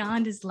D&D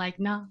Beyond is like,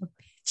 nah,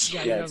 bitch.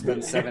 Yeah, it's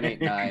been 7,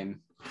 8, 9.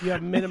 You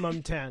have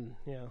minimum 10.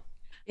 Yeah.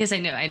 Yes, I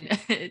know.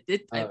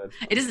 It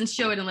doesn't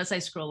show it unless I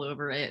scroll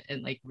over it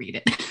and read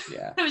it.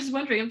 Yeah. I was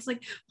wondering. I was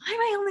like, why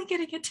am I only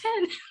getting a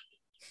 10?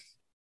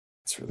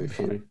 It's really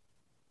funny.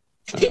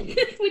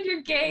 When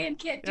you're gay and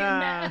can't do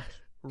math.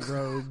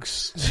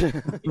 Rogues.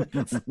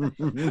 Just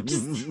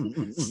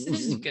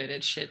good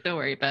at shit. Don't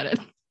worry about it.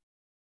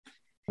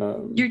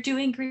 You're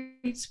doing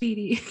great,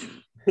 sweetie.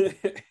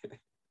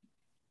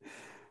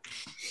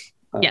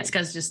 Yes,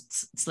 Cuz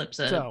just slips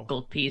a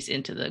gold piece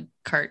into the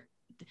cart.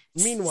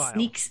 Meanwhile,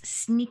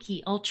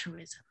 sneaky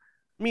altruism.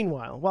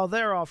 Meanwhile, while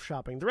they're off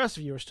shopping, the rest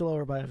of you are still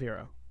over by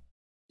Aviro.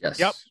 Yes.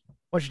 Yep.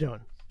 What you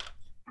doing?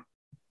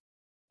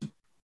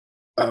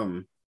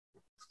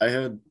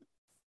 I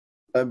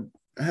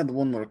had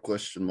one more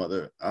question,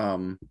 Mother.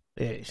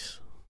 Yes.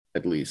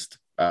 At least.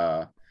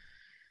 I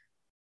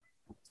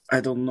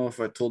don't know if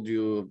I told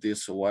you of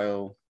this a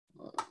while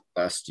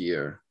last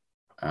year.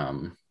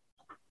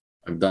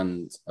 I've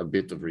done a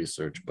bit of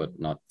research, but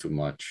not too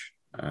much.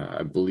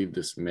 I believe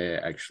this may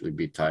actually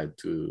be tied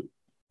to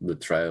the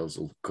trials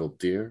of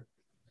Koltir.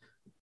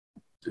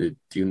 Do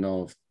you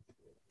know of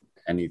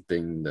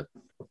anything that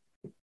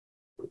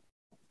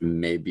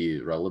may be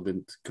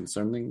relevant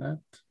concerning that?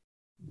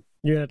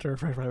 You're going to have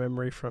to refresh my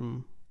memory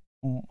from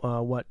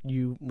what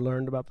you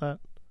learned about that?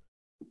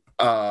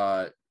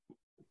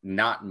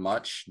 Not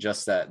much,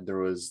 just that there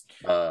was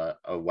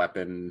a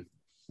weapon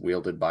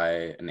wielded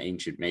by an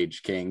ancient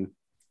mage king.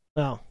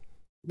 Oh.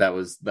 That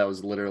was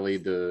literally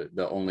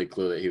the only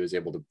clue that he was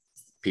able to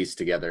piece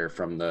together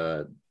from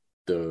the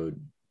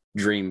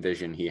dream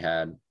vision he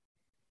had.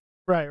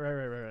 Right.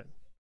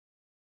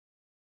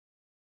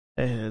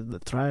 The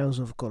trials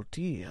of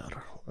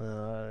Koltir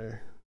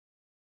are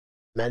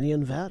many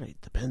and varied,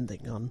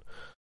 depending on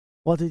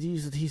what it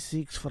is that he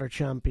seeks for a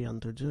champion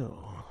to do.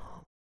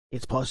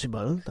 It's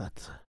possible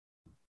that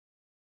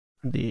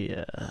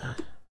the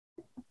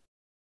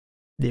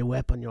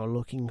weapon you're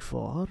looking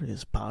for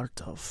is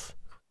part of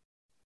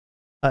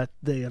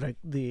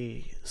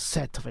the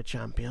set of a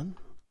champion.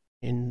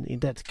 In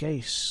that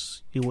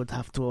case, you would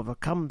have to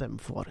overcome them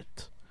for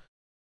it,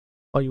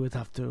 or you would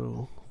have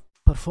to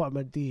perform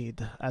a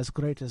deed as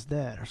great as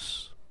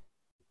theirs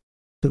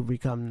to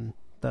become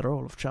the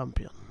role of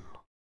champion.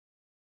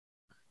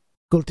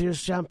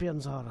 Kultir's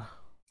champions are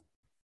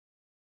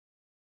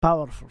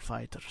powerful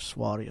fighters,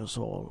 warriors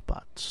all,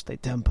 but they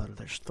temper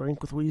their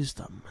strength with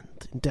wisdom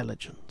and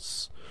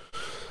intelligence.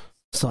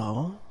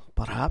 So,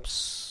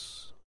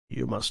 perhaps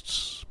you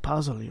must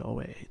puzzle your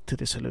way to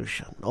the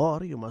solution,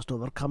 or you must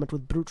overcome it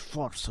with brute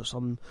force or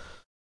some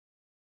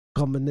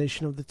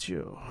combination of the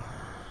two.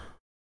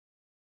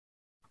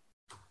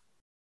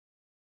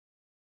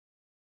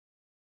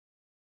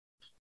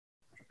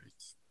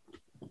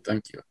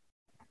 Thank you.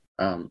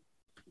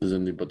 Does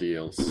anybody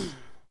else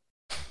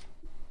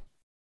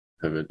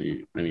have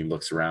any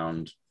looks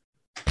around?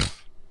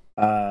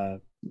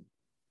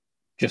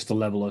 Just the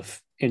level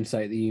of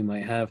insight that you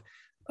might have.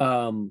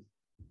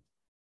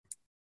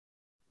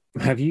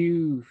 Have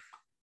you?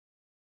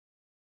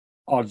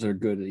 Odds are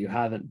good that you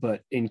haven't,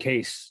 but in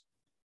case,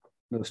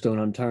 no stone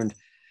unturned.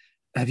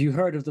 Have you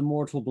heard of the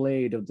mortal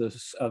blade of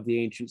the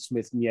ancient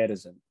smith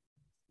Nyerizim?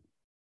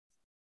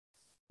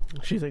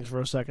 She thinks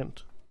for a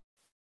second.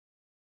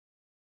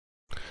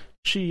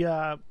 She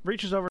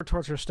reaches over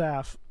towards her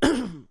staff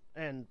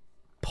and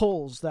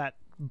pulls that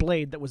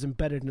blade that was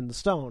embedded in the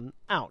stone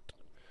out.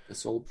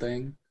 This old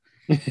thing?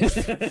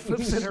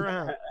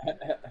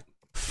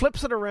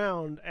 Flips it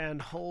around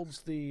and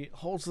holds the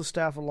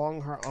staff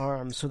along her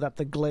arm so that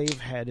the glaive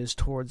head is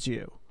towards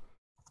you.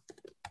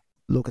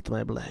 Look at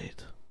my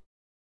blade.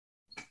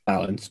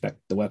 I'll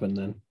inspect the weapon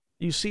then.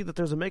 You see that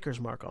there's a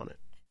maker's mark on it.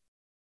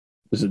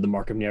 Is it the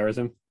mark of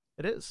Nyerizim?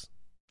 It is.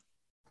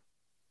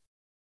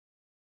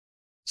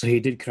 So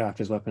he did craft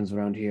his weapons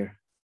around here.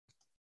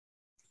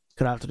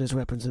 Crafted his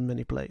weapons in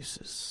many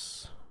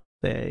places.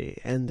 They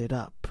ended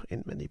up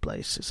in many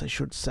places, I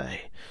should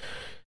say.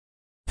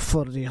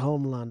 For the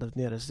homeland of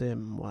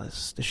Nyerizim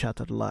was the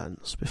Shattered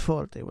Lands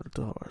before they were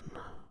torn.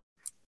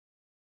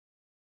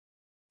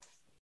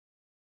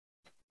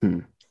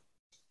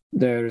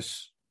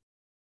 There's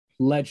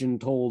legend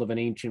told of an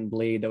ancient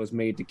blade that was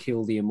made to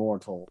kill the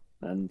immortal,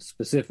 and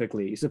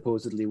specifically,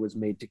 supposedly, was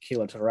made to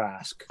kill a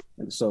Tarask.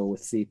 And so,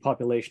 with the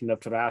population of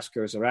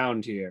Taraskers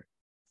around here,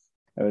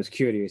 I was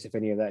curious if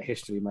any of that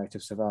history might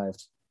have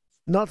survived.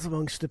 Not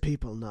amongst the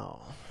people,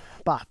 no.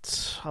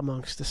 But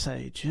amongst the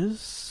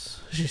sages,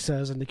 she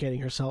says,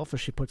 indicating herself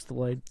as she puts the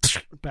blade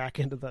back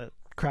into the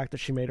crack that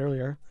she made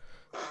earlier.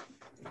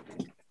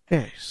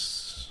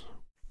 Yes.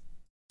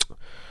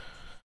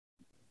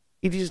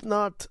 It is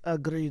not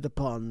agreed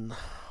upon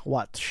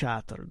what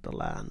shattered the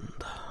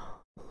land.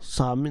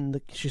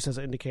 Some, she says,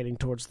 indicating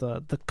towards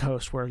the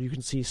coast where you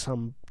can see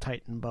some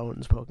Titan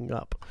bones poking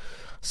up.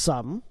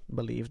 Some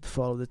believe the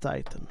fall of the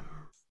Titan.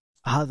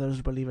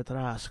 Others believe a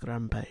Tarask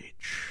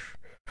rampage.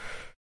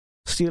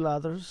 Still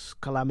others,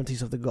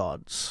 calamities of the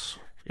gods.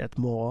 Yet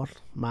more,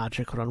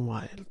 magic run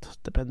wild.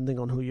 Depending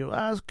on who you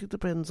ask, it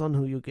depends on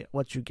who you get,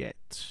 what you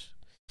get.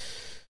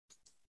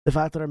 The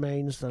fact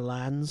remains the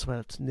lands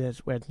where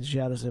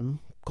Nyerizim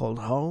called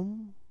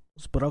home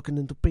was broken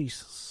into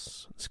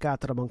pieces,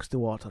 scattered amongst the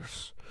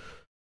waters.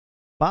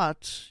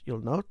 But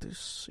you'll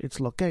notice its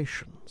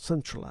location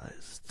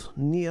centralized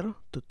near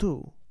to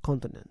two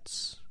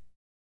continents.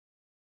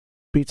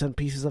 Bits and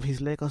pieces of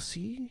his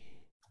legacy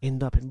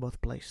end up in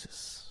both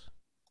places.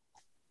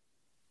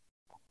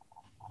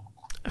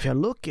 If you're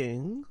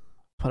looking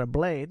for a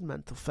blade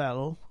meant to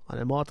fell on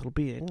a mortal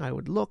being, I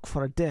would look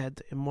for a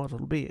dead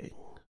immortal being,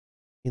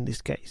 in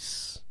this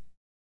case.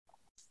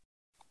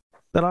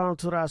 There are no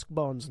Turask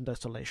bones in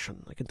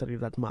Desolation, I can tell you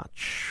that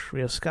much.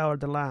 We have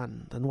scoured the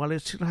land, and while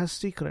it still has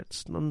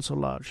secrets, none so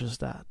large as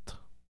that.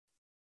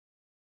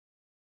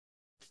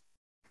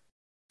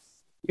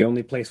 The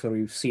only place where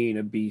we've seen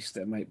a beast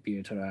that might be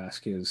a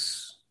Tarask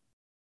is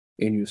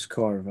in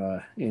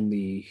Uskorva, in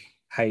the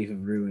height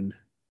of ruin.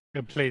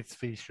 A place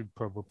we should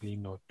probably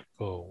not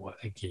go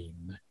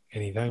again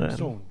anytime Well,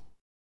 soon.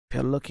 If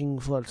you're looking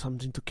for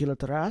something to kill a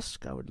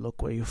Tarask, I would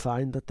look where you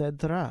find a dead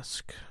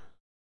Tarask.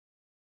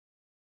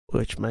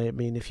 Which may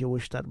mean if you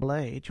wish that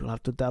blade, you'll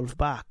have to delve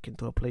back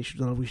into a place you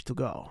do not wish to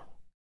go.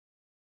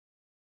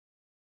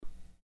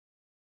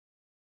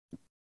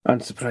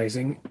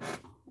 Unsurprising,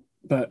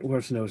 but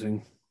worth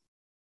noting.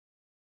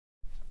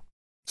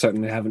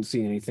 Certainly haven't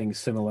seen anything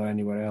similar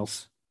anywhere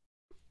else.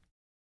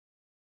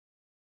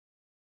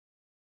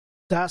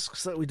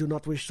 Tasks that we do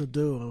not wish to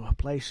do,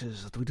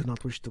 places that we do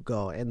not wish to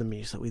go,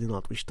 enemies that we do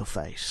not wish to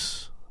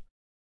face.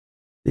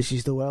 This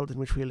is the world in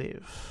which we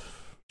live.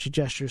 She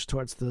gestures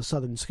towards the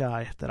southern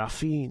sky. There are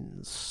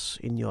fiends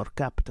in your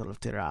capital of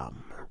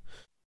Tiram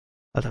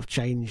that have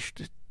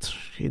changed it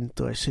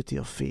into a city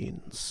of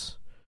fiends,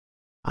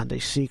 and they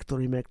seek to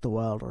remake the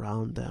world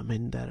around them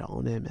in their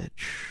own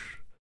image.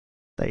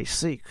 They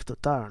seek to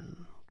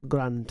turn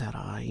Gran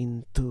Terra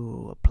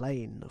into a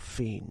plane of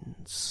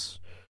fiends.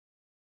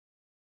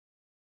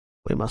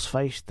 We must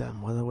face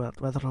them, whether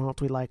or not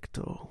we like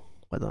to,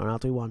 whether or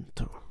not we want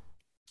to.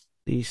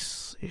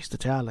 This is the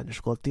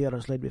challenge Gaultier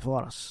has laid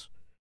before us.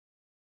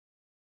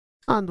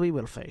 And we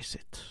will face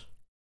it.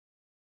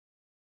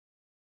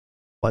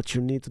 What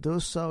you need to do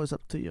so is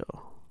up to you.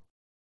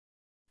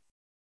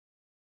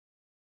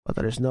 But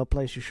there is no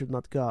place you should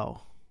not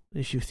go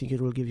if you think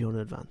it will give you an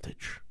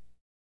advantage.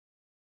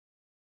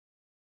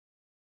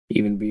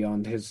 Even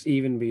beyond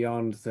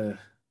the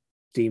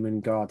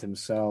demon god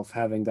himself,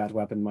 having that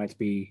weapon might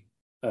be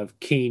of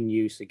keen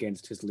use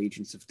against his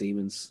legions of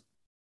demons.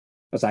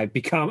 As I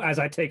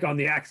take on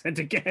the accent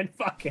again,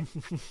 fucking.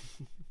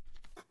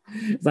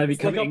 As I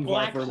become It's like a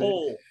black Ingvar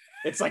hole.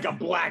 It's like a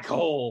black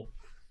hole.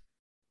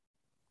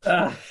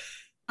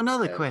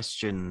 Another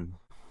question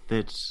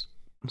that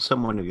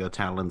someone of your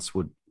talents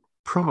would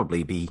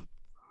probably be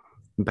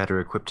better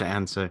equipped to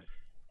answer.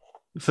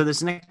 For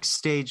this next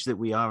stage that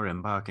we are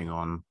embarking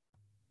on,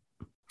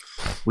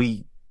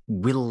 we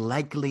will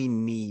likely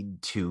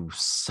need to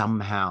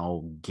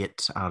somehow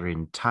get our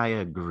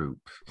entire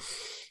group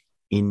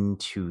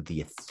into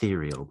the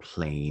ethereal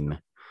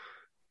plane.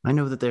 I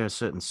know that there are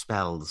certain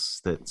spells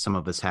that some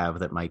of us have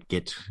that might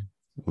get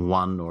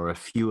one or a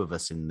few of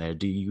us in there.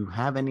 Do you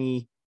have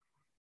any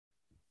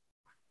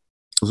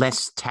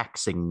less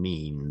taxing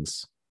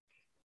means?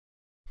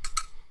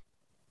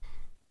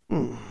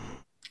 Or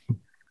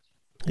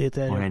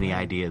any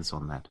ideas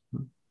on that?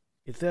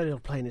 Ethereal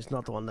plane is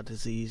not one that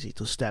is easy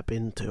to step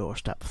into or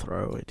step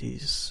through. It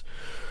is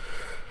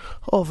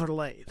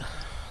overlaid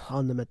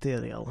on the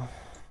material.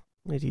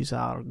 It is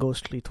our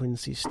ghostly twin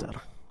sister,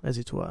 as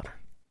it were.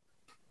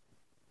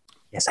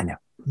 Yes, I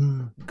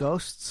know.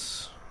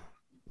 Ghosts,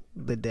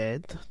 the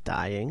dead,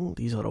 dying,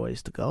 these are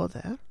ways to go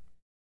there.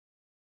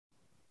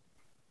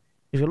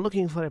 If you're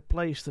looking for a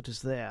place that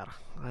is there,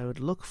 I would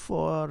look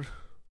for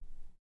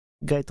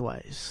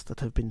gateways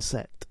that have been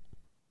set.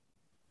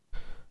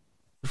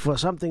 For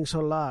something so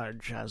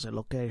large as a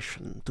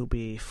location to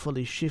be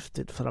fully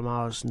shifted from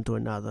ours into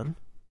another,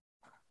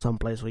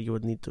 someplace where you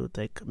would need to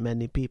take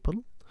many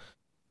people,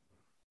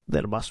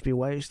 there must be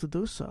ways to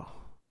do so.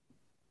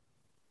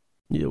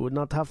 You would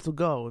not have to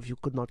go if you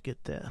could not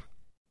get there.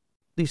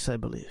 This I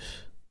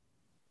believe.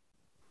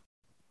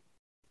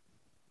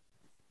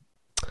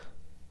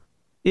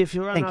 If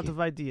you run out of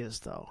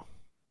ideas, though,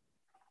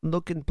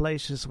 look in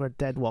places where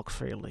dead walk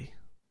freely.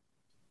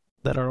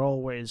 There are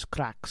always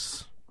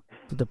cracks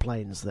to the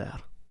planes there.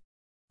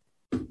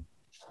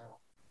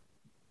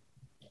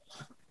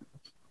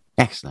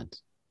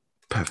 Excellent.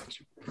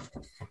 Perfect.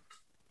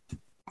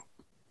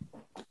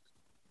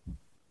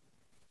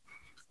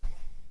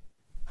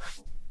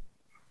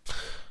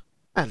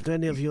 And to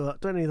any of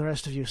the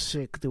rest of you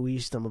seek the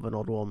wisdom of an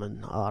old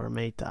woman, or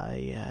may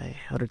I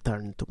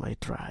return to my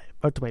tribe,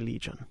 or to my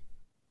legion.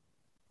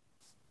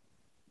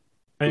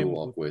 Who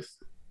walk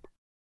with?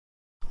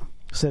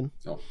 Sin.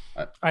 No,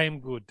 I am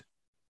good.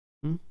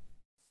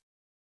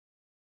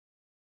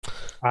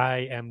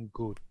 I am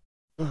good.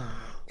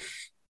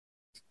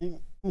 He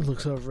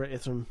looks over at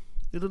Ithram.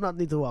 You do not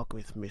need to walk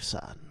with me,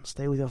 son.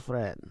 Stay with your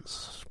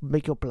friends.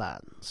 Make your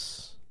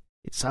plans.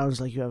 It sounds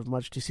like you have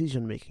much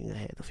decision-making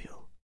ahead of you.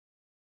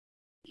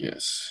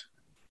 Yes.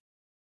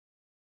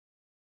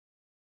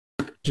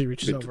 She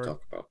reaches Bit over. to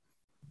talk about.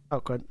 Oh,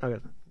 good. Okay.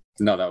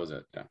 No, that was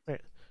it. Yeah.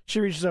 Okay. She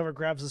reaches over,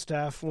 grabs the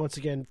staff, once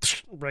again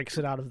breaks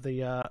it out of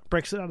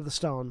the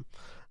stone,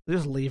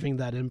 just leaving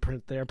that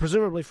imprint there,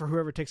 presumably for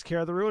whoever takes care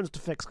of the ruins to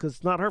fix, because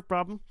it's not her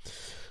problem.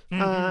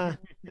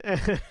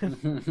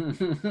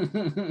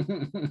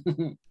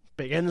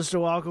 Begins to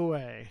walk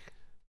away.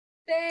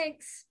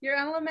 Thanks. Your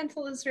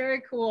elemental is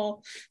very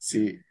cool.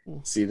 See,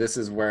 this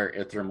is where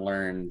Ithram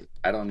learned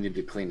I don't need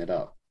to clean it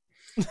up.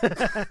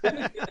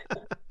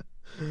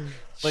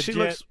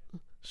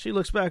 She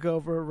looks back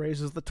over,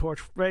 raises the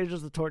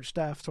torch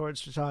staff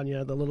towards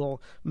Titania, the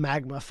little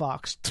magma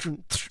fox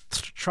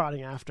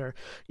trotting after.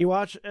 You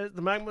watch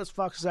the magma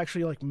fox is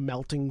actually like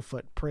melting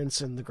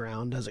footprints in the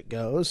ground as it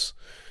goes.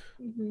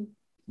 Mm-hmm.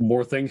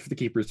 More things for the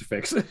keepers to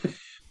fix.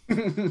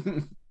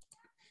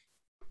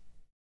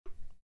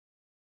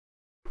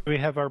 We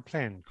have our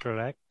plan,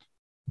 correct?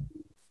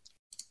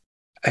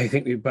 I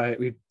think we'd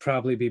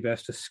probably be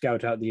best to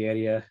scout out the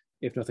area,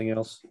 if nothing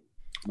else.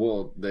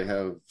 Well, they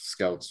have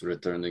scouts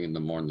returning in the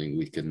morning.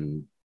 We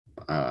can,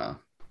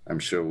 I'm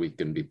sure we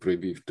can be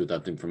privy to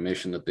that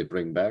information that they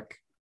bring back.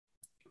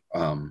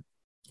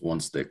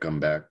 Once they come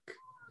back.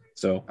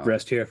 So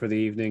rest here for the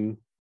evening,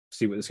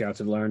 see what the scouts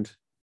have learned,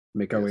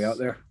 make our way out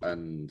there.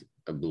 And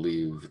I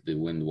believe the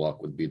wind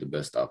walk would be the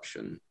best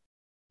option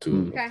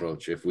to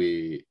approach. If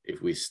we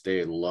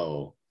stay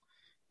low,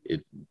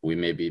 we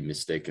may be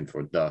mistaken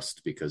for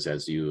dust, because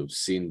as you've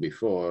seen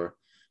before,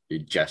 he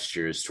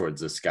gestures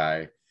towards the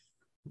sky.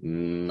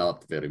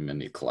 Not very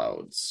many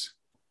clouds.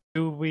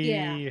 Will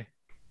we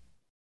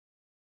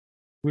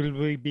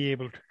be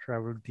able to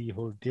travel the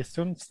whole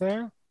distance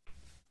there?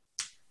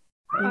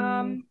 Where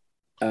are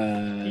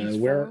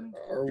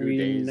 2 we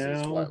days now?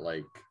 is what,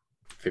 like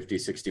 50,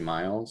 60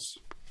 miles?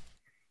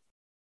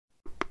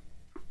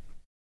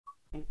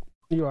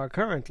 You are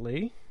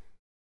currently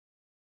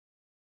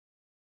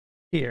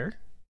here.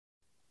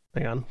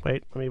 Hang on,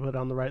 wait, let me put it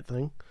on the right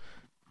thing.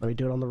 Let me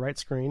do it on the right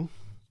screen,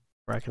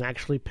 where I can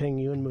actually ping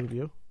you and move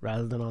you,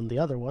 rather than on the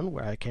other one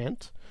where I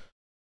can't.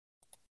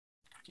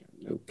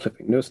 No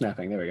clipping, no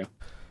snapping. There we go.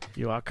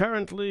 You are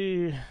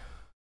currently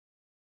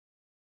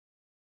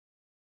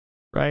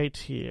right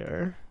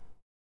here.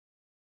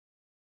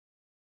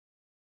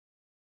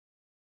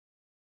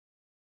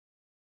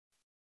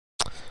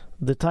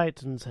 The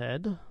Titan's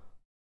head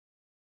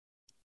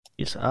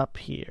is up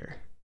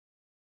here.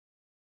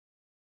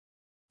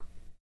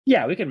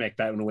 Yeah, we can make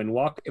that in a wind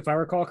walk. If I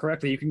recall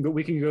correctly, we can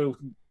go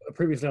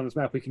previously on this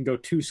map, we can go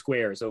 2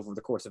 squares over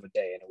the course of a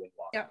day in a wind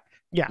walk. Yep.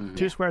 Yeah,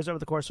 2 squares over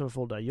the course of a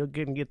full day. You'll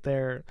get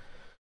there.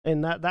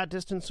 In that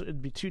distance,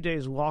 it'd be 2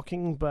 days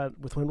walking, but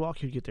with wind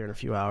walk, you'd get there in a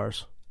few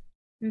hours.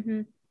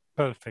 Mm-hmm.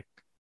 Perfect.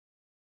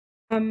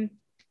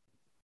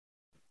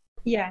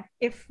 Yeah,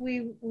 if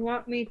we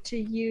want me to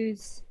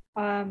use,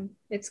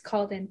 it's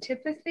called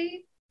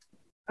antipathy.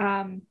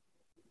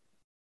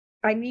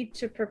 I need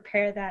to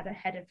prepare that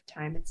ahead of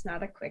time. It's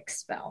not a quick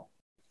spell.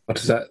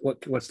 What's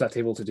that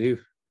able to do?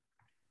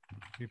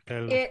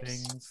 Repel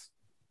things.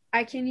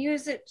 I can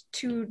use it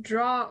to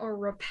draw or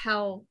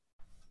repel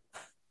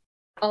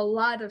a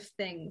lot of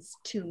things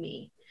to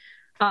me,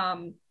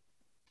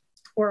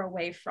 or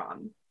away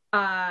from.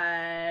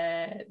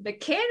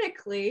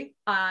 Mechanically,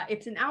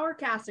 it's an hour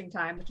casting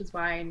time, which is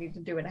why I need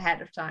to do it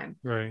ahead of time.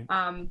 Right.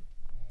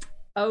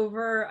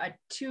 Over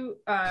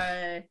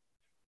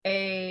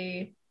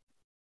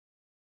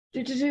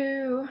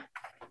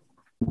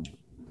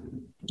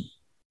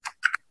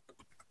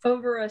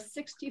over a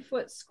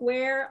 60-foot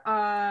square,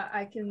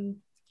 I can.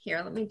 Here,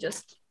 let me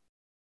just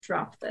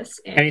drop this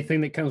in.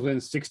 Anything that comes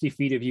within 60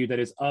 feet of you that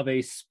is of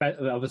a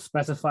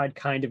specified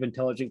kind of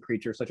intelligent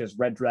creature, such as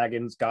red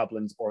dragons,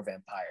 goblins, or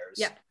vampires.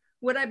 Yep.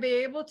 Would I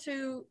be able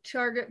to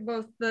target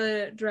both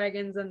the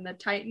dragons and the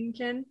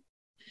Titankin?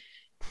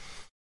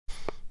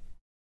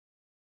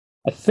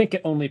 I think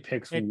it only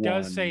picks one. It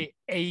does say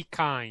a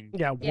kind.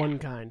 Yeah, one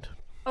kind.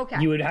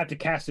 Okay. You would have to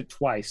cast it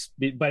twice,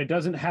 but it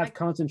doesn't have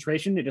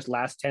concentration. It just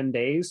lasts 10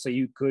 days. So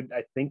you could,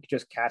 I think,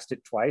 just cast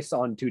it twice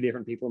on 2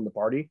 different people in the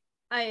party.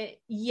 I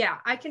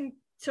can.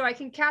 So I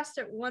can cast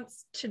it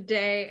once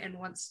today and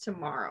once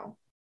tomorrow.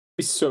 It'd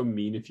be so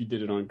mean if you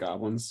did it on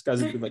goblins.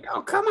 Guys would be like,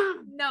 "Oh, come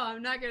on!" No,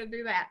 I'm not going to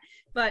do that.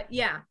 But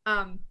yeah,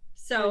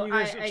 so you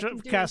I should can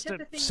do cast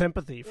antipathy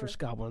sympathy for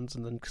goblins,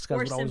 and then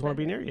goblins would always want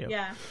to be near you.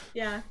 Yeah.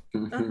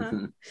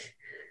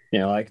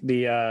 Yeah, like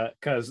the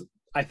because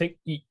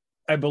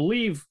I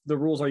believe the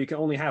rules are you can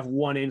only have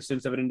 1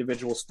 instance of an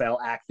individual spell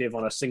active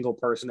on a single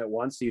person at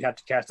once. So you'd have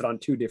to cast it on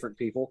 2 different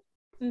people.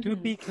 To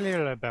be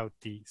clear about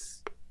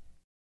these,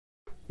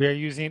 we are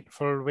using it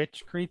for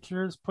which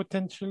creatures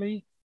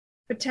potentially?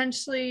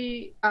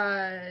 Potentially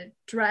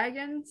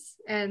dragons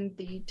and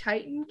the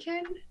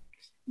Titankin.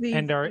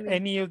 And are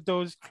any of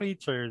those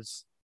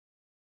creatures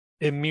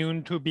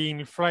immune to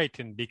being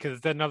frightened?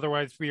 Because then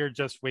otherwise we are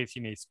just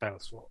wasting a spell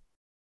slot.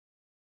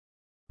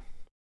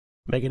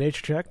 Make an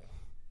H check.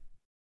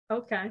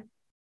 Okay.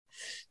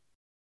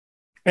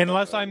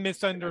 Unless I'm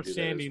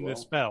misunderstanding the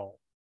spell.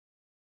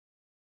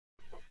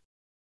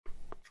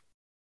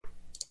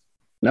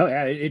 No,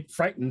 yeah, it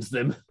frightens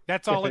them.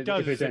 That's all it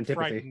does. If it's It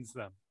antipathy. frightens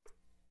them.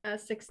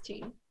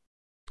 16.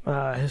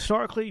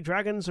 Historically,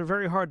 dragons are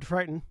very hard to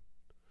frighten.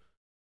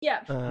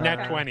 Yeah.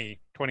 Nat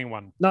 20,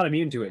 21. Not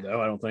immune to it,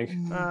 though, I don't think.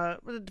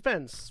 But it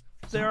depends.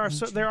 There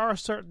are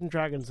certain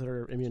dragons that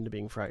are immune to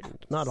being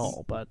frightened. Not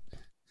all, but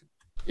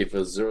If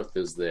a Zerth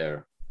is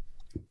there,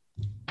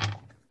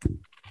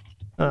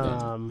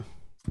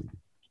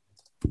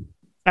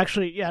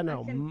 actually, yeah,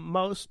 no.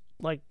 Most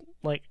like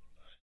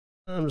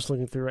I'm just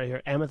looking through right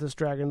here. Amethyst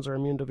dragons are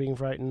immune to being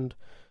frightened.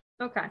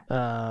 Okay.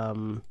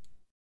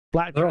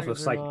 Black They're dragons also are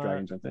psychic not.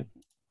 dragons, aren't they?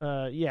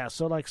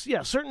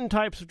 Certain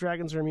types of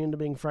dragons are immune to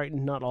being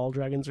frightened. Not all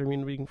dragons are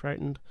immune to being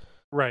frightened.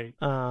 Right.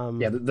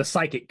 Yeah, the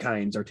psychic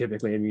kinds are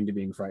typically immune to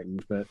being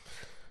frightened, but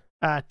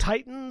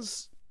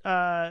Titans.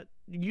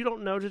 You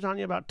don't know,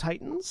 Titania, about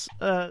Titans.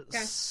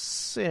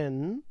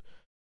 Sin.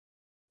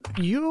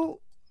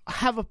 You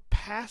have a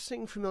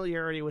passing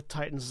familiarity with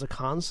Titans as a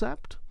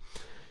concept.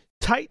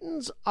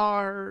 Titans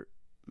are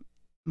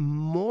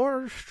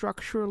more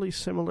structurally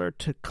similar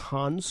to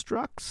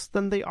constructs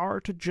than they are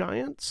to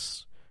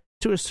giants,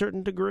 to a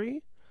certain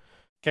degree.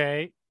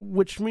 Okay.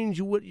 Which means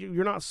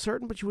you're not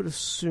certain, but you would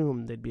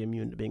assume they'd be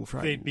immune to being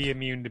frightened. They'd be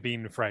immune to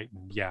being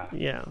frightened, yeah.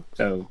 Yeah.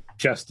 so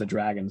just the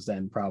dragons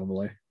then,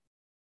 probably.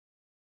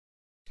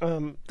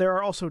 There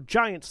are also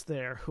giants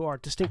there who are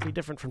distinctly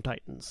different from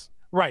Titans.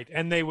 Right,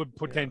 and they would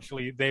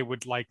they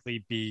would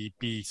likely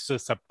be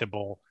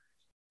susceptible,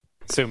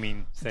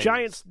 assuming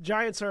things.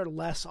 Giants are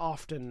less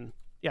often.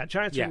 Yeah,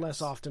 giants are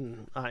less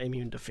often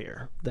immune to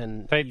fear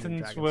than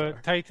Titans. are.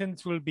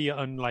 Titans will be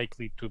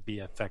unlikely to be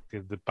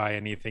affected by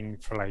anything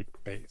flight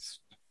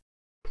based.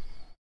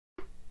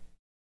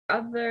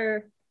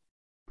 Other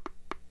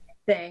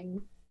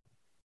thing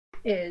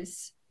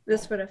is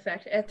this would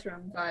affect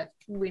Ithram, but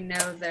we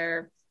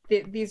know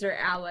these are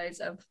allies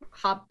of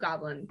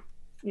Hobgoblin.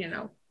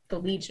 The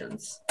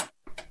legions.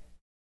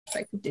 If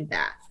I could do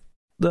that.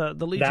 The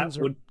legions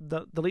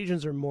the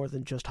legions are more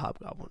than just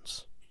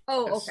hobgoblins.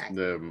 Oh, yes,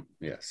 okay.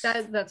 Yes.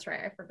 That's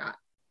right. I forgot.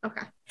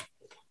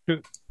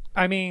 Okay.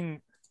 I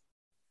mean,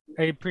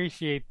 I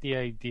appreciate the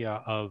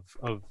idea of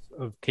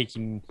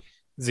taking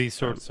these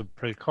sorts of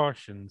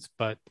precautions,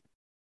 but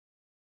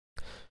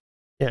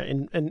yeah,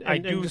 and I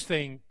do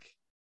think.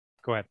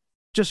 Go ahead.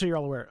 Just so you're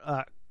all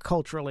aware,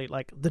 culturally,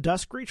 like the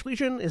Duskreach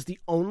Legion is the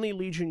only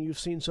legion you've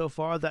seen so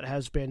far that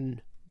has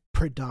been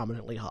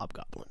predominantly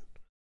hobgoblin.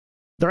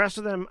 The rest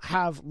of them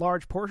have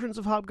large portions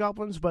of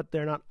hobgoblins, but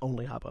they're not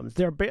only hobgoblins.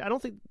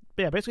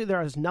 Basically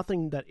there is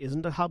nothing that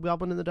isn't a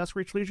hobgoblin in the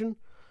Duskreach Legion,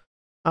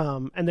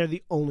 and they're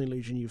the only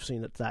legion you've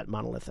seen that's that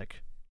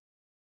monolithic.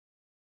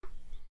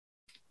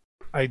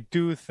 I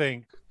do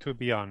think, to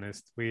be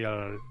honest, we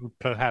are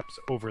perhaps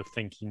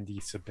overthinking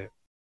these a bit.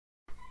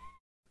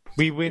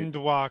 We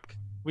windwalk.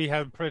 We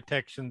have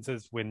protections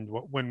as when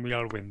we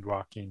are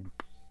windwalking,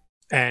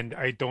 and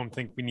I don't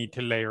think we need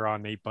to layer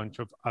on a bunch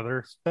of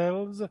other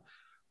spells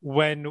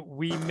when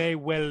we may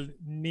well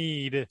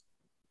need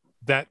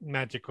that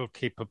magical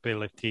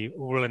capability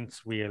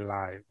once we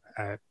arrive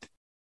at.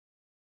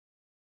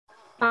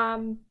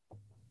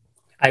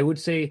 I would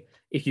say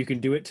if you can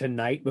do it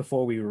tonight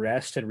before we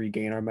rest and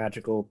regain our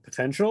magical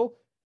potential,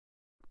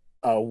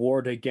 a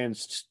ward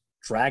against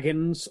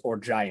dragons or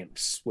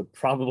giants would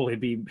probably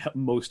be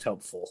most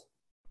helpful.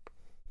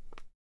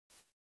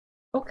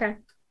 Okay.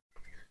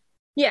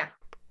 Yeah,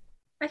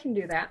 I can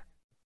do that.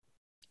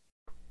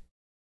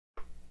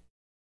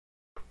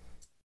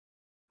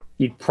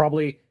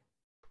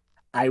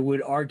 I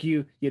would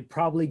argue you'd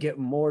probably get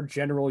more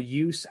general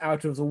use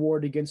out of the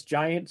ward against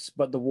giants,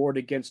 but the ward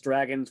against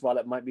dragons, while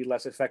it might be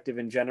less effective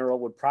in general,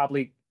 would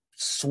probably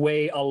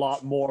sway a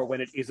lot more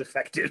when it is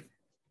effective.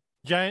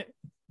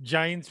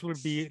 Giants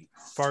would be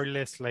far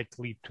less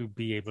likely to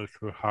be able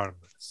to harm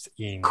us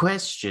in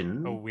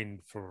Question. a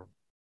wind form.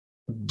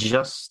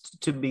 Just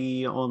to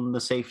be on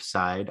the safe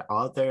side,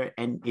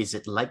 is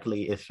it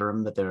likely,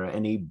 Ithram, that there are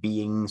any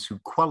beings who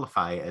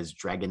qualify as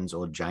dragons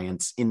or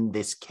giants in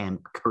this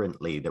camp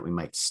currently that we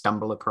might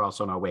stumble across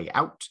on our way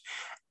out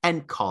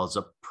and cause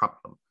a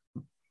problem?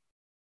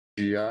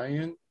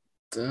 Giant?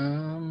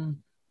 I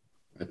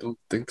don't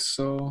think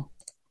so.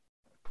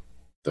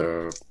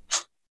 There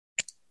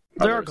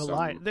are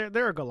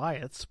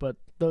Goliaths, but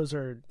those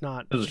are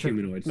not. Those are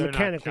humanoids.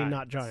 Mechanically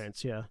not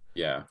giants. Yeah.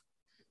 Yeah.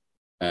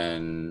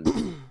 And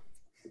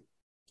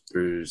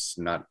there's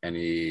not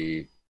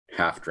any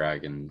half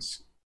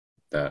dragons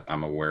that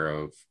I'm aware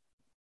of.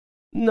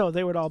 No,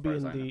 they would all be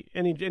in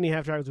any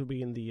half dragons would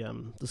be in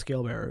the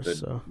scale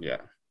bearers.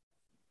 Yeah.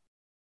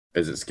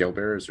 Is it scale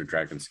bearers or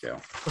dragon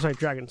scale? Oh, sorry,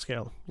 dragon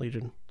scale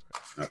legion.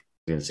 I was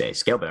gonna say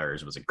scale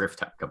bearers was a griff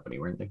type company,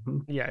 weren't they?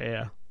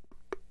 Yeah.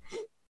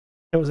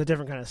 It was a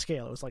different kind of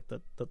scale. It was like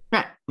the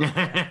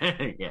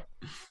yeah.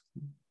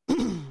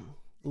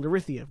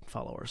 Lyrithia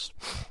followers.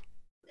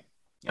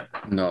 Yep.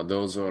 No,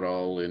 those are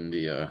all in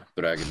the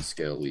Dragon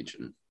Scale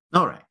Legion.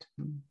 All right.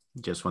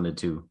 Just wanted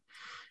to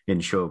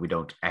ensure we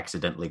don't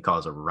accidentally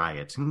cause a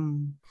riot.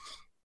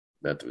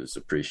 That was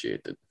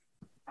appreciated.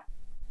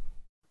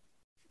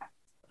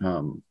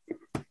 And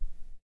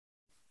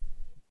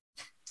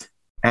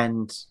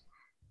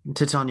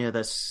Titania,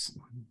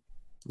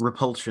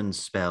 repulsion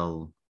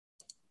spell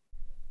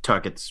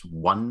targets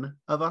one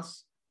of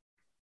us?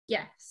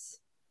 Yes.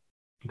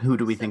 Who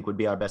do we think would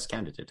be our best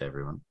candidate,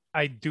 everyone?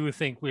 I do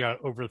think we are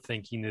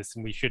overthinking this,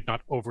 and we should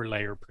not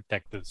overlayer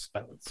protective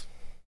spells.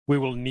 We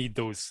will need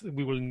those.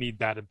 We will need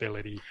that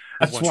ability.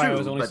 That's why I True,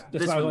 was only. but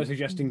That's this why I was one- only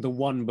suggesting the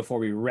one before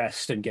we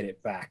rest and get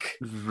it back.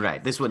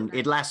 Right. This one,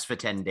 it lasts for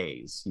 10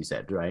 days, you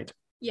said, right?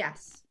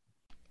 Yes.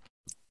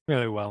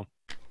 Really well.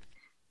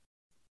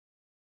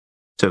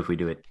 So if we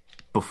do it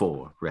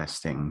before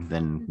resting,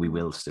 then we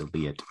will still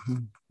be at...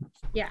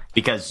 Yeah.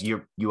 Because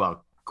you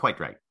are quite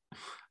right.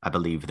 I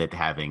believe that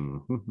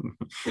having...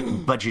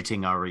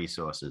 budgeting our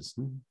resources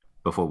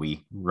before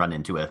we run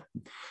into a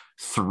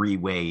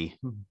three-way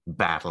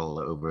battle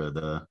over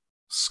the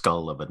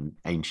skull of an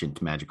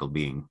ancient magical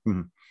being.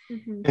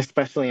 Mm-hmm.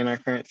 Especially in our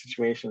current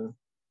situation,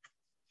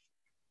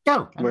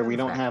 where we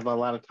don't have a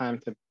lot of time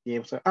to be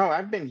able to. Oh,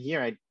 I've been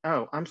here.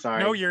 I'm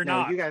sorry. No, you're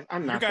not. You guys,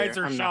 I'm not. You guys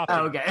there. are I'm not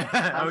shopping. there. Okay.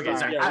 I'm Okay, sorry.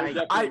 sorry. Yeah, we're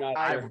definitely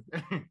not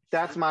there.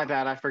 That's my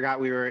bad. I forgot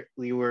we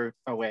were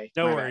away.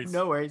 No My worries. bad.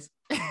 No worries.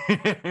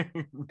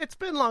 It's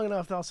been long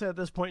enough that I'll say at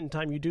this point in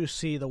time you do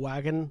see the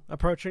wagon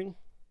approaching.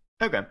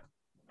 Okay.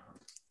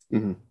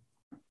 Mhm.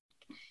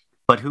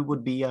 But who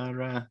would be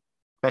our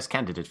best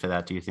candidate for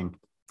that, do you think?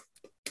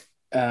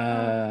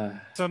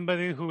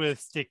 Somebody who will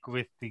stick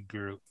with the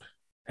group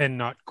and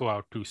not go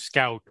out to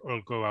scout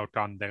or go out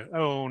on their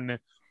own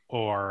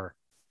or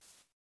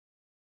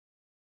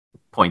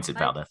Points at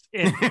Valdeth.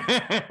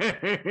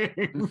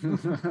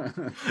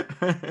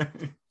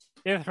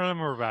 Ithram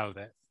or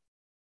Valdez.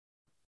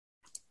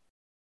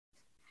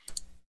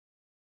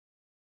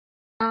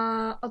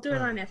 I'll do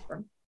it on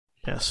Ithram.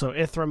 Yeah, so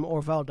Ithram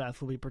or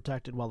Valdeth will be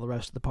protected while the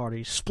rest of the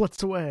party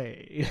splits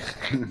away.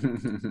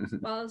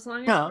 Well, as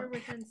long as No, we're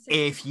within 6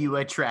 if you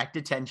attract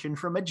attention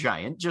from a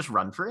giant, just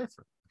run for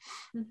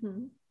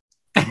Mm-hmm.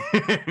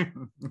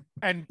 Ithram.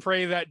 And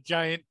pray that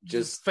giant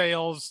just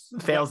fails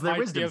Fails what their might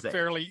wisdom be a save.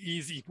 fairly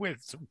easy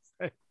wisdom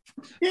save.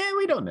 Yeah,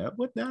 we don't know.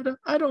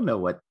 I don't know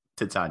what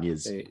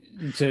Titania's... To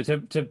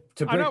I'm break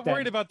not that,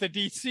 worried about the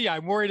DC.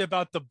 I'm worried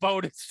about the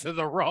bonus to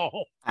the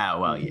roll. Oh,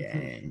 well,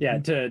 yeah. Yeah,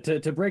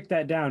 to break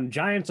that down,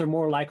 giants are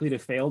more likely to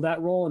fail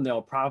that roll, and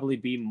there'll probably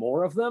be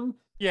more of them.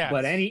 Yeah.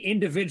 But any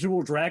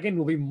individual dragon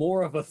will be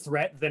more of a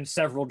threat than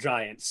several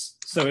giants.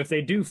 So if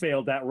they do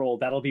fail that roll,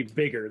 that'll be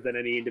bigger than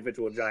any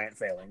individual giant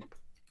failing.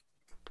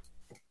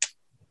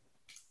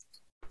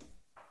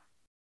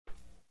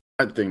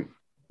 I think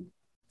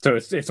So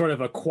it's sort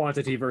of a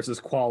quantity versus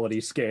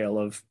quality scale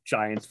of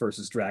giants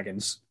versus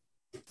dragons.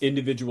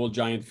 Individual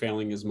giant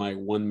failing is my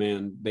one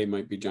man. They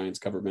might be giants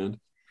cover band.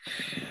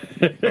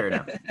 Fair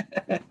enough.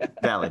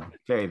 Valid.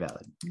 Very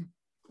valid.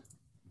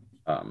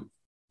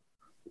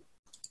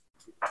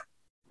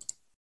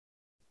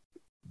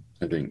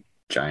 I think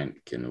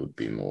Giantkin would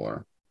be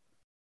more.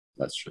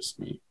 That's just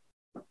me.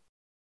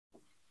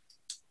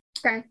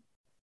 Okay.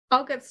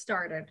 I'll get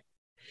started.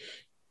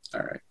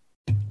 All right.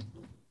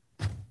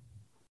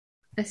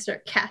 I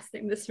start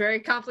casting this very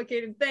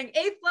complicated thing.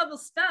 8th level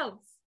spells.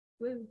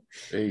 Woo.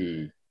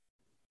 Hey.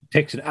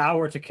 Takes an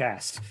hour to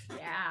cast.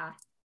 Yeah.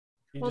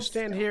 You Well, just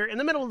stand still. here in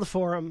the middle of the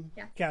forum,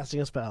 Yeah. casting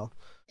a spell.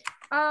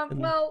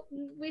 Well,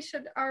 we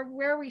should.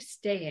 Where are we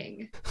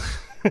staying?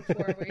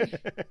 Before we...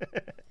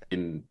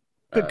 In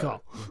Good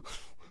call.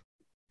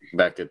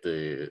 back at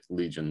the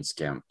Legion's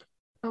camp.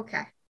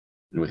 Okay.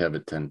 And we have a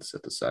tent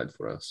set aside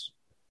for us.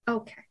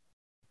 Okay.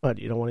 But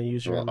you don't want to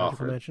use your Well, magical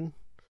offer. dimension?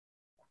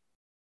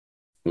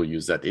 We'll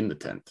use that in the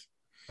tent.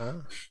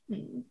 Ah.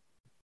 Hmm.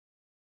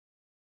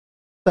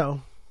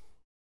 So,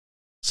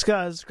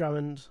 Scuzz,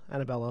 Drummond,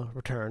 Annabella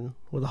return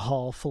with a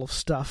haul full of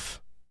stuff.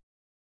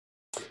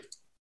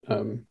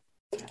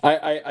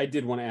 I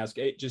did want to ask,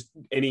 just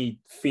any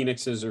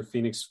phoenixes or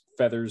phoenix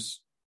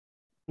feathers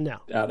No.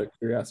 out of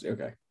curiosity?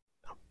 Okay.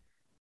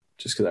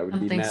 Just because I would be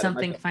Something, mad at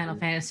something myself. Final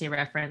Fantasy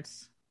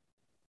reference.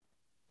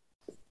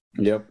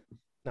 Yep.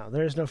 No,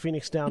 there is no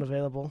Phoenix Down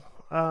available.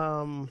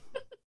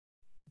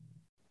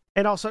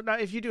 And also, now,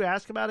 if you do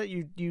ask about it,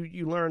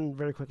 you learn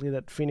very quickly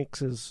that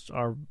Phoenixes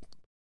are...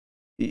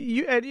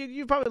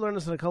 You've probably learned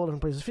this in a couple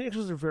different places.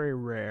 Phoenixes are very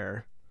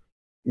rare.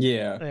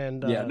 Yeah.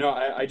 And Yeah. No,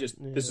 I just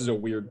yeah. this is a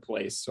weird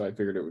place, so I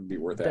figured it would be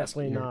worth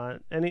definitely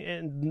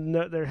asking.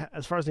 not. There,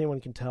 as far as anyone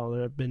can tell,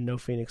 there have been no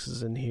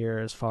Phoenixes in here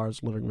as far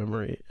as living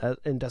memory,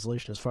 in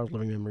Desolation, as far as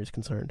living memory is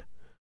concerned.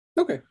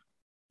 Okay.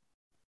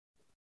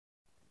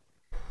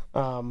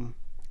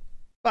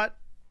 But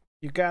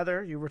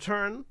you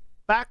return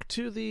back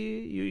to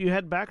you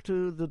head back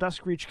to the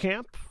Duskreach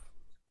camp.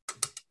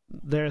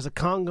 There's a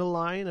conga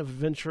line of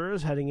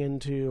adventurers heading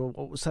into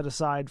what was set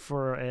aside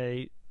for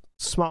a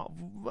small,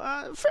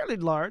 fairly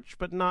large,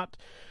 but not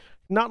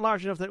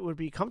large enough that it would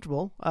be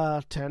comfortable,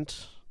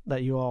 tent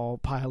that you all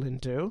pile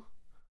into.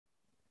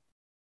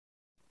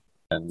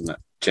 And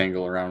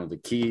jangle around with the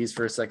keys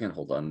for a second.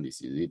 Hold on, you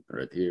see it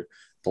right here.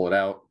 Pull it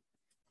out.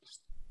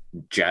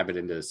 Jab it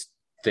into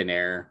thin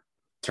air.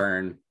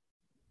 Turn.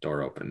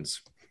 Door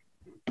opens.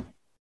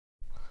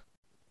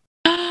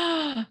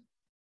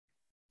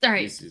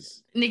 Sorry, This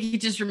is Nikki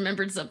just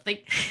remembered something.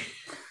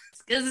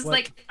 Because it's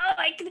like, oh,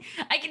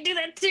 I can do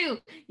that too.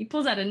 He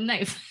pulls out a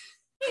knife.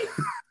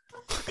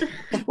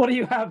 What do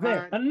you have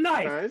there? A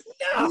knife?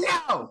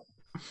 No.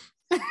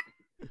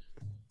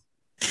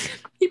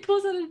 He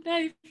pulls out a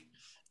knife,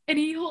 and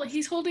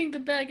he's holding the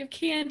bag of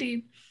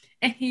candy,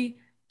 and he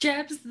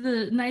jabs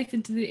the knife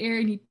into the air,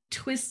 and he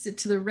twists it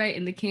to the right,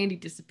 and the candy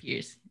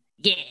disappears.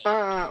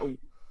 Yeah.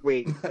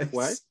 Wait, Nice.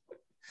 what?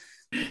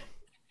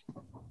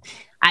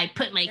 I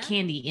put my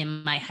candy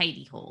in my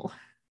hidey hole.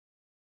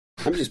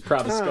 I'm just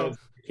proud of Oh. Scott.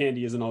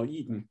 Candy isn't all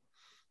eaten.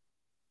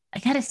 I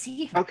gotta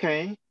see.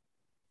 Okay.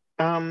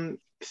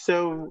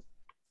 So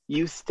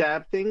you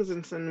stab things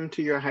and send them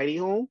to your hidey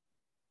hole?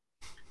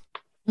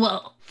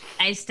 Well,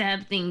 I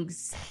stab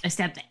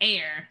the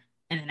air,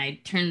 and then I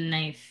turn the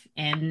knife,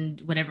 and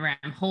whatever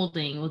I'm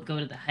holding will go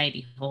to the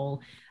hidey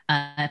hole.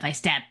 If I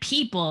stab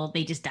people,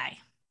 they just die.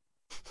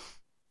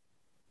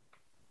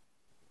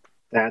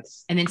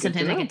 That's And then good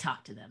sometimes to I know. can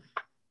talk to them.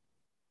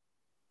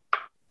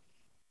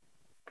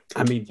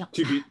 I mean, Yep.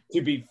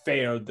 to be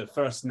fair, the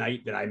first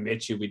night that I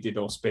met you, we did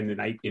all spend the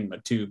night in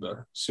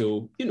Matuba.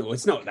 So,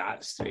 it's not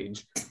that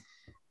strange.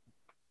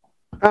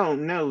 Oh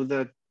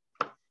no,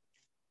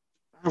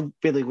 I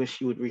really wish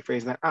you would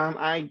rephrase that.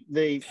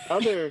 The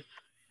other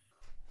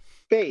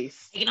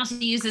space I can also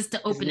use this to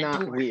is open a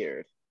not door.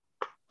 weird.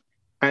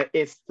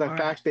 It's the Or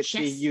fact a that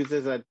she chest.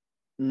 uses a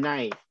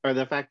knife, or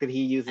the fact that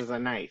he uses a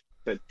knife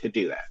to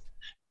do that.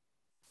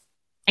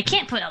 I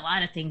can't put a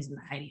lot of things in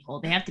the hidey hole.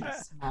 They have to be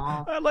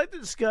small. I like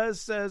that Scuzz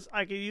says,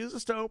 I can use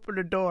this to open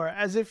a door,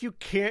 as if you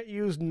can't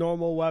use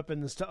normal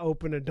weapons to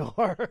open a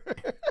door.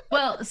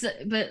 Well,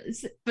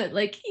 but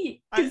like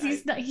because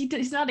he's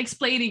not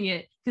explaining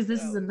it, because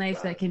this is a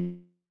knife that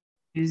can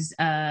use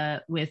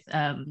with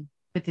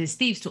his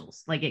thieves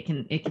tools. Like it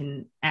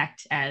can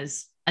act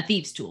as a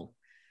thieves tool,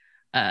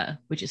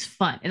 which is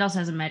fun. It also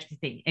has a magic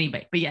thing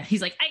anyway. But yeah,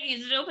 he's like, I can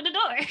use it to open a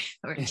door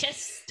or a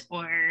chest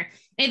or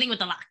anything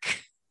with a lock.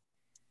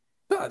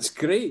 That's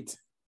great.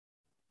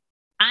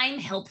 I'm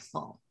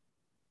helpful.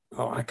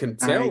 Oh, I can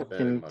I tell. Very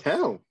can much.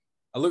 tell.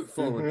 I look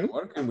forward Mhm. to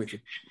working with you.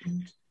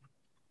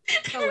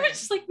 It's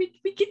just like we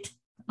get.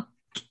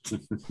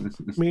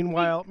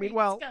 Meanwhile, Great,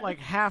 Scott. like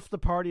half the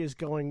party is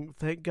going,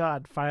 thank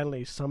God,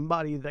 finally,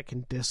 somebody that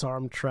can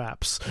disarm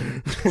traps.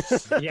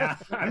 Yeah,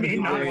 I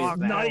mean,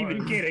 not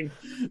even kidding.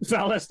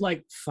 Valis,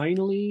 like,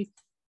 finally,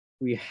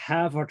 we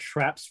have our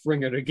trap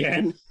springer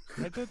again.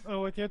 I don't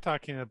know what you're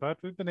talking about.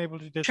 We've been able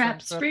to disarm Trap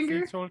traps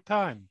Springer? this whole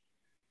time,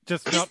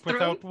 just Just not throw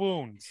without them.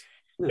 wounds.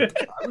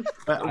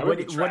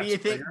 What do you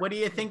think? What do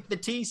you think the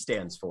T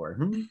stands for?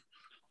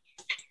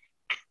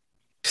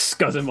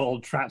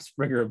 Scuzzimal trap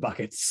springer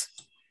buckets.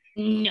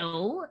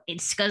 No,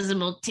 it's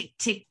Scuzzimal Tick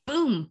Tick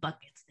Boom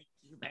buckets. Thank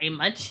you very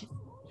much.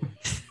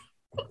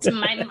 It's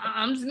my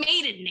mom's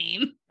maiden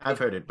name. I've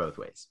heard it both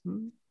ways.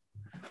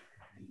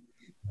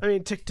 I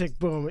mean, Tick Tick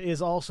Boom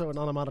is also an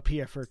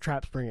onomatopoeia for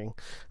trap springing.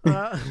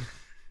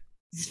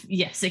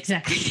 Yes,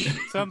 exactly.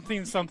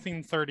 Something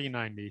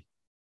 3090.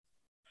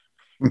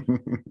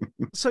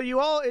 So you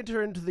all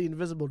enter into the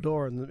invisible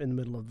door in the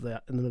middle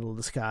of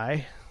the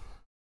sky.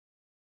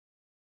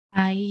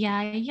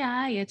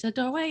 Aye, it's a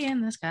doorway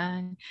in the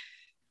sky.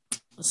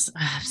 So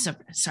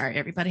sorry,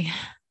 everybody.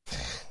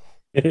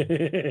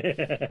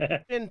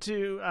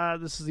 Into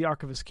this is the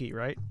Archivist Key,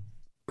 right?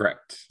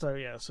 Correct. So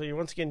yeah, so you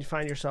once again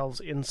find yourselves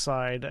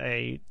inside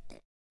a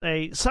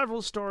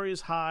several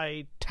stories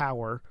high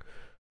tower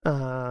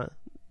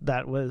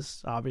that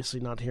was obviously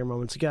not here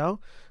moments ago,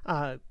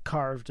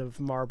 carved of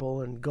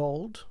marble and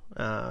gold,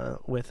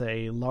 with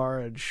a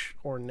large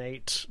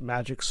ornate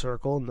magic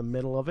circle in the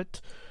middle of it,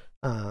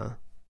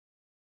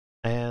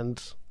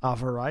 and a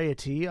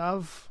variety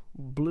of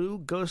blue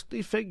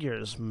ghostly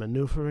figures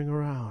maneuvering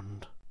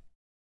around.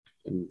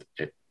 And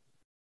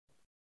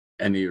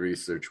any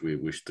research we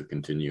wish to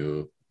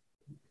continue,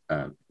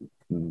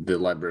 the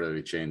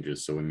library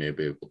changes, so we may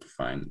be able to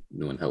find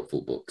new and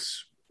helpful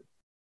books.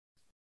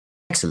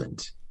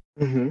 Excellent.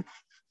 Mm-hmm.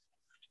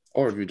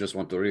 Or if you just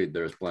want to read,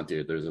 there's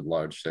plenty. There's a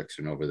large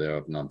section over there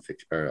of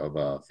non-fiction or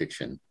of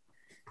fiction.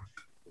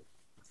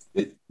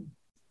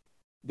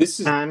 This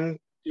is I'm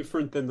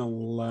different than the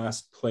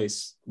last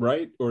place,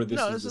 right? Or this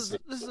No, is this the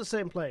is same? the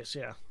same place,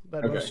 yeah,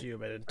 that Okay. most of you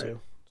have been into.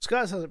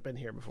 Scuzz hasn't been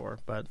here before,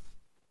 but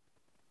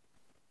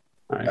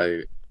All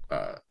right.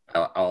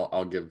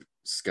 I'll give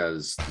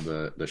Scuzz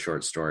the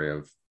short story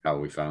of how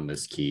we found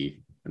this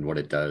key and what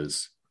it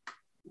does,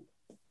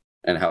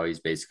 and how he's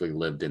basically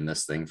lived in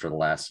this thing for the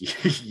last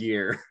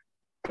year.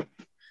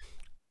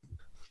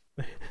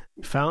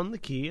 found the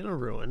key in a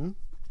ruin.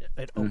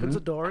 It opens a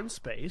door in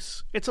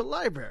space. It's a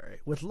library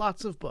with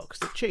lots of books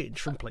that change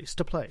from place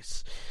to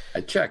place.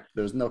 I checked.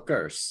 There's no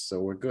curse,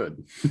 so we're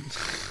good.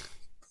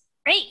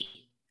 Great.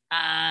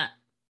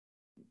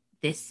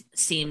 This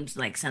seems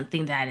like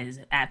something that is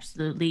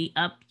absolutely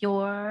up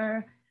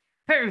your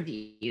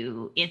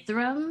purview,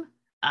 Ithram.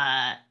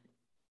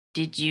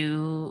 Did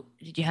you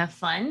have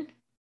fun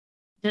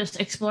just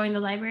exploring the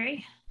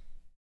library?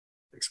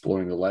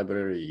 Exploring the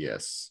library,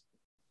 yes.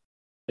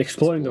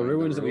 Exploring the Exploring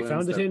the ruins that we ruins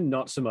found it that- in,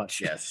 not so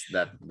much. Yes,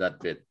 that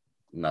bit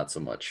not so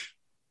much.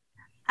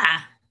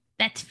 Ah,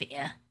 that's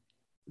fair.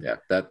 Yeah,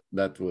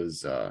 that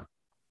was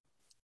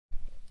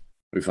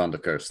we found a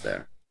curse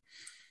there.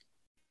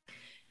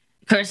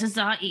 Curses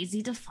are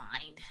easy to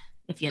find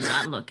if you're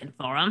not looking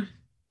for them.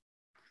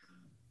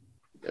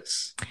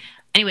 Yes.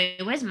 Anyway,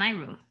 where's my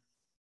room?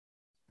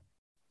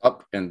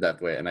 Up and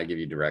that way, and I give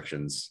you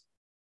directions.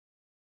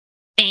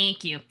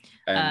 Thank you.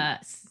 And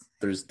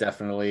there's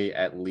definitely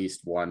at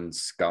least one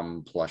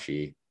scum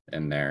plushie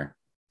in there.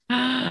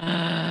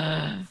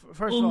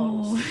 First of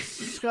all,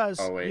 Scuzz,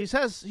 Oh, wait. he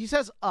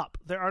says up.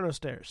 There are no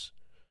stairs.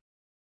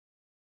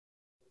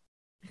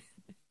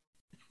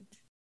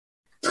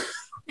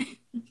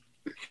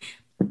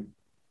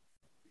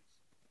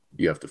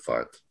 You have to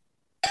fart.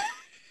 I'm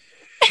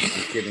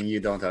kidding. You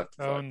don't have to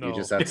fart. Oh, no. You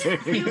just have to.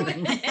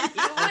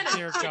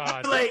 Dear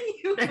God.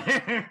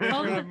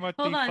 Hold What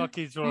hold the on. fuck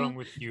is wrong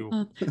with you?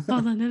 Hold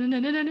on.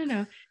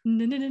 No.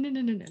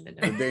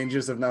 The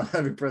dangers of not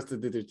having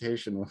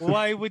prestidigitation.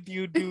 Why would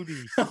you do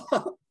this?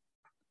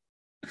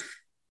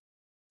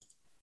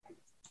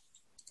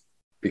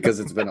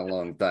 Because it's been a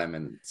long time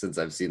and since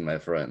I've seen my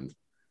friend.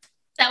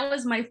 That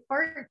was my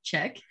fart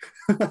check.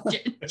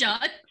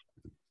 John.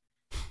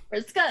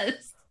 Where's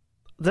Scuzz?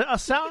 A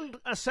sound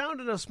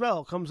and a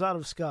smell comes out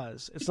of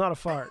Scuzz. It's not a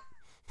fart.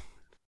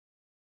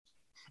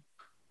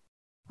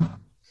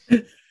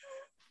 This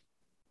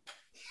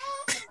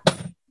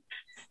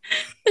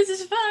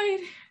is fine.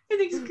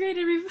 Everything's great,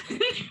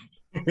 everybody.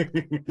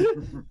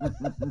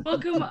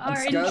 Welcome our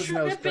Scuzz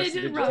knows intrepid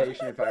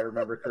prestidigitation, if I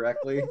remember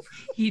correctly.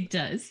 He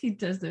does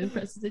know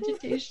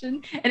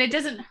prestidigitation, and it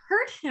doesn't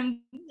hurt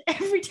him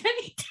every time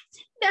he does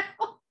it now.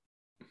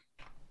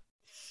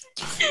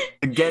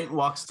 Gent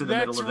walks to the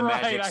middle of the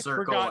That's magic right, I'd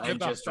circle forgotten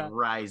and about just that.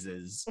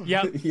 rises.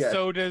 Yep. Yeah.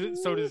 So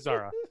does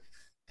Zara.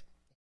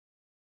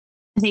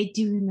 They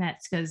do that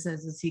because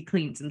as he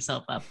cleans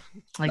himself up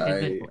like a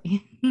good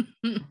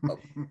boy.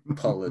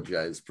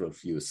 Apologize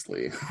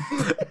profusely.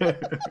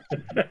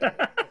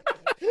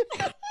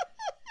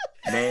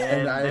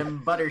 Man,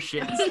 them butter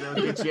shits, they'll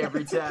get you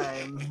every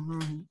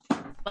time.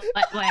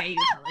 Why are you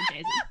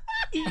apologizing?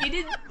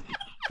 You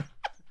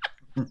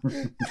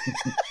didn't.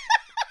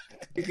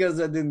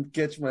 Because I didn't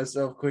catch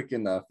myself quick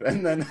enough.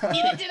 And then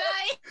Neither did I.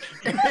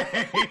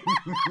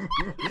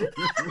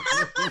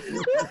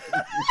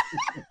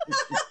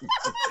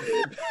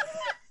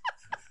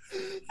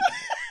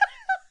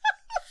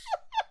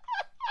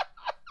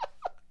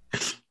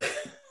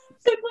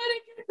 I'm glad I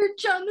can hurt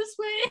John this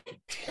way.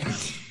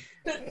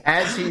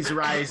 As he's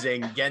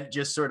rising, Gent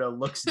just sort of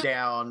looks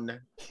down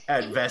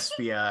at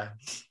Vespia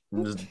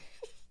and just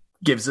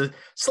gives a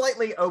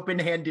slightly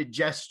open-handed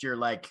gesture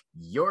like,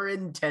 "You're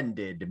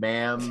intended,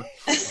 ma'am."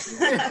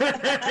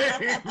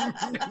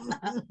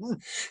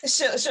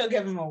 She'll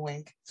give him a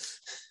wink.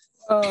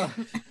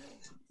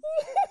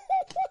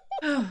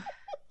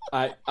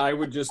 I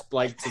would just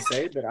like to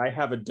say that I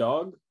have a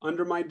dog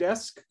under my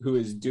desk who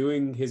is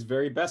doing his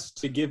very best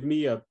to give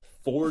me a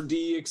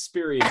 4D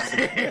experience.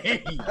 Yep,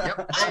 there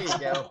you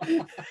go.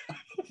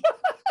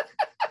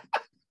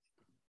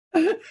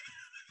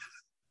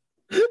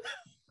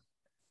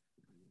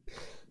 I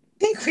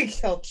think we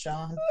killed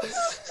Sean.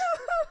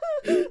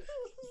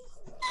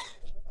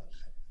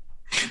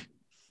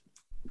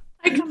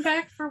 I come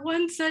back for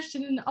one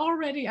session and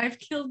already I've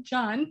killed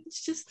John.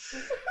 It's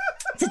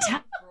a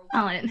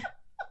talent.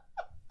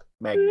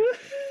 Magnet.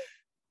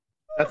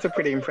 That's a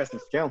pretty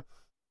impressive skill.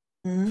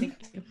 Thank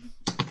you.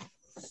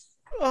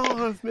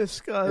 Oh, I've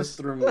missed Scuzz.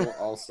 Ithram will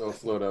also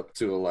float up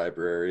to a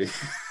library.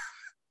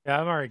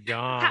 Yeah, I'm already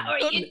gone. How are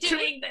you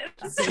doing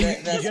this? You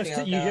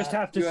just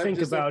have to You have think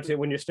just about it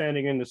when you're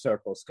standing in the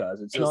circle,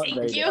 Scuzz. It's not Thank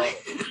very you.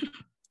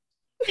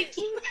 Thank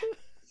you.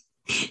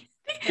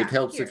 It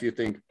helps if you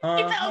think.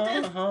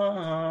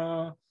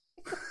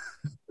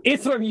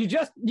 Ithram, you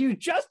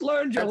just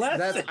learned your lesson.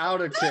 That's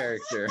out of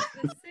character.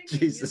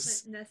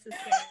 Jesus.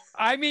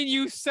 I mean,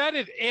 you said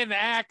it in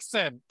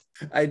accent.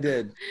 I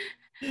did.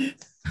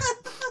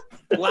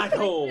 Black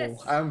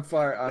hole. I'm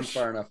far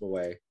enough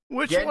away.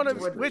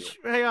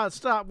 Hang on,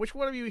 stop. Which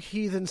one of you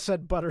heathens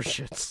said butter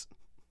shits?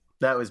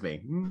 That was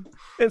me.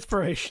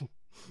 Inspiration.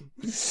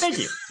 Thank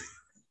you.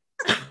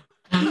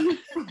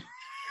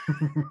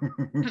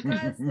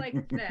 Scuzz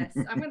like this.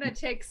 I'm gonna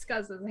take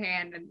Scuzz's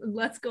hand and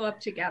let's go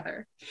up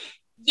together.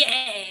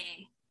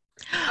 Yay!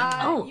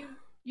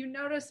 You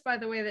notice, by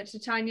the way, that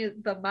Titania,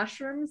 the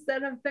mushrooms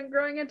that have been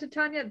growing in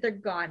Titania, they're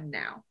gone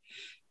now.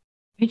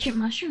 Where'd your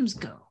mushrooms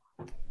go?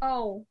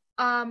 Oh,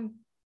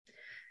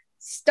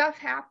 stuff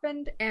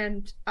happened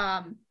and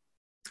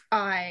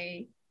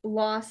I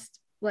lost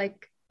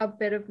like a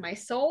bit of my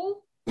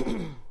soul.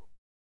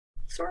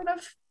 Sort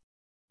of.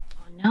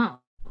 Oh no.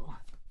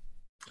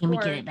 Can we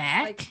Or, get it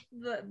back? like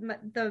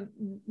the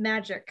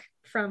magic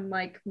from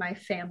like my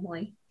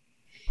family.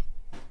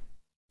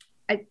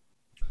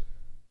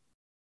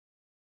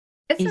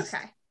 It's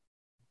okay.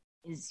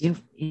 Is your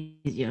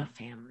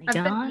family I've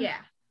gone? been,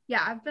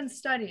 yeah, I've been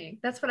studying.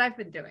 That's what I've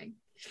been doing.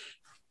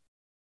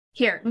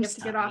 Here, I'm you have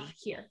to get sorry. off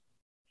here.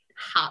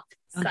 Hop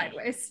Okay.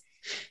 sideways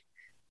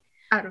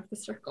out of the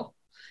circle.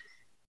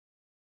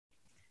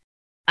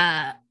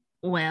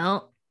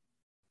 Well,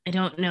 I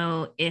don't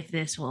know if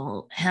this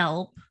will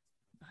help,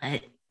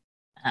 but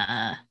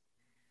uh,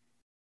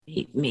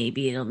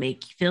 maybe it'll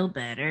make you feel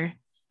better.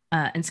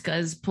 And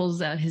Scuzz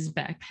pulls out his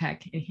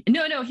backpack.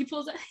 No, he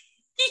pulls out.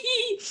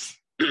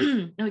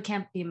 No, it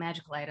can't be a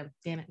magical item.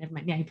 Damn it, never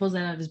mind. Yeah, he pulls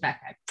that out of his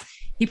backpack.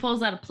 He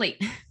pulls out a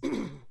plate.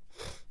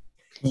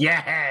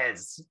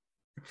 Yes!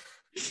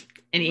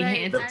 And he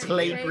hands The it to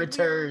plate you.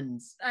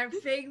 returns. I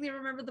vaguely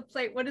remember the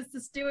plate. What does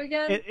this do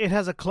again? It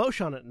has a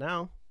cloche on it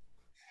now.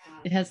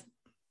 It has,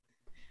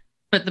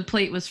 but the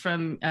plate was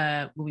from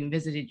when we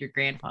visited your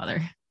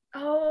grandfather.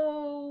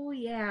 Oh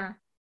yeah.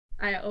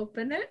 I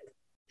open it.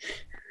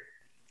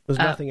 There's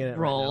nothing in it.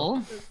 Roll.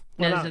 Right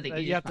No, now. there's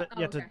nothing. You have to.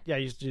 Oh, okay. Yeah,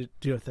 you just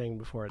do a thing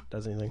before it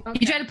does anything.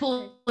 You try to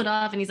pull it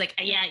off, and he's like,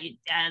 "Yeah, you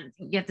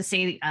have to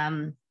say,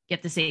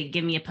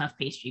 give me a puff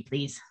pastry,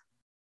 please."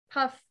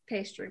 Puff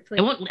pastry, please.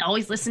 I won't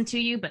always listen to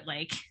you, but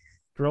like,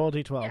 Roll a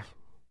d12. Yeah.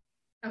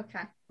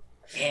 Okay.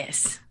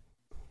 yes,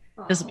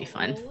 this will be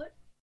fun. Roll it.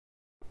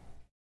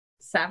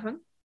 7.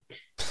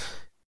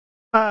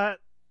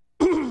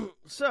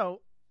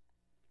 So,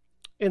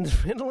 in the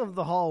middle of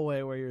the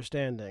hallway where you're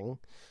standing,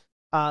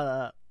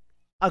 a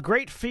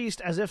great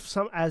feast, as if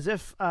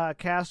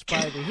cast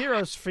by the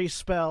hero's feast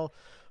spell,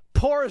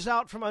 pours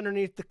out from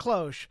underneath the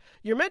cloche.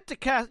 You're meant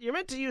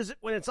to use it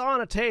when it's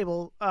on a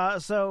table.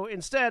 So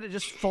instead, it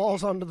just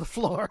falls onto the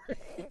floor.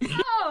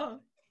 Oh,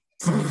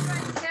 I'm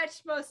trying to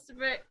catch most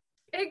of it.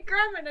 Hey,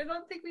 Grumman, I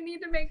don't think we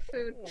need to make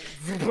food.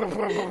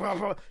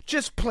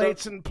 Just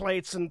plates and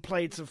plates and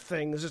plates of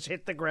things just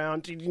hit the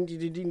ground,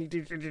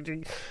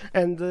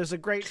 and there's a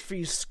great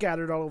feast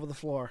scattered all over the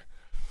floor.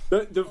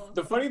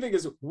 The funny thing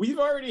is, we've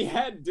already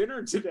had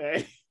dinner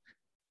today.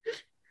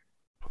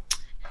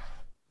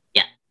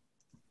 Yeah.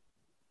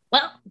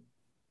 Well,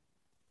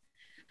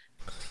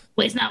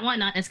 waste not, want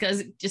not. It's because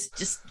it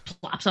just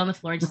plops on the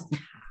floor. Just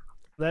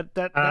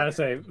I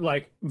say,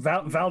 like,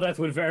 Valdeth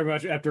would very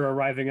much, after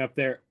arriving up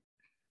there,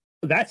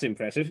 that's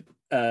impressive.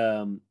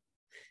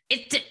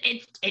 It's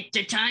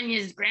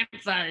Titania's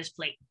grandfather's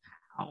plate.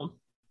 Oh.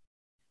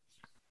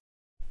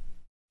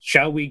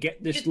 Shall we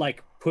get this,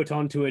 like, put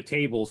onto a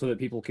table so that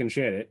people can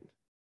share it?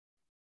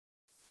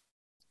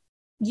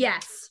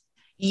 Yes.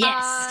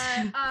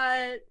 Yes.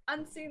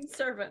 Unseen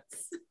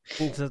servants.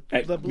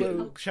 The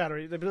blue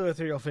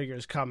ethereal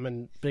figures come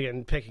and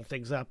begin picking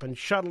things up and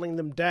shuttling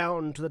them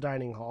down to the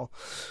dining hall.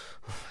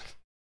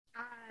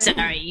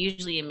 Sorry,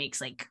 usually it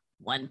makes like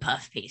one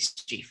puff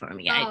pastry for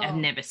me. I've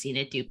never seen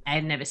it do.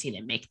 I've never seen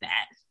it make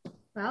that.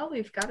 Well,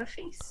 we've got a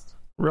feast.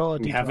 Roll a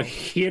d12. We have a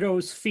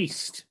hero's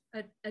feast.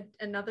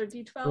 Another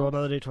d12. Roll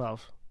another d12.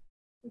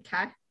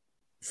 Okay.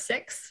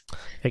 6.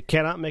 It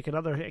cannot make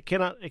another. It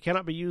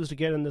cannot be used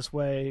again in this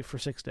way for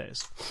 6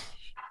 days.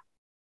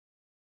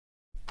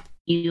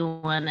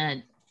 You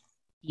wanna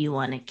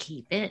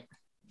keep it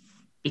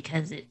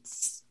because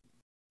it's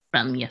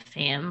from your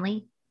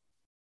family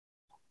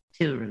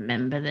to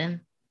remember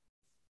them.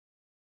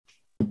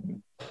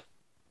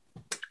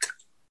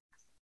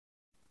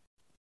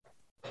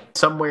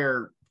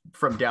 Somewhere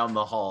from down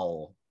the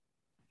hall,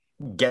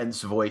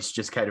 Gen's voice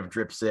just kind of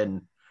drips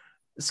in.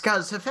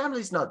 Skaz, her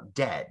family's not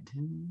dead.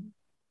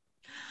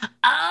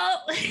 Oh!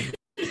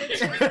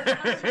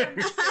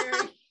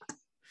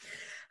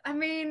 I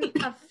mean,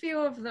 a few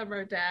of them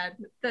are dead.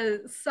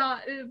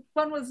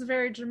 One was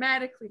very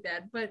dramatically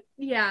dead, but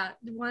yeah,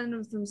 one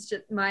of them's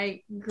just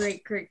my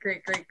great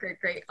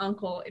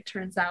uncle. It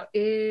turns out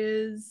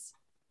is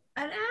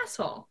an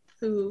asshole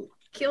who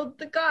killed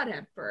the God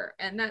Emperor,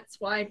 and that's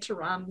why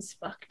Taram's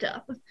fucked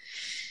up.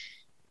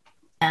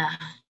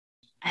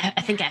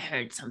 I think I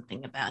heard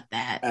something about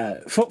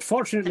that.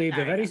 Fortunately,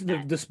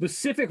 the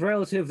specific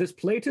relative this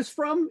plate is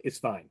from is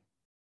fine.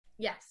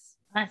 Yes.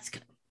 That's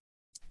good.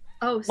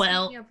 Oh,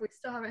 well, speaking of, we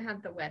still haven't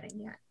had the wedding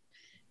yet.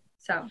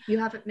 So you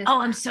haven't missed. Oh,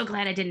 I'm so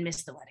glad I didn't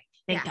miss the wedding.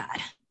 Thank God.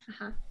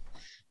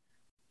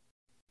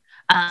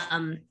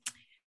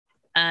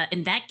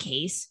 In that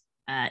case,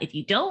 if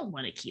you don't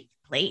want to keep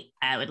the plate,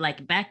 I would like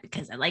it back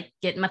because I like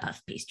getting my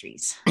puff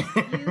pastries.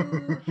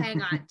 You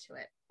hang on to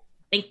it.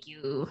 Thank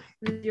you.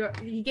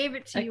 He gave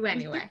it to you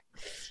anyway.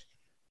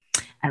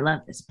 I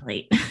love this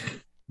plate.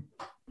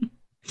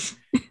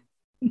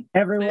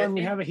 Everyone,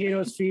 we have a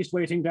hero's feast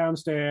waiting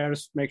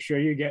downstairs. Make sure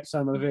you get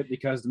some of it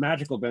because the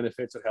magical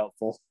benefits are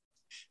helpful.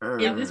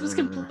 Yeah, this was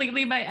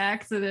completely by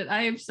accident.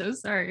 I am so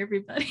sorry,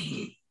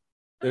 everybody.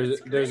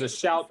 There's a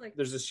shout.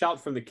 There's a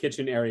shout from the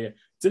kitchen area.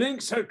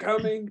 Drinks are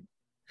coming.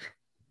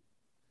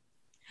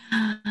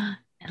 I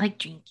like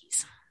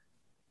drinkies.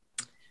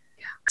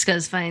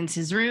 Scuzz finds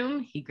his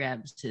room. He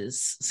grabs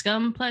his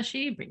scum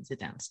plushie, brings it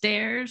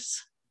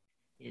downstairs.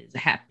 He is a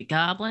happy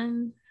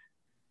goblin.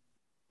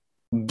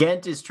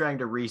 Gent is trying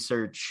to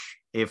research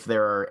if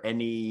there are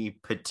any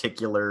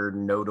particular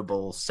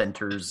notable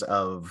centers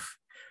of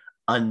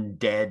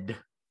undead,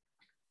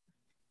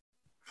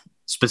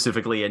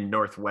 specifically in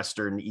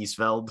northwestern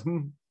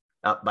Eastveld,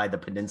 up by the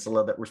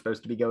peninsula that we're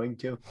supposed to be going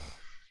to.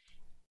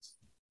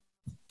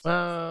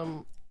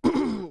 Go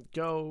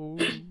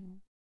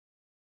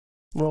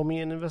roll me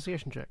an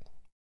investigation check.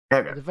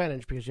 With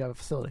advantage because you have a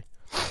facility.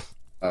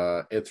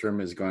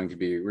 Ithram is going to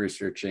be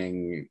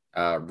researching,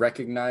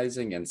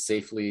 recognizing and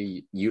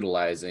safely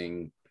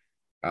utilizing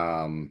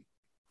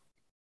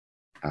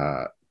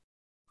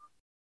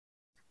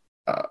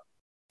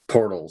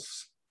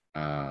portals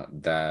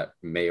that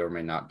may or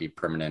may not be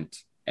permanent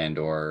and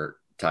or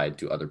tied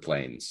to other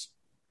planes.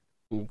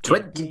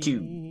 22.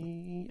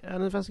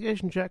 An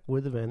investigation check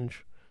with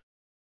advantage.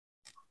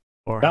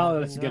 Or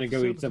Validus is going to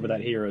go eat some of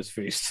that hero's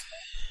feast.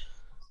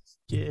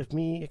 Give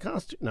me a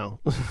costume. No.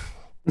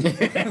 I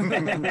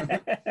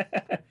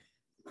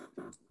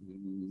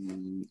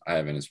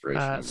have an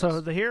inspiration.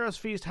 So the hero's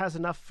feast has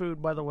enough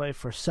food, by the way,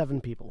 for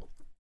 7 people.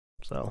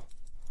 So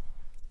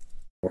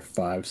 4,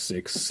 5,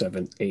 6,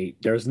 7, 8.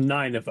 There's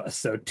 9 of us,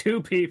 so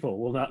 2 people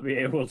will not be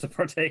able to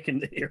partake in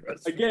the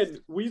heroes. Again,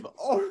 we've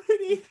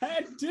already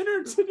had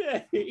dinner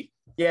today.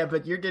 Yeah,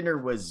 but your dinner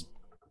was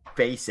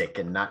basic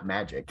and not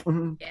magic.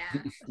 Yeah.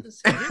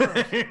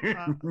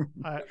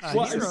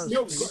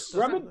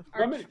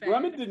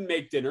 Grumman didn't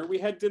make dinner. We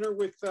had dinner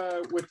with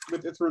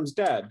Ithram's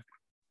dad.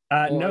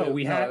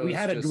 We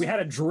had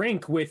a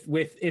drink with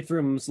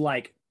Ithram's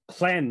like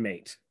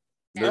clanmate.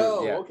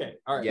 Okay,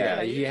 all right.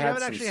 Yeah, you he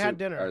haven't had actually some had soup,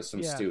 dinner. or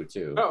some stew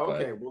too. Oh,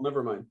 okay. Well,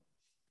 never mind.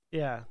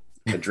 Yeah.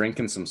 A drink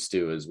and some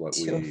stew is what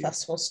To a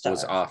festival star.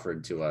 was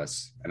offered to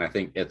us, and I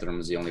think Ithram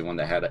was the only one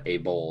that had a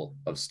bowl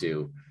of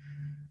stew.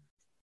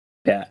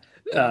 Yeah.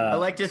 I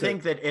like to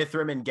think that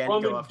Ithram and Gent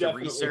Grumman go off to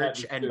definitely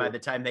research, had and to by do. the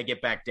time they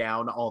get back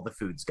down, all the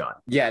food's gone.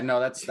 Yeah, no,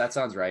 that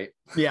sounds right.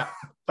 Yeah,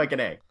 like an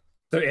A.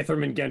 So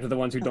Ithram and Gent are the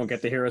ones who don't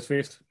get the hero's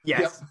feast?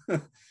 Yes.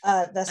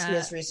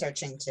 Vespia's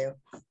researching too.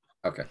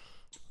 Okay.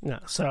 Yeah.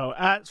 So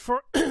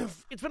for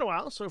it's been a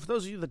while. So for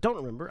those of you that don't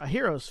remember, a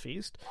hero's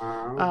feast.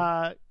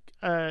 You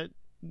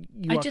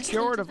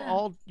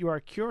are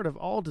cured of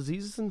all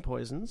diseases and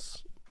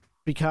poisons,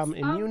 become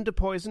immune to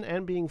poison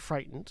and being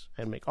frightened,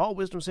 and make all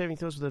wisdom saving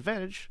throws with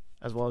advantage,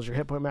 as well as your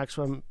hit point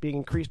maximum being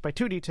increased by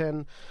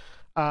 2d10.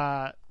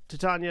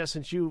 Titania,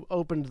 since you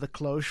opened the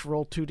cloche,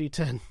 roll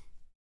 2d10.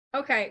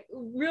 Okay,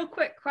 real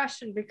quick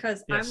question,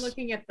 because Yes. I'm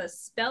looking at the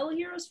spell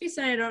Heroes Feast,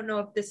 and I don't know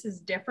if this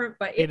is different,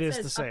 but It it is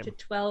says the same. up to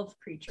 12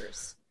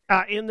 creatures.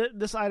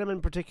 This item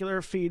in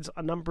particular feeds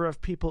a number of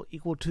people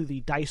equal to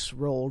the dice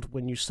rolled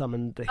when you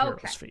summoned the hero's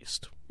Okay.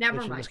 feast. Never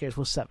which in mind. this case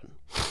was 7.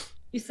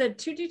 You said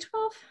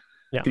 2d12?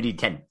 Yeah.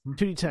 2d10.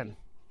 2d10.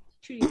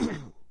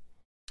 2d10.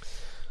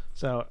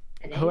 So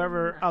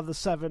whoever of the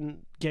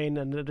 7 gain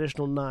an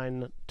additional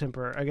 9 get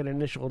an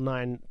initial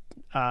 9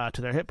 to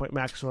their hit point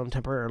maximum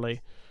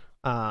temporarily,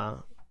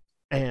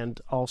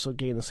 and also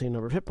gain the same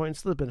number of hit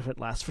points. The benefit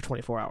lasts for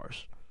 24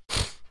 hours.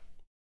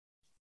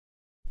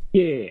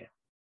 Yeah.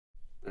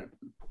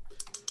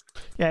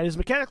 Yeah, it is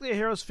mechanically a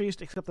hero's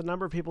feast, except the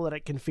number of people that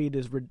it can feed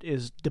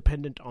is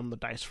dependent on the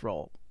dice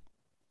roll.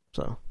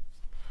 So,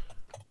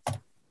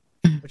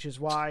 which is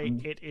why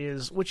it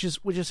is, which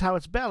is how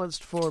it's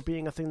balanced for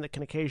being a thing that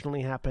can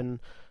occasionally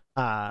happen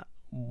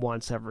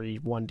once every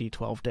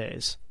 1d12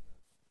 days,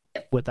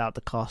 without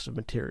the cost of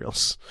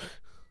materials.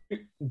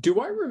 Do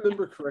I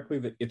remember correctly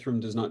that Ithram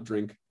does not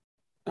drink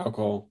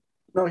alcohol?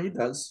 No, he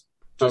does.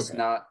 Just Okay.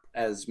 not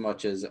as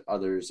much as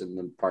others in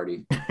the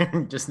party.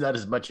 Just not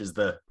as much as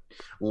the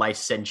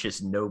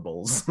licentious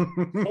nobles.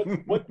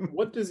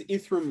 What does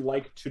Ithram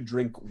like to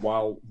drink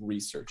while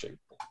researching?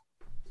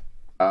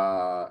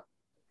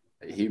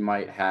 He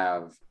might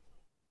have.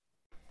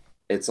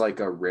 It's like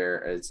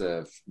it's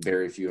a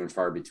very few and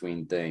far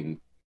between thing,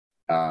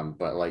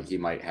 but like he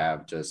might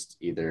have just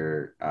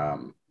either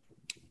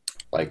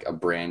like a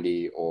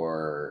brandy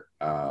or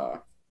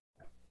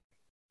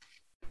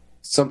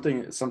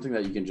something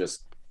that you can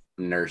just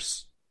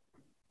nurse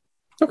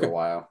for a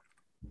while.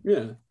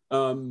 Yeah.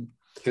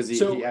 Because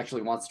So- he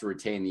actually wants to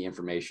retain the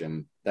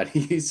information that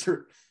he's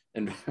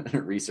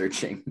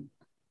researching.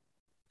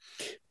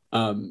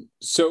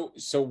 So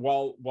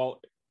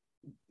while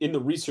in the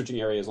researching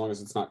area, as long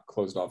as it's not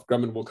closed off,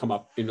 Grumman will come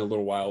up in a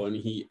little while, and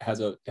he has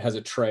a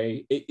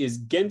tray. Is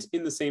Gent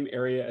in the same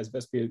area as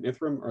Vespia and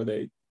Ithram? Or are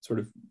they sort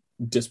of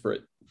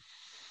disparate?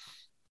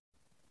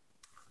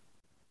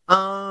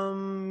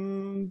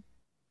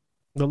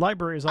 The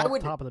library is I all would-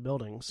 at the top of the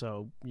building,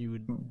 so you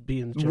would be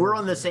in. We're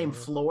on the same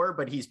floor,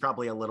 but he's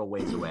probably a little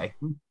ways away.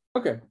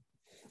 Okay.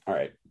 All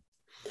right.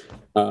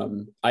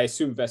 I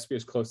assume Vespia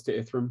is close to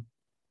Ithram.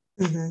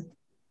 Mm-hmm.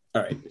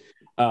 All right.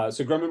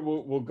 So Grumman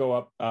will go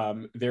up.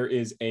 There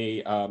is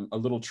a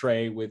little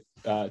tray with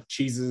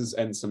cheeses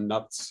and some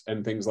nuts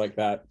and things like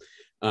that,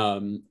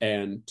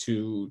 and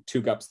two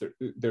cups.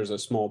 There's a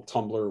small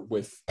tumbler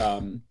with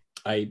a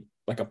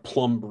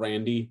plum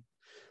brandy,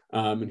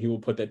 and he will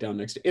put that down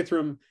next to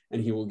Ithram,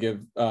 and he will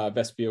give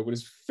Vespia what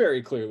is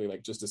very clearly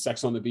like just a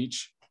sex on the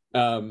beach.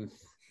 That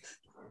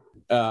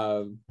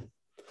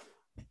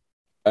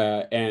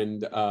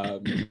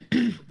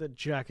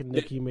Jack and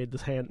Nikki made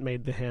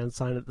the hand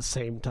sign at the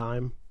same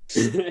time.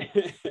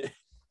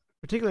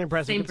 Particularly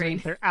impressive. Same considering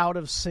brain. They're out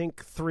of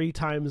sync 3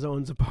 time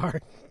zones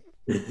apart.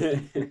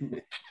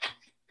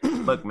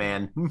 Look,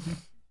 man,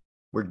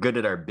 we're good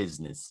at our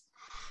business.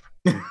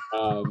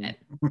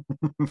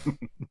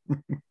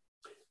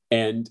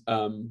 And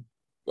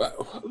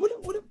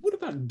what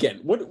about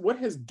Ghent? What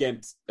has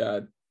Ghent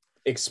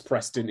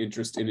expressed an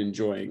interest in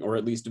enjoying, or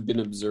at least been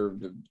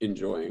observed of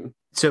enjoying?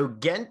 So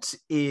Ghent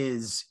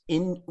is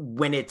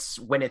when it's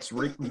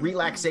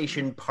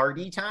relaxation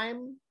party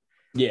time.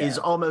 Yeah. Is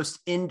almost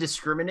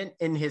indiscriminate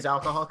in his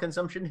alcohol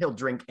consumption. He'll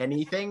drink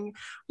anything.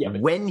 Yeah, but...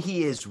 When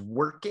he is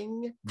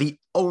working, the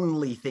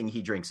only thing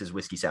he drinks is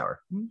whiskey sour.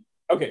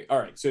 Okay, all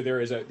right. So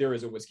there is a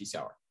whiskey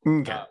sour.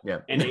 Okay, yeah,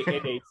 and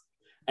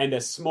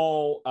a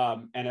small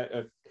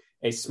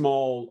a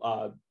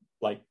small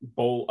like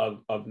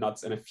bowl of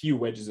nuts and a few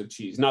wedges of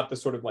cheese. Not the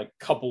sort of like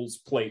couple's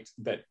plate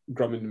that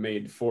Drummond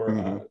made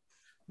for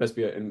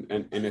Vespia and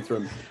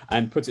Ithram,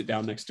 and puts it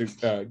down next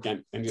to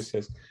Ghent and just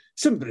says,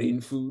 "Some brain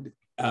food."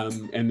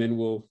 And then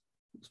we'll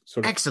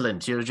sort of...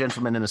 Excellent. You're a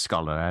gentleman and a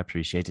scholar. I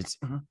appreciate it.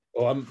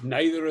 Oh, I'm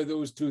neither of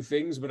those two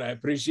things, but I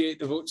appreciate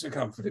the votes of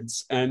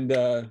confidence. And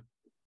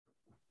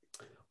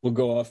we'll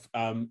go off.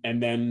 And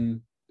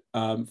then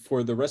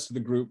for the rest of the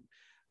group,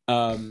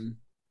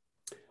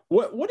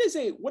 what is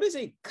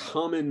a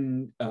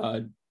common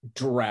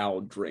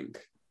drow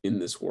drink in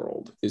this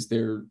world? Is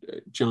there,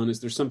 John? Is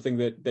there something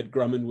that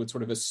Grumman would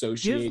sort of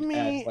associate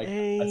as like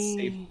a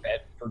safe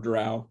bet for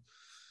drow?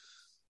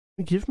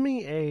 Give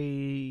me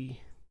a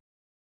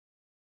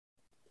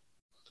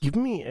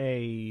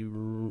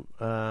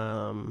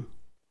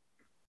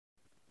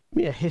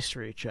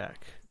history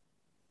check.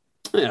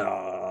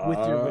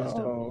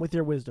 With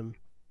your wisdom.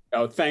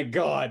 Oh, thank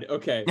God.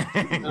 Okay.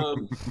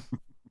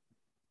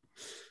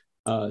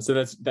 So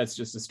that's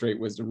just a straight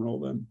wisdom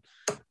roll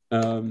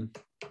then.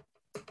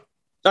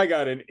 I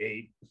got an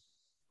 8.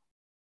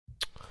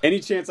 Any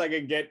chance I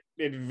could get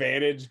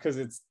advantage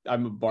because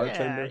I'm a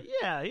bartender?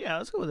 Yeah.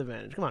 Let's go with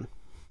advantage. Come on.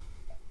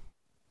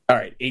 All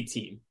right,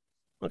 18.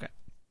 Okay.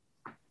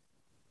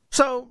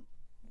 So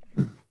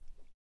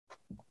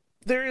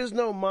there are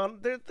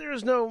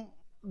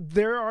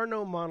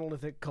no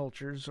monolithic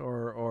cultures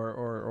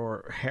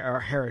or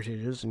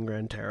heritages in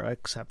Gran Terra,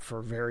 except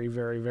for very,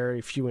 very, very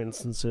few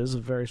instances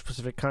of very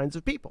specific kinds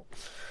of people.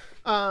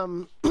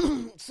 So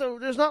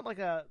there's not like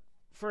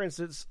for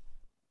instance,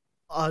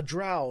 a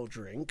drow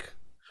drink.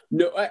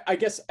 No, I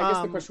guess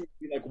the question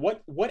would be like,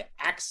 what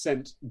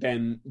accent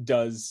then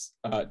does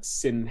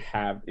Sin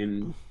have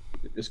in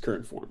this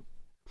current form?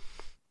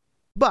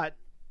 But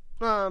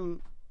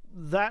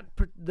that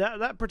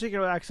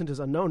particular accent is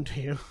unknown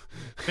to you.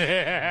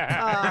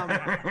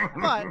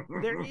 But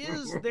there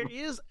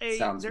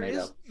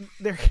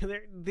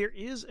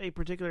is a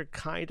particular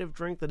kind of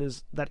drink that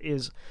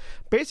is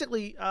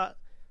basically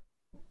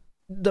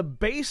the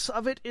base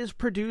of it is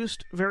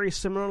produced very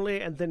similarly,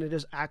 and then it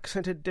is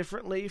accented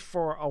differently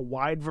for a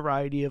wide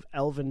variety of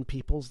elven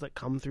peoples that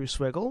come through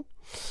Swiggle.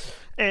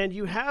 And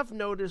you have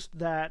noticed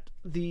that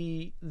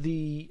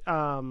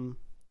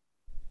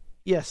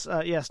yes,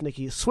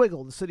 Nikki,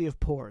 Swiggle, the city of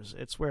pores.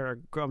 It's where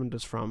Grummond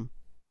is from.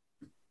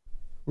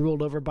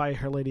 Ruled over by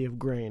Her Lady of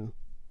Grain.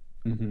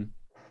 Mm-hmm.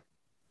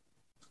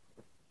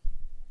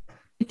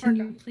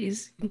 Continue,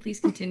 please. Please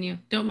continue.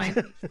 Don't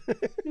mind.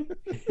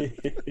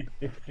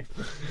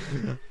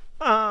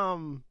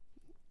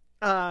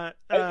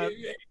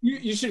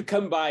 You should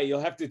come by. You'll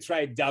have to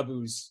try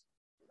dabus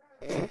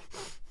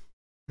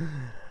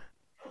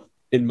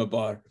in my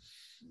bar.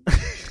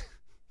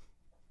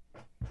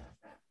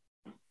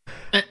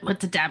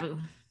 What's a dabu?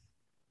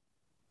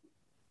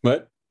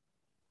 What?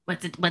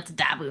 What's a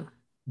dabu?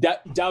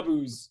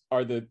 Dabus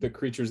are the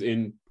creatures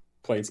in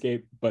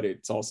Planescape, but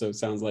it also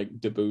sounds like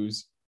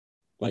dabus,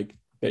 like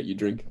that you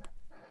drink.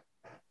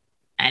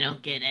 I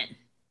don't get it.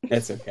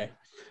 That's okay.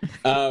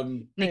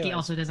 Nikki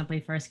also doesn't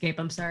play Farscape.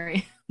 I'm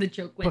sorry. The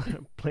joke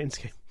went.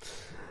 Planescape.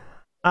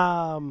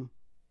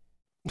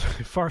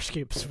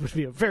 Farscapes would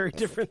be a very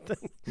different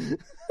thing.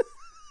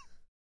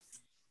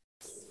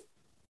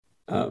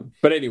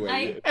 But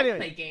anyway, I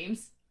play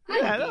games.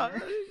 Real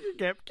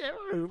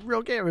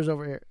gamers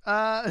over here.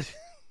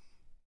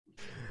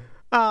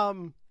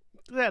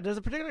 There's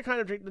a particular kind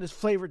of drink that is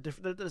flavored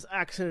different, that is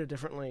accented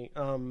differently,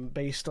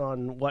 based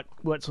on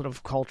what sort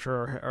of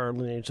culture or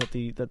lineage that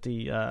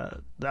the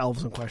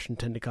elves in question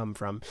tend to come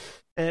from,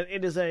 and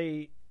it's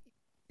a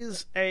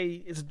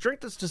drink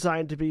that's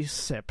designed to be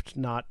sipped,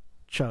 not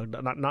chugged,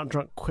 not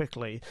drunk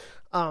quickly.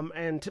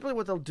 And typically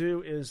what they'll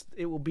do is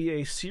it will be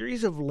a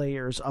series of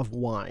layers of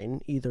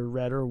wine, either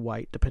red or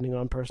white, depending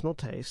on personal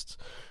tastes.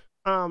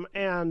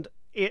 And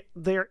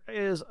there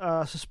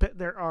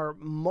are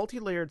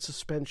multi-layered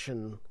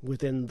suspension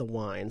within the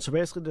wine. So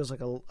basically, there's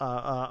like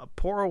a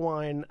pour of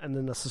wine and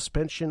then a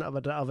suspension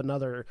of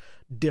another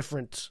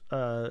different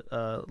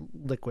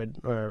liquid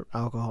or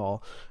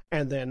alcohol,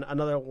 and then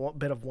another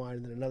bit of wine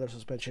and then another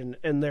suspension.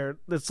 And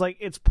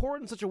it's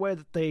poured in such a way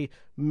that they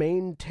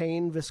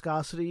maintain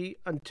viscosity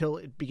until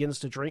it begins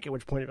to drink, at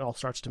which point it all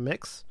starts to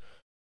mix.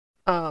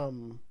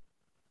 And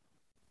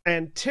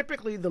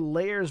typically, the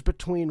layers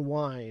between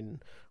wine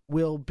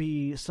will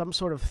be some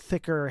sort of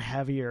thicker,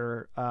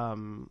 heavier,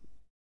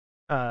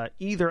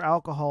 either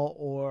alcohol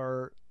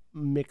or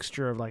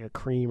mixture of like a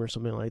cream or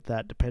something like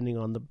that, depending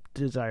on the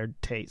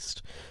desired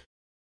taste.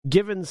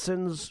 Given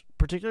Sin's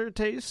particular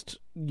taste,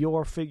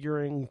 you're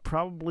figuring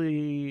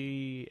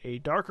probably a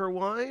darker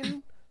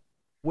wine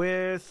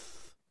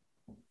with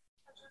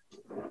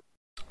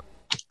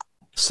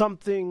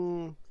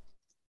something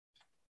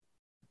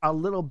a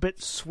little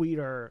bit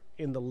sweeter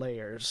in the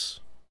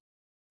layers,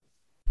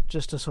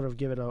 just to sort of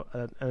give it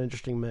an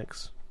interesting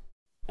mix.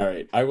 All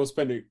right, I will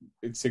spend a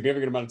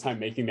significant amount of time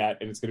making that,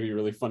 and it's going to be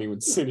really funny when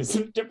Sin is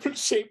in a different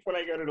shape when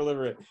I go to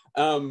deliver it.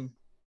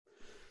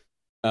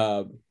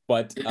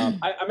 But I'm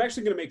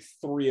actually going to make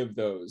 3 of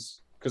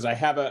those because I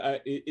have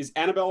is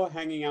Annabella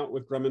hanging out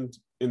with Drummond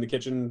in the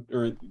kitchen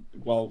or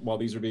while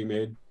these are being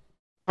made?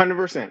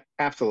 100%,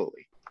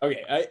 absolutely.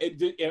 Okay,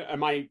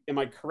 am I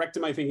correct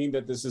in my thinking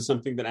that this is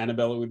something that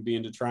Annabella would be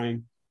into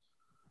trying?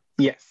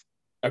 Yes.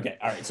 Okay,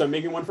 all right. So I'm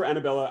making one for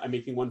Annabella. I'm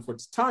making one for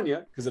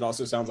Titania because it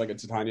also sounds like a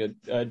Titania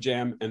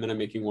jam, and then I'm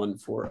making one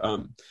for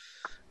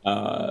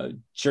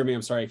Jeremy.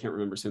 I'm sorry, I can't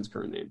remember Sin's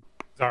current name.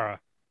 Zara.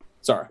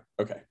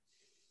 Okay.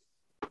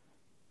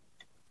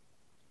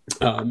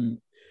 And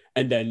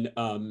then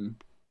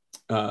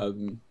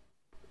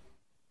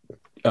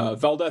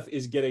Valdeth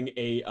is getting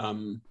a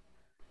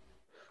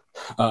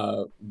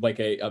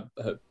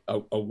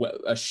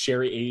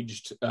sherry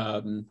aged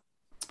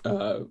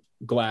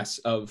glass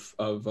of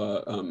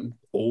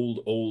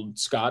old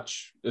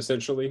Scotch,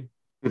 essentially.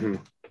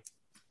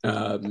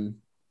 Mm-hmm.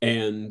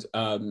 And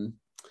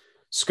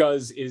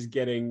Scuzz is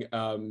getting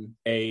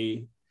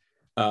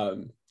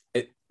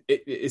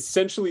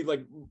essentially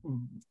like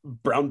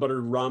brown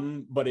buttered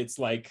rum, but it's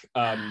like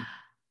a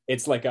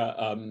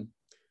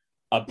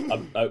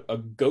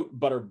goat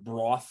butter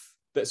broth.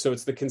 So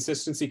it's the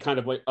consistency kind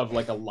of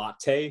like a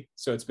latte.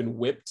 So it's been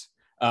whipped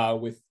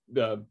with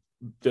the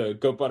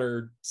goat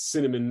butter,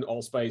 cinnamon,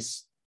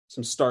 allspice,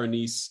 some star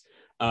anise,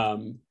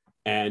 and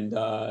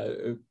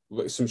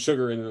some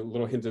sugar and a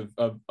little hint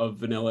of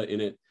vanilla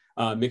in it,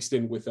 mixed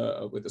in with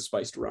a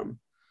spiced rum.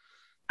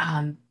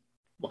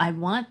 I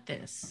want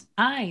this.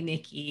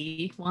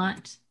 Nikki,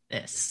 want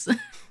this.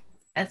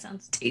 That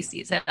sounds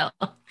tasty as hell.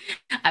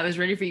 I was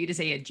ready for you to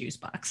say a juice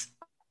box.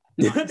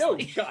 No,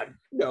 God,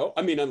 no.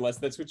 I mean, unless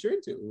that's what you're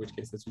into, in which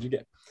case that's what you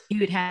get. He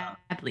would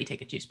happily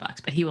take a juice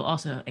box, but he will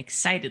also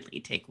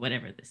excitedly take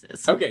whatever this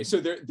is. Okay, so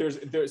there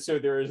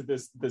is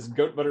this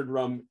goat buttered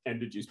rum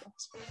and a juice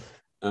box.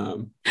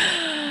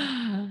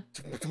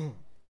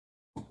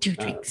 2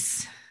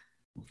 drinks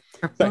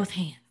for both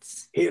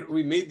hands. Here,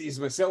 we made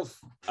these myself.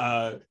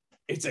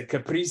 It's a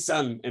Capri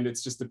Sun, and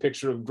it's just a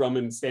picture of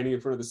Drummond standing in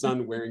front of the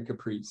sun wearing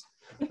capris.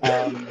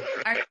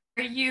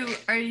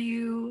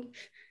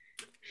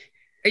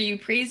 Are you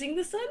praising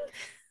the sun?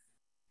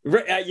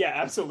 Right, yeah,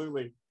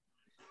 absolutely.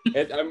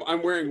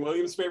 I'm wearing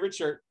William's favorite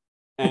shirt,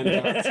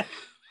 and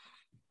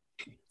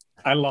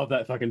I love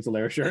that fucking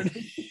Solaire shirt.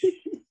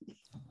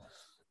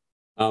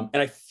 And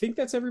I think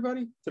that's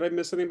everybody. Did I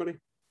miss anybody?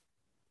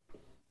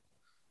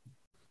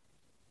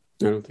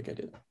 I don't think I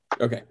did.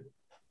 Okay.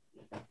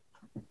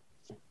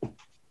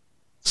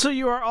 So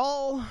you are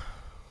all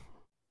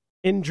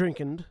in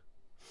Drinkend,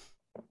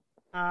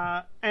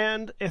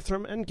 and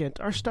Ithram and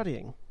Gint are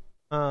studying.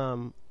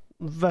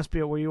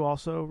 Vespia, were you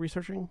also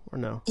researching or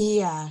no?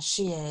 Yeah,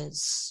 she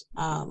is.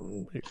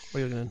 What are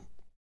you doing?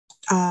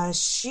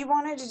 She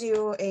wanted to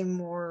do a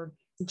more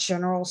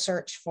general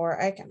search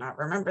for, I cannot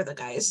remember the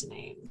guy's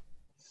name.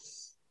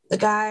 The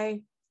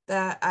guy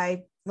that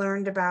I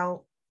learned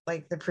about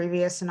like the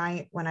previous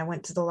night when I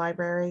went to the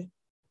library.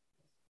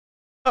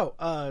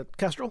 Oh,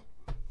 Kestrel?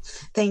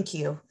 Thank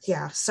you.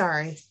 Yeah,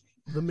 sorry.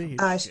 The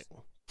mage.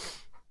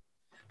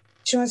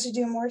 She wants to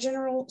do a more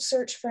general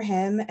search for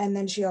him, and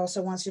then she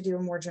also wants to do a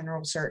more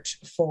general search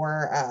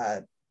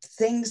for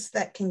things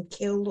that can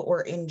kill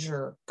or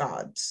injure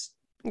gods.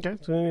 Okay,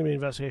 so going to be an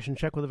investigation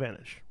check with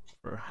advantage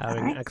for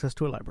having access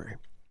to a library.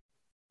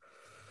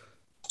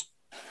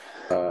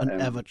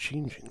 An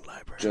ever-changing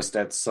library. Just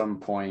at some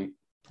point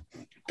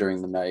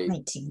during the night,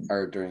 19.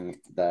 or during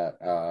that,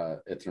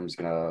 Ithram's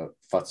going to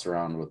futz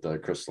around with the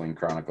Crystalline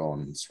Chronicle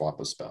and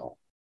swap a spell.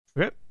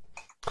 Okay.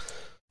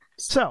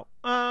 So,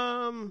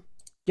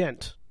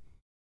 Gent.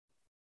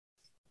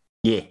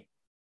 Yeah.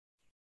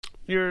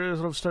 You're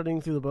sort of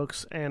studying through the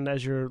books, and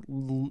as you're,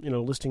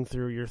 listing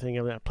through, you're thinking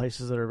about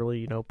places that are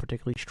really,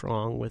 particularly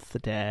strong with the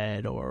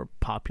dead or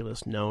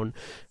populace known,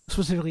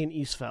 specifically in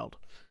Eastfeld.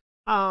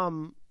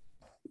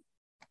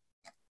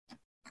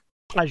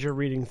 As you're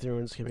reading through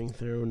and skimming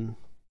through, and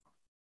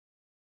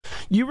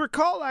you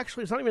recall,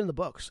 actually, it's not even in the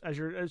books. As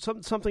you're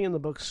something in the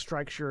books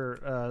strikes your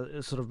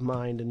sort of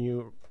mind, and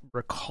you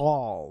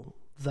recall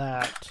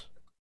that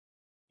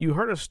you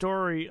heard a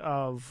story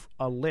of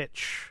a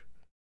lich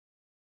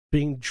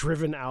being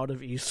driven out of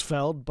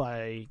Eastfeld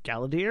by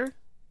Galadir,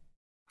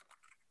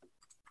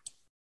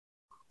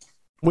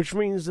 which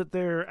means that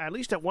there, at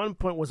least at one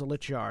point, was a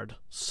lich yard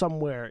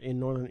somewhere in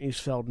northern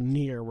Eastfeld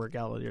near where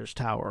Galadir's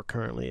tower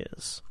currently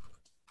is.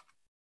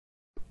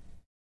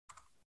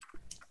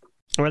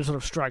 And it sort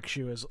of strikes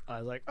you as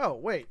like, oh,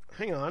 wait,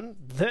 hang on.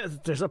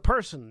 There's a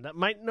person that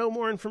might know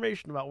more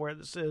information about where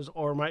this is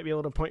or might be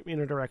able to point me in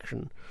a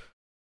direction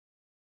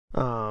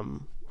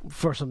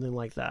for something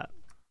like that.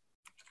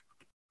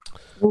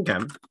 Okay.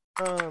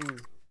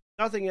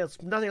 Nothing else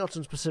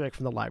in specific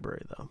from the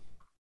library, though.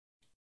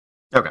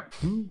 Okay.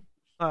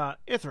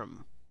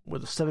 Ithram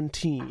with a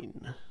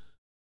 17.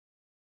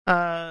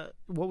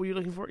 What were you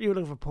looking for? You were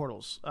looking for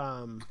portals.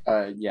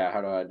 Yeah,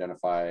 how to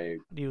identify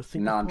Do you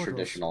think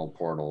non-traditional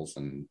portals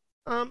and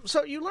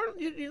so you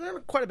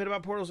learn quite a bit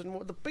about portals,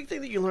 and the big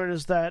thing that you learn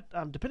is that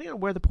depending on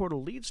where the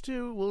portal leads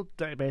to will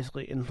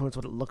basically influence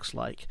what it looks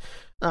like.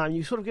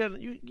 You sort of get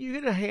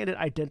a hand at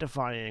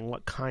identifying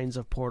what kind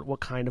of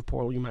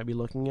portal you might be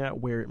looking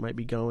at, where it might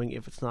be going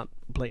if it's not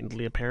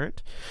blatantly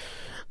apparent.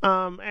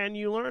 And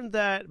you learn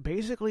that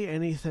basically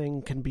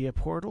anything can be a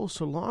portal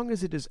so long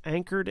as it is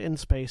anchored in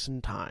space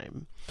and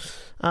time.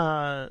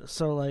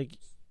 So like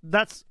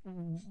that's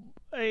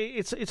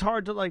it's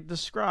hard to like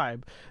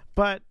describe,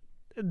 but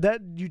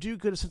that you do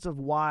get a sense of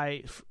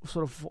why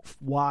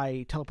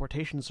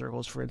teleportation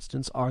circles, for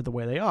instance, are the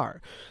way they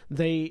are.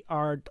 They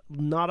are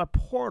not a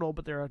portal,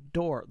 but they're a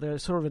door. They're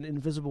sort of an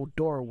invisible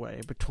doorway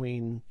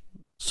between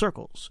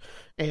circles,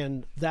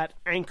 and that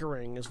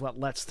anchoring is what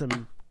lets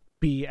them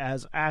be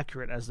as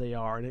accurate as they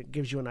are, and it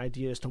gives you an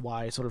idea as to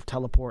why sort of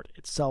teleport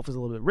itself is a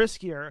little bit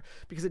riskier,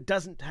 because it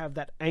doesn't have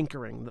that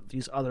anchoring that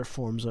these other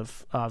forms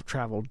of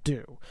travel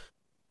do.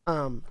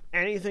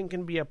 Anything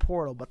can be a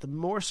portal, but the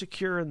more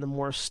secure and the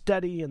more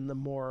steady and the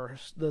more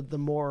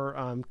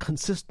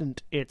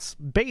consistent its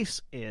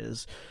base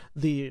is,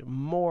 the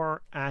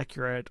more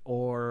accurate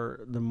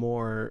or the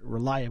more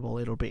reliable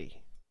it'll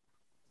be.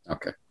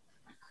 Okay.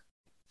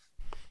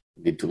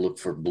 Need to look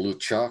for blue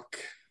chalk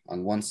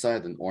on one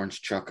side and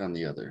orange chalk on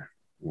the other.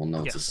 We'll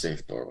know it's a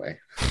safe doorway.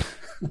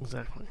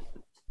 Exactly.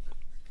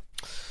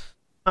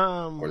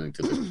 According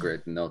to the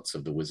great notes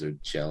of the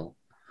wizard Chell.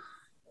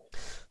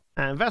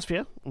 And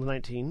Vespia, with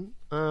 19,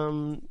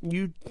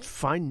 you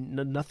find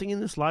nothing in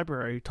this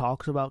library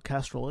talks about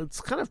Kestrel. It's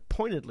kind of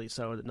pointedly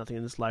so that nothing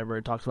in this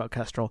library talks about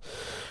Kestrel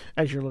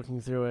as you're looking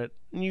through it.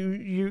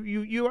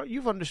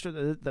 You've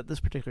understood that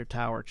this particular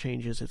tower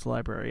changes its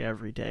library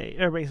every day,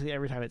 or basically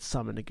every time it's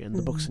summoned again.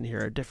 The books in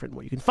here are different.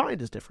 What you can find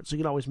is different, so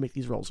you can always make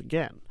these rolls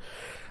again.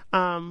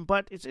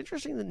 But it's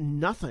interesting that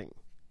nothing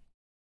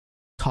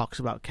talks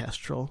about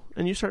Kestrel,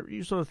 and you sort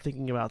of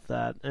thinking about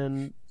that,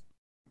 and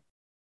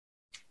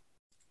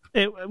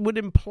it would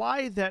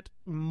imply that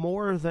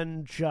more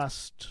than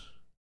just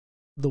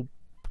the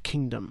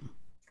kingdom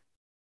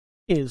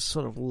is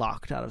sort of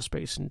locked out of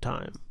space and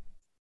time.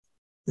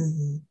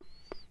 Mm-hmm.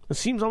 It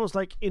seems almost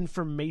like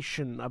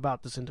information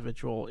about this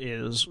individual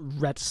is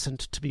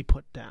reticent to be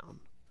put down.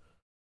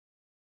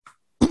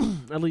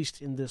 At least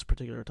in this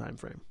particular time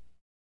frame.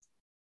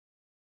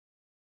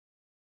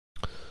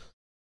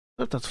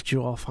 But that's what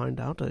you all find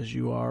out as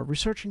you are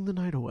researching the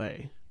night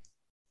away.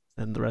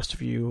 And the rest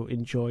of you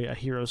enjoy a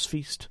hero's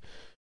feast.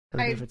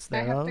 And I if it's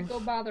have thereof. to go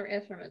bother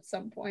Ithram at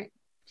some point.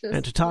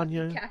 And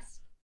Titania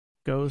cast.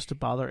 goes to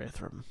bother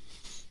Ithram.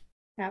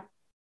 Yep.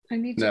 I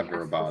need to Never a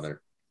cast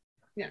bother.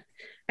 Yeah.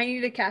 I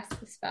need to cast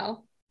the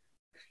spell.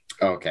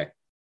 Okay.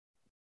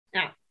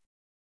 Yeah.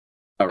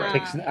 All right. It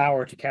takes an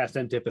hour to cast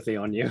antipathy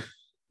on you.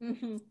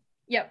 Mm-hmm.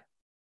 Yep.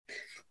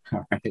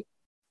 All right.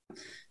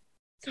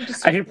 So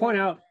I should point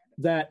out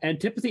that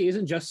antipathy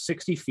isn't just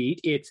 60 feet.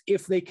 It's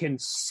if they can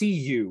see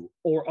you,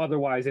 or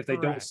otherwise if they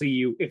don't see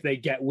you, if they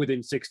get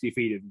within 60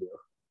 feet of you.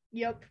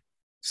 Yep.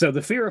 So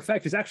the fear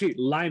effect is actually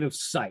line of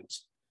sight.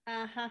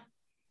 Uh-huh.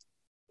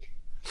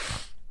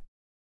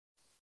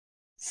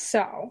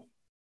 So,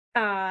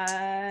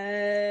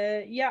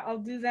 yeah, I'll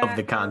do that. Of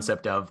the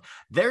concept of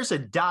there's a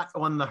dot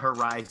on the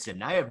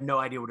horizon. I have no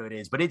idea what it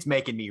is, but it's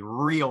making me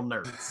real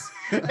nervous.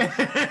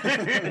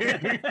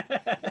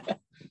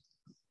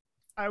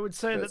 I would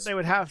say that they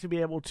would have to be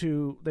able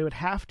to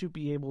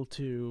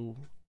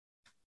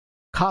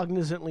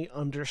cognizantly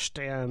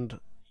understand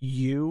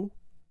you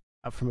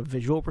from a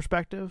visual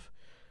perspective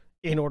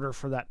in order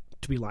for that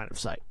to be line of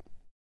sight.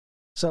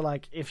 So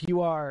like if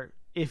you are,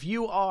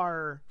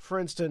 for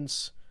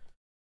instance,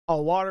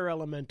 a water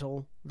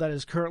elemental that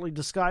is currently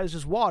disguised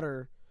as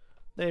water,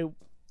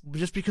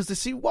 just because they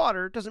see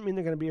water doesn't mean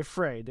they're going to be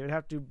afraid.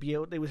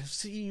 They would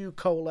see you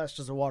coalesced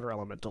as a water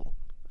elemental,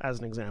 as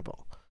an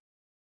example.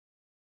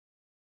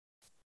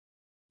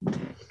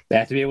 They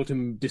have to be able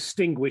to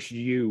distinguish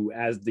you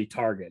as the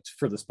target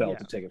for the spell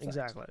to take effect.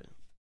 Exactly.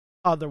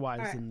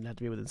 Otherwise, then they have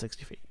to be within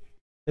 60 feet.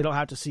 They don't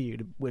have to see you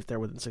if they're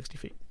within 60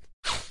 feet.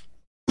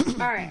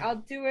 All right, I'll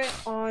do it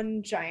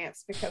on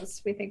giants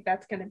because we think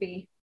that's going to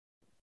be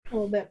a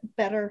little bit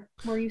better,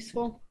 more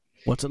useful.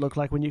 What's it look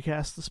like when you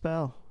cast the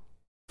spell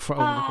for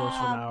over the course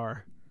of an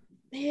hour?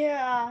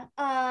 Yeah,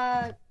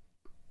 I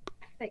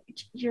think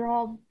you're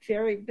all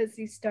very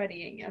busy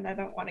studying, and I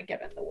don't want to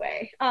get in the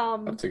way.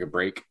 I'll take a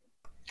break.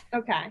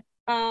 Okay.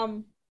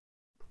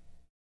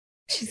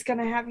 She's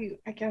gonna have you,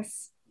 I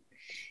guess.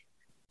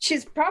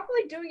 She's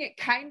probably doing it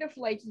kind of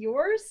like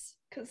yours,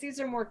 because these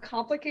are more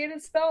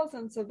complicated spells,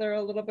 and so they're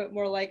a little bit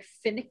more like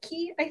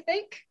finicky, I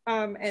think.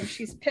 And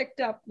she's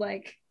picked up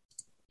like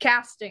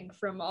casting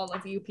from all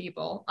of you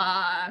people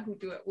who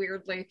do it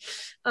weirdly.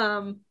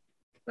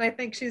 I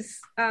think she's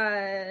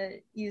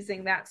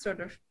using that sort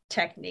of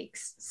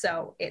techniques,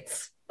 so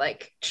it's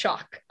like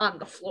chalk on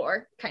the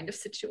floor kind of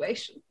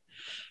situation.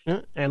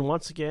 And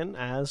once again,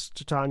 as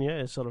Titania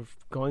is sort of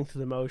going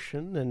through the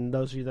motion, and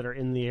those of you that are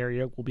in the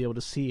area will be able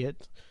to see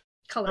it.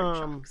 Colored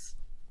chalks.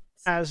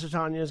 As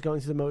Titania is going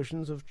through the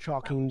motions of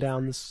chalking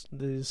down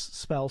these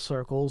spell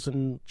circles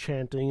and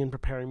chanting and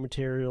preparing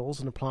materials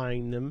and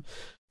applying them,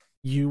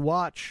 you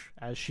watch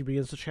as she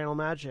begins to channel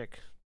magic.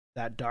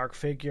 That dark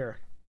figure,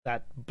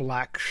 that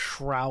black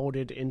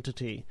shrouded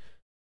entity,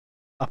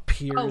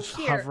 appears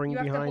hovering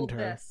behind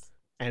her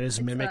and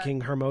is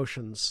mimicking her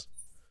motions.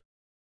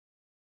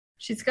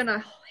 She's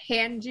gonna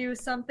hand you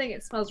something.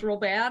 It smells real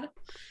bad.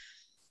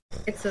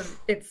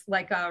 It's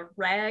like a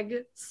rag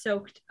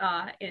soaked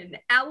in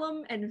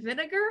alum and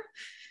vinegar.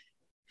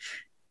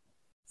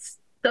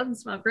 Doesn't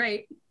smell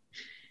great.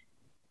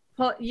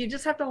 Well, you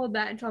just have to hold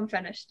that until I'm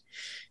finished.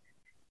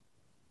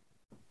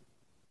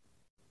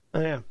 Oh,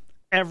 yeah.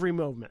 Every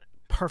movement,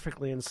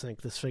 perfectly in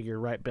sync. This figure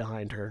right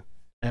behind her,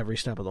 every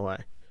step of the way.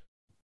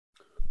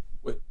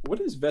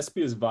 What is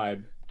Vespia's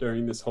vibe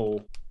during this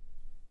whole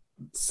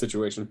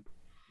situation?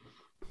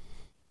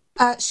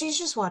 She's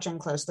just watching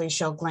closely.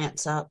 She'll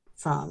glance up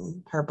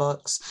from her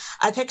books.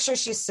 I picture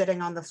she's sitting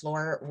on the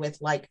floor with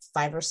like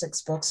 5 or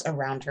 6 books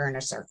around her in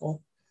a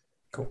circle.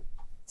 Cool.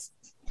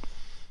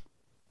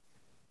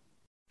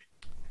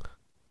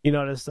 You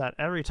notice that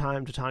every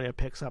time Titania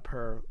picks up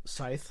her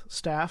scythe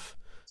staff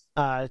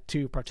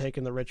to partake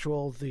in the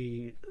ritual,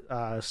 the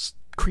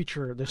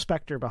creature, the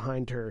specter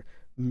behind her,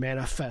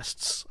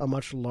 manifests a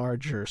much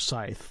larger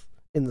scythe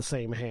in the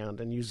same hand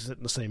and uses it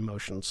in the same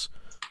motions.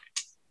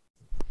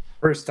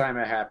 First time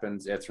it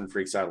happens, Ithram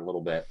freaks out a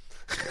little bit.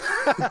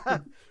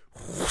 But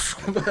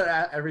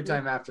every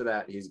time after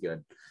that, he's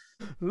good.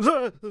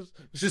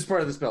 It's just part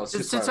of the spell.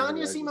 Does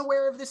Titania seem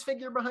aware of this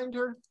figure behind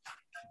her?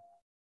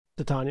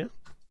 Titania?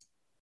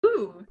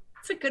 Ooh,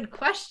 that's a good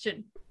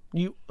question.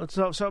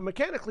 So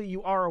mechanically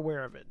you are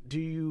aware of it. Do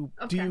you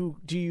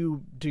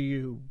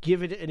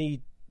give it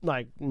any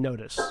like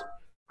notice? Is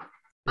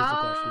the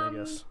question, I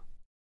guess.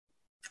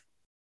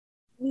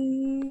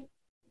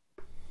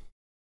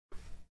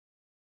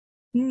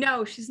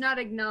 No, she's not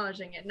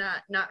acknowledging it.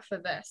 Not for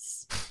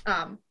this.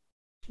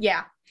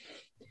 Yeah.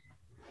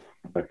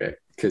 Okay,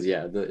 because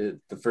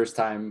the first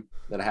time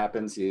that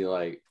happens, he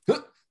like,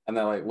 and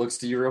then like looks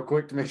to you real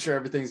quick to make sure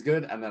everything's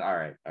good, and then all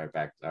right,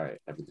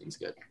 everything's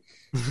good.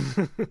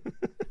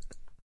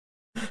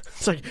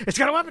 It's like it's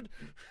got a weapon.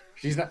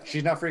 She's not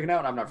freaking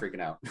out. I'm not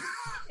freaking out.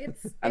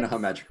 I know how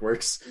magic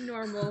works.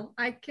 Normal.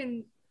 I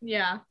can.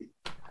 Yeah.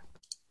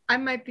 I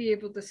might be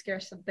able to scare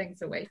some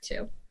things away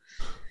too.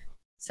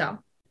 So.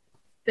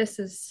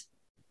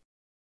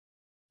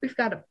 We've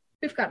got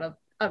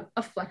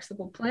a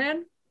flexible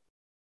plan.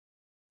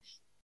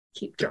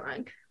 Keep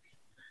drawing.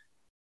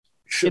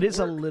 It is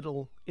a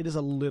little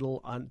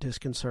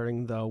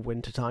disconcerting though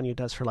when Titania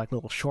does her like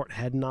little short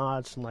head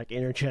nods and like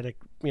energetic,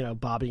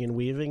 bobbing and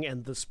weaving,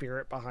 and the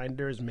spirit behind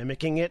her is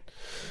mimicking it.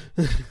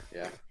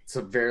 Yeah, it's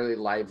a very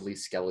lively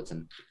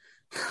skeleton.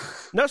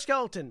 No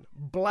skeleton,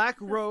 black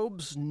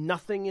robes,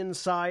 nothing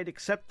inside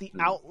except the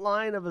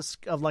outline of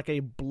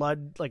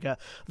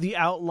the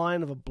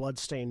outline of a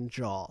bloodstained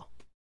jaw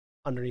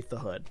underneath the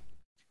hood.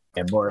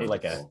 And more of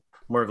like a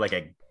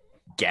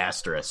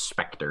ghast or a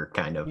specter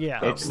kind of. Yeah,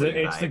 it's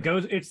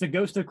the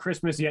ghost of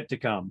Christmas yet to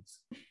come.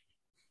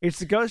 It's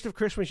the ghost of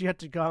Christmas yet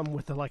to come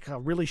with a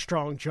really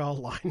strong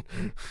jawline.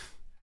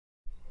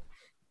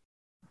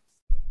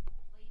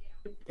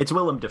 It's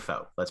Willem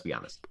Dafoe. Let's be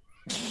honest.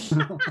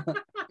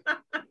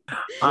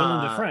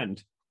 Willem the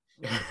friend.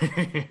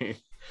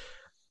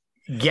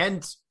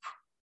 Gent,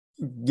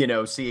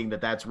 seeing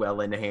that that's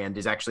well in hand,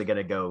 is actually going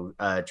to go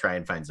try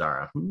and find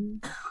Zara.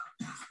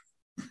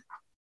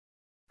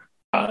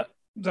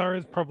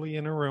 Zara's probably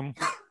in her room,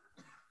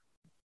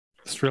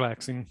 just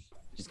relaxing.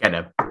 She's kind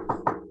of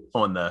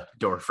on the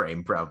door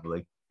frame,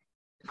 probably.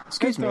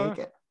 Excuse me.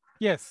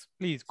 Yes,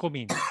 please come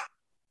in.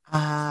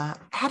 I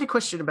had a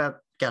question about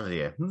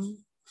Galadia.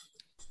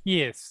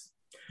 Yes,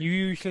 you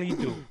usually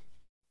do.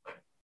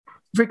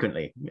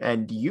 Frequently,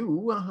 and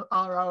you are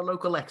our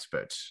local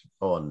expert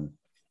on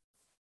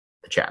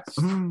the chap.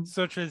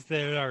 Such as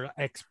there are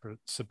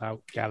experts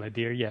about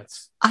Galadir,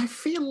 yes. I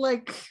feel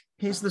like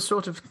he's the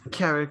sort of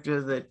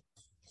character that,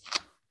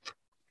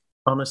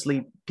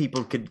 honestly,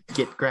 people could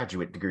get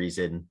graduate degrees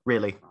in,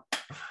 really.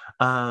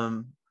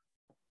 Do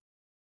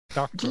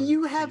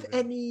you have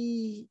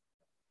any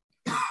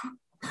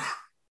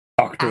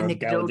Doctor of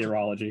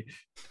Galadirology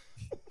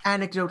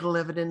anecdotal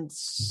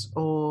evidence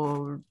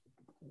or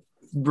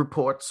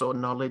reports or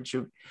knowledge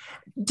of...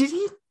 Did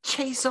he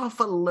chase off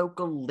a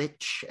local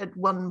lich at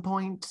one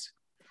point?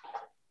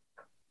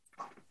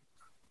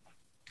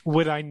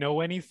 Would I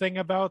know anything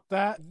about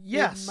that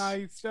Yes. in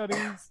my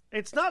studies?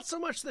 It's not so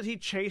much that he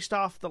chased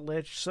off the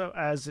Lich, so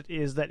as it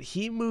is that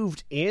he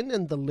moved in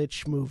and the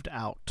Lich moved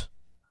out.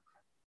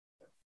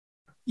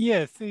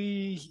 Yes,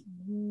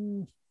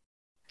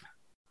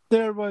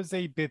 there was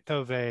a bit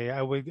of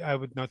I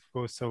would not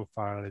go so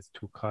far as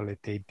to call it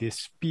a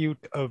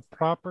dispute of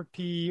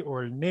property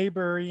or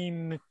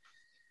neighboring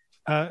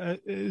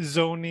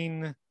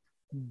zoning,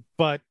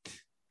 but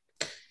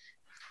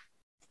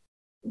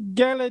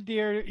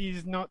Galadir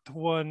is not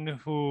one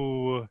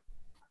who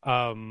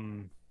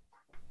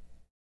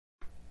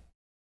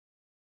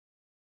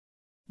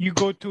you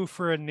go to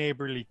for a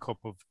neighborly cup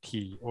of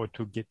tea or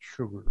to get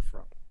sugar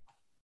from.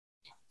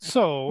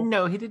 So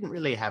No, he didn't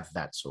really have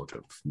that sort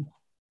of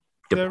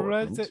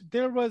deportment.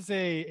 There was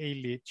a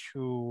lich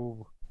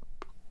who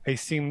I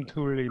seem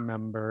to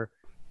remember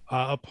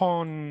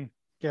upon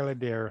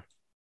Galadir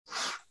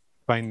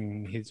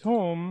finding his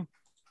home,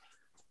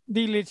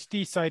 the lich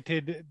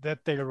decided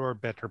that there were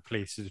better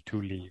places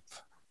to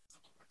live.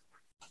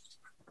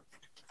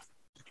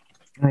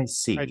 I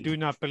see. I am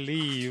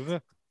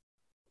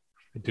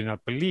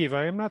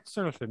not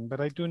certain, but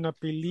I do not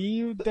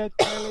believe that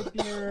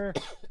Galadir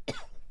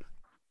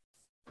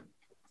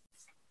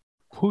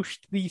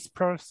pushed these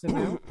person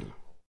out.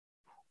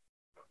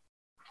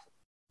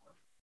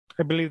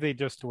 I believe they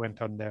just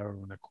went on their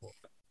own accord.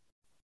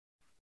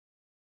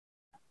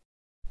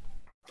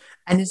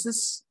 And is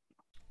this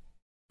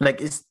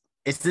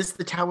is this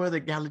the tower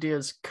that Galadir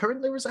is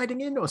currently residing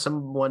in, or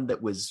someone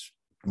that was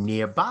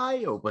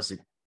nearby, or was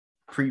it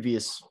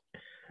previous?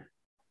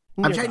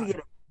 Nearby. I'm trying to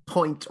get a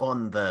point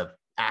on the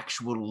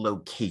actual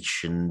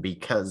location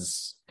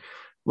because,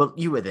 well,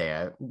 you were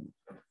there.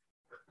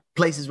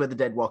 Places where the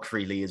dead walk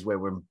freely is where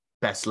we're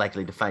best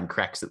likely to find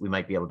cracks that we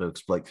might be able to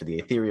exploit for the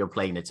ethereal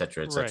plane,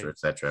 etc., etc.,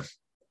 etc.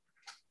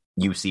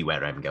 You see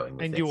where I'm going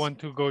with and this. You want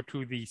to go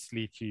to the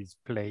Sleechy's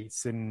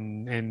place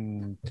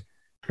and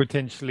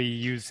potentially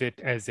use it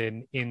as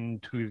an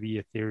into the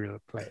ethereal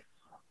plane.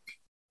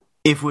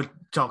 If we're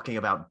talking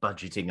about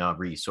budgeting our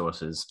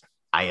resources,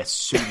 I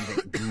assume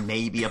that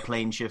maybe a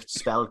plane shift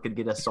spell could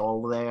get us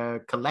all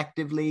there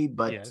collectively,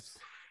 but yes.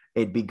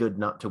 It'd be good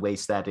not to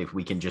waste that if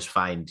we can just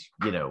find,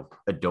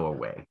 a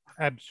doorway.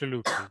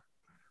 Absolutely.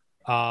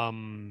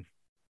 No,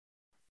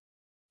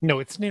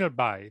 it's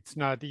nearby. It's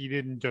not, you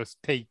didn't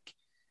just take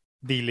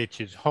the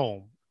Lich's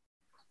home.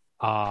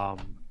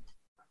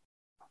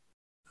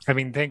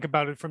 Think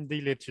about it from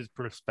the Lich's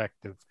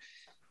perspective.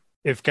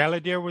 If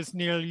Galadir was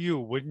near you,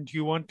 wouldn't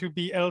you want to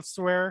be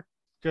elsewhere,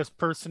 just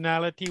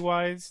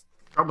personality-wise?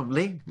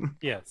 Probably.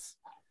 Yes.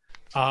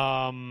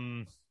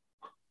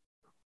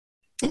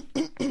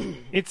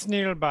 It's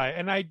nearby,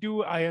 and I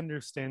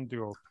understand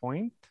your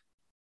point.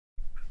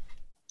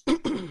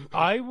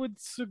 I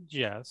would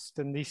suggest,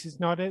 and this is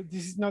not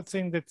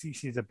saying that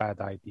this is a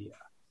bad idea,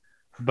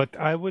 but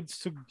I would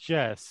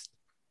suggest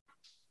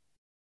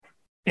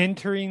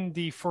entering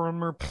the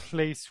former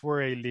place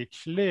where a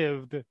lich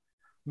lived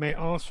may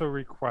also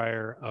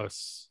require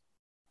us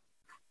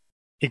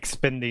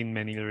expending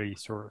many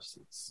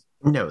resources.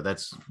 No,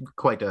 that's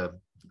quite a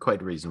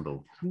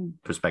reasonable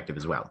perspective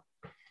as well.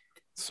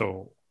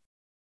 So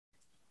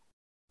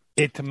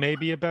it may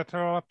be a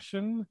better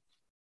option.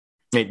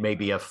 It may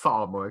be a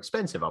far more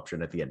expensive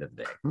option at the end of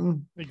the day.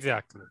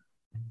 Exactly.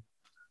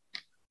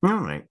 All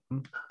right.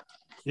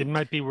 It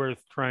might be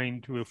worth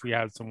trying to, if we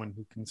have someone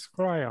who can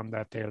scry on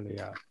that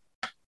area.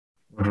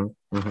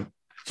 Mm-hmm. Mm-hmm.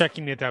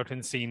 Checking it out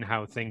and seeing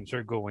how things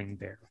are going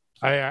there.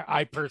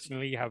 I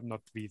personally have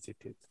not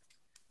visited.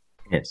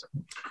 Yes.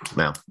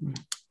 Well,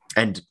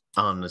 and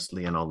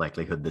honestly, in all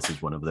likelihood, this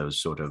is one of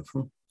those sort of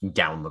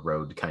down the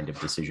road kind of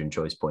decision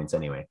choice points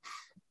anyway.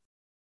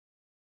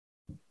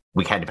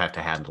 We kind of have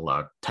to handle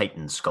our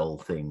Titan skull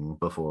thing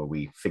before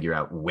we figure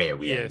out where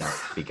we end up,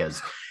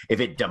 because if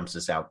it dumps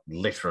us out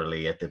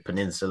literally at the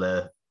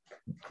peninsula,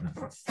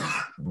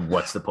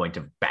 what's the point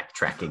of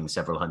backtracking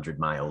several hundred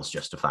miles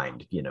just to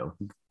find,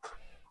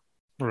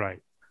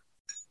 Right.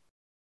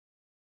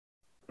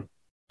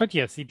 But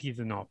yes, it is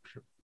an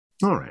option.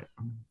 All right.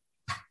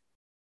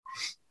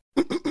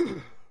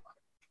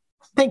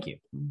 Thank you.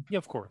 Yeah,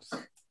 of course.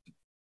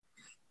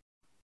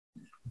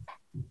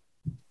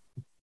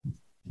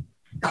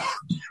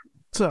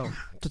 So,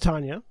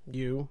 Titania,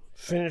 you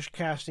finished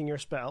casting your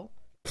spell.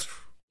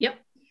 Yep.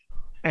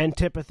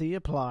 Antipathy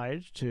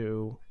applied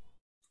to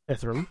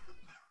Ithram.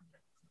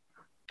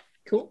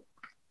 Cool.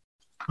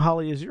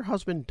 Holly, is your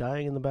husband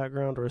dying in the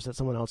background, or is that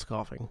someone else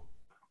coughing?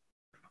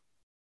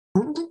 I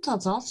don't think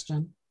that's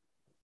Austin.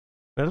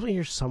 I definitely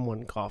hear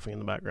someone coughing in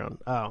the background.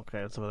 Oh, okay,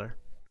 it's over there.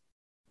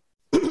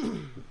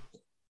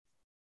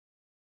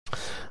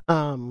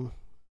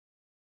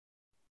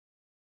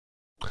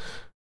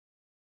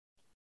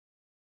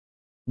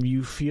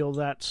 You feel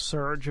that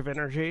surge of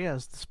energy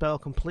as the spell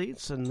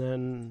completes, and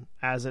then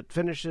as it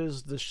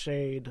finishes, the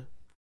shade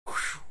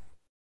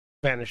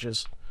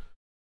vanishes.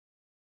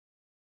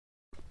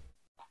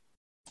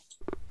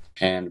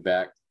 Hand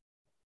back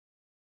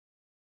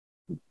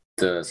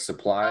the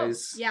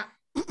supplies. Oh, yeah.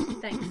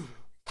 Thanks.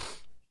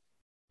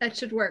 That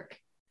should work.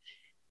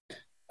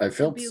 I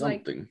felt be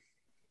like- something.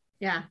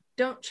 Yeah.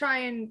 Don't try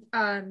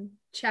and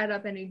chat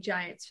up any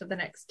giants for the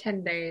next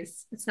 10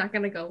 days. It's not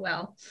going to go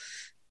well.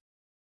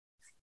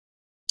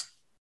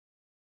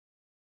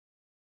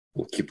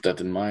 We'll keep that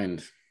in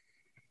mind.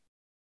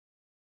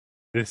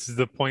 This is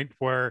the point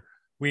where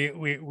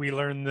we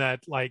learn that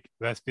like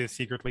Vespia's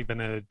secretly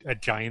been a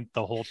giant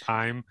the whole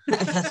time.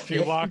 She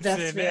walks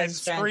in and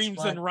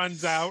screams and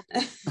runs out.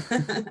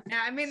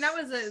 Yeah, I mean that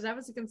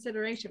was a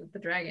consideration with the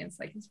dragons.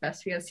 Like, is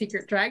Vespia a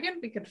secret dragon?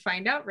 We could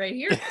find out right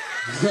here.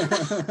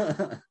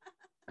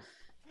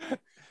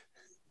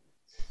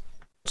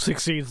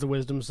 Succeeds the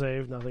wisdom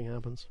save, nothing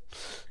happens.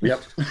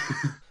 Yep.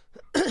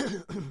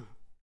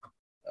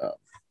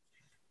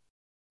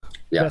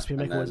 Yeah. Vespia,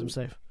 make a wisdom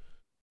save.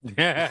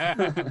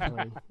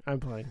 I'm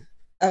playing.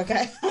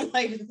 Okay. I'm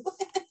like,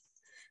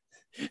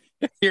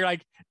 You're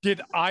like,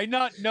 did I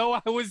not know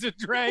I was a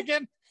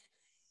dragon?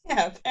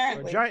 yeah, Or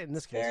apparently. a giant in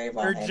this case. Very Or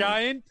well-hidden.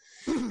 giant?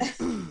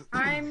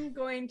 I'm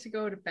going to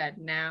go to bed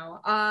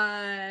now.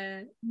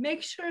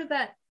 Make sure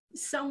that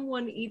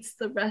someone eats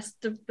the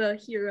rest of the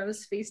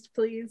hero's feast,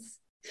 please.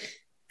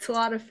 It's a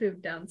lot of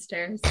food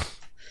downstairs.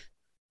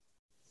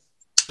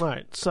 All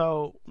right,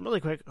 so really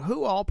quick,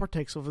 who all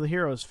partakes of the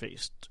hero's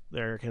feast?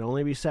 There can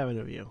only be 7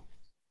 of you.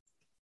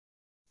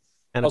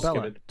 Annabella,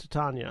 skip it.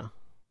 Titania,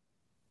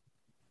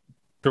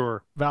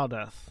 Sure.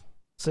 Valdeth,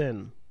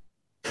 Sin,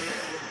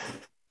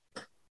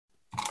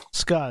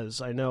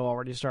 Scuzz, I know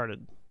already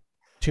started.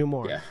 2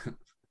 more. Yeah.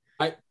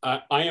 I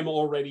am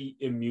already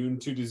immune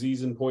to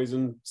disease and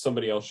poison.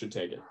 Somebody else should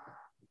take it.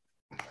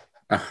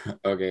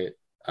 Okay.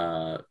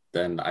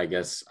 Then I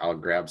guess I'll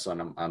grab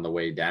some on the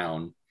way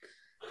down.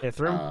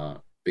 Ithram?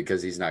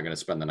 Because he's not going to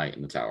spend the night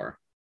in the tower.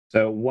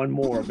 So one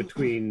more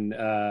between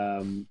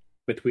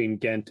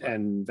Ghent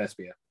and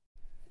Vespia.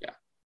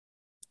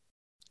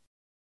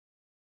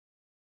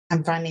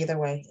 I'm fine either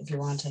way if you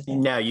want to take it.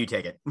 No, you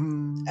take it.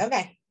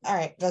 Okay. All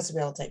right. Let's be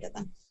able to take it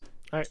then.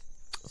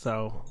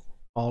 So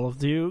all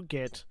of you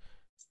get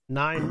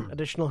 9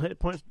 additional hit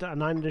points,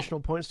 9 additional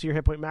points to your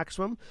hit point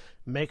maximum.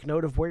 Make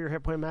note of where your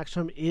hit point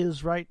maximum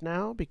is right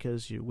now,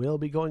 because you will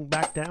be going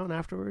back down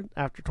after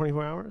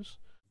 24 hours.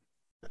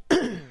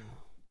 And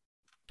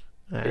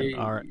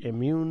are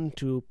immune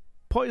to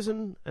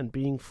poison and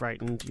being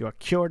frightened. You are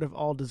cured of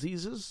all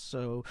diseases,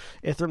 so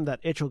Ithram, that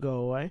itch will go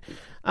away.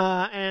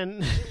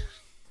 And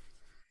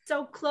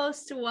So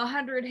close to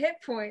 100 hit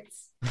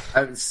points.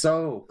 I'm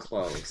so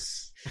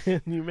close.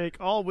 you make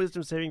all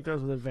wisdom saving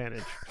throws with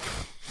advantage.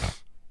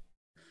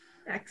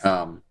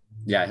 Excellent.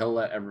 Yeah, he'll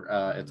let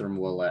Ithram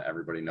will let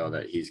everybody know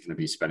that he's going to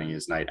be spending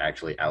his night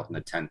actually out in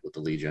the tent with the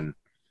Legion,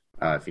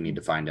 if you need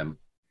to find him.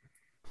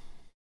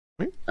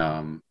 Right.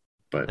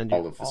 But And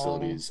all you the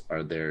facilities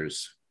are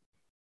theirs.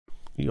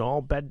 You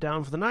all bed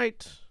down for the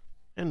night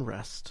and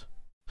rest.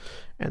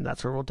 And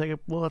that's where we'll take it.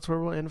 Well, that's where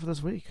we'll end for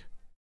this week.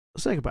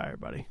 Say goodbye,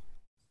 everybody.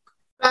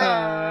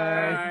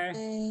 Bye.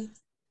 Bye.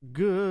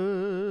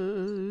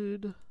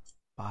 Good.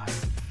 Bye.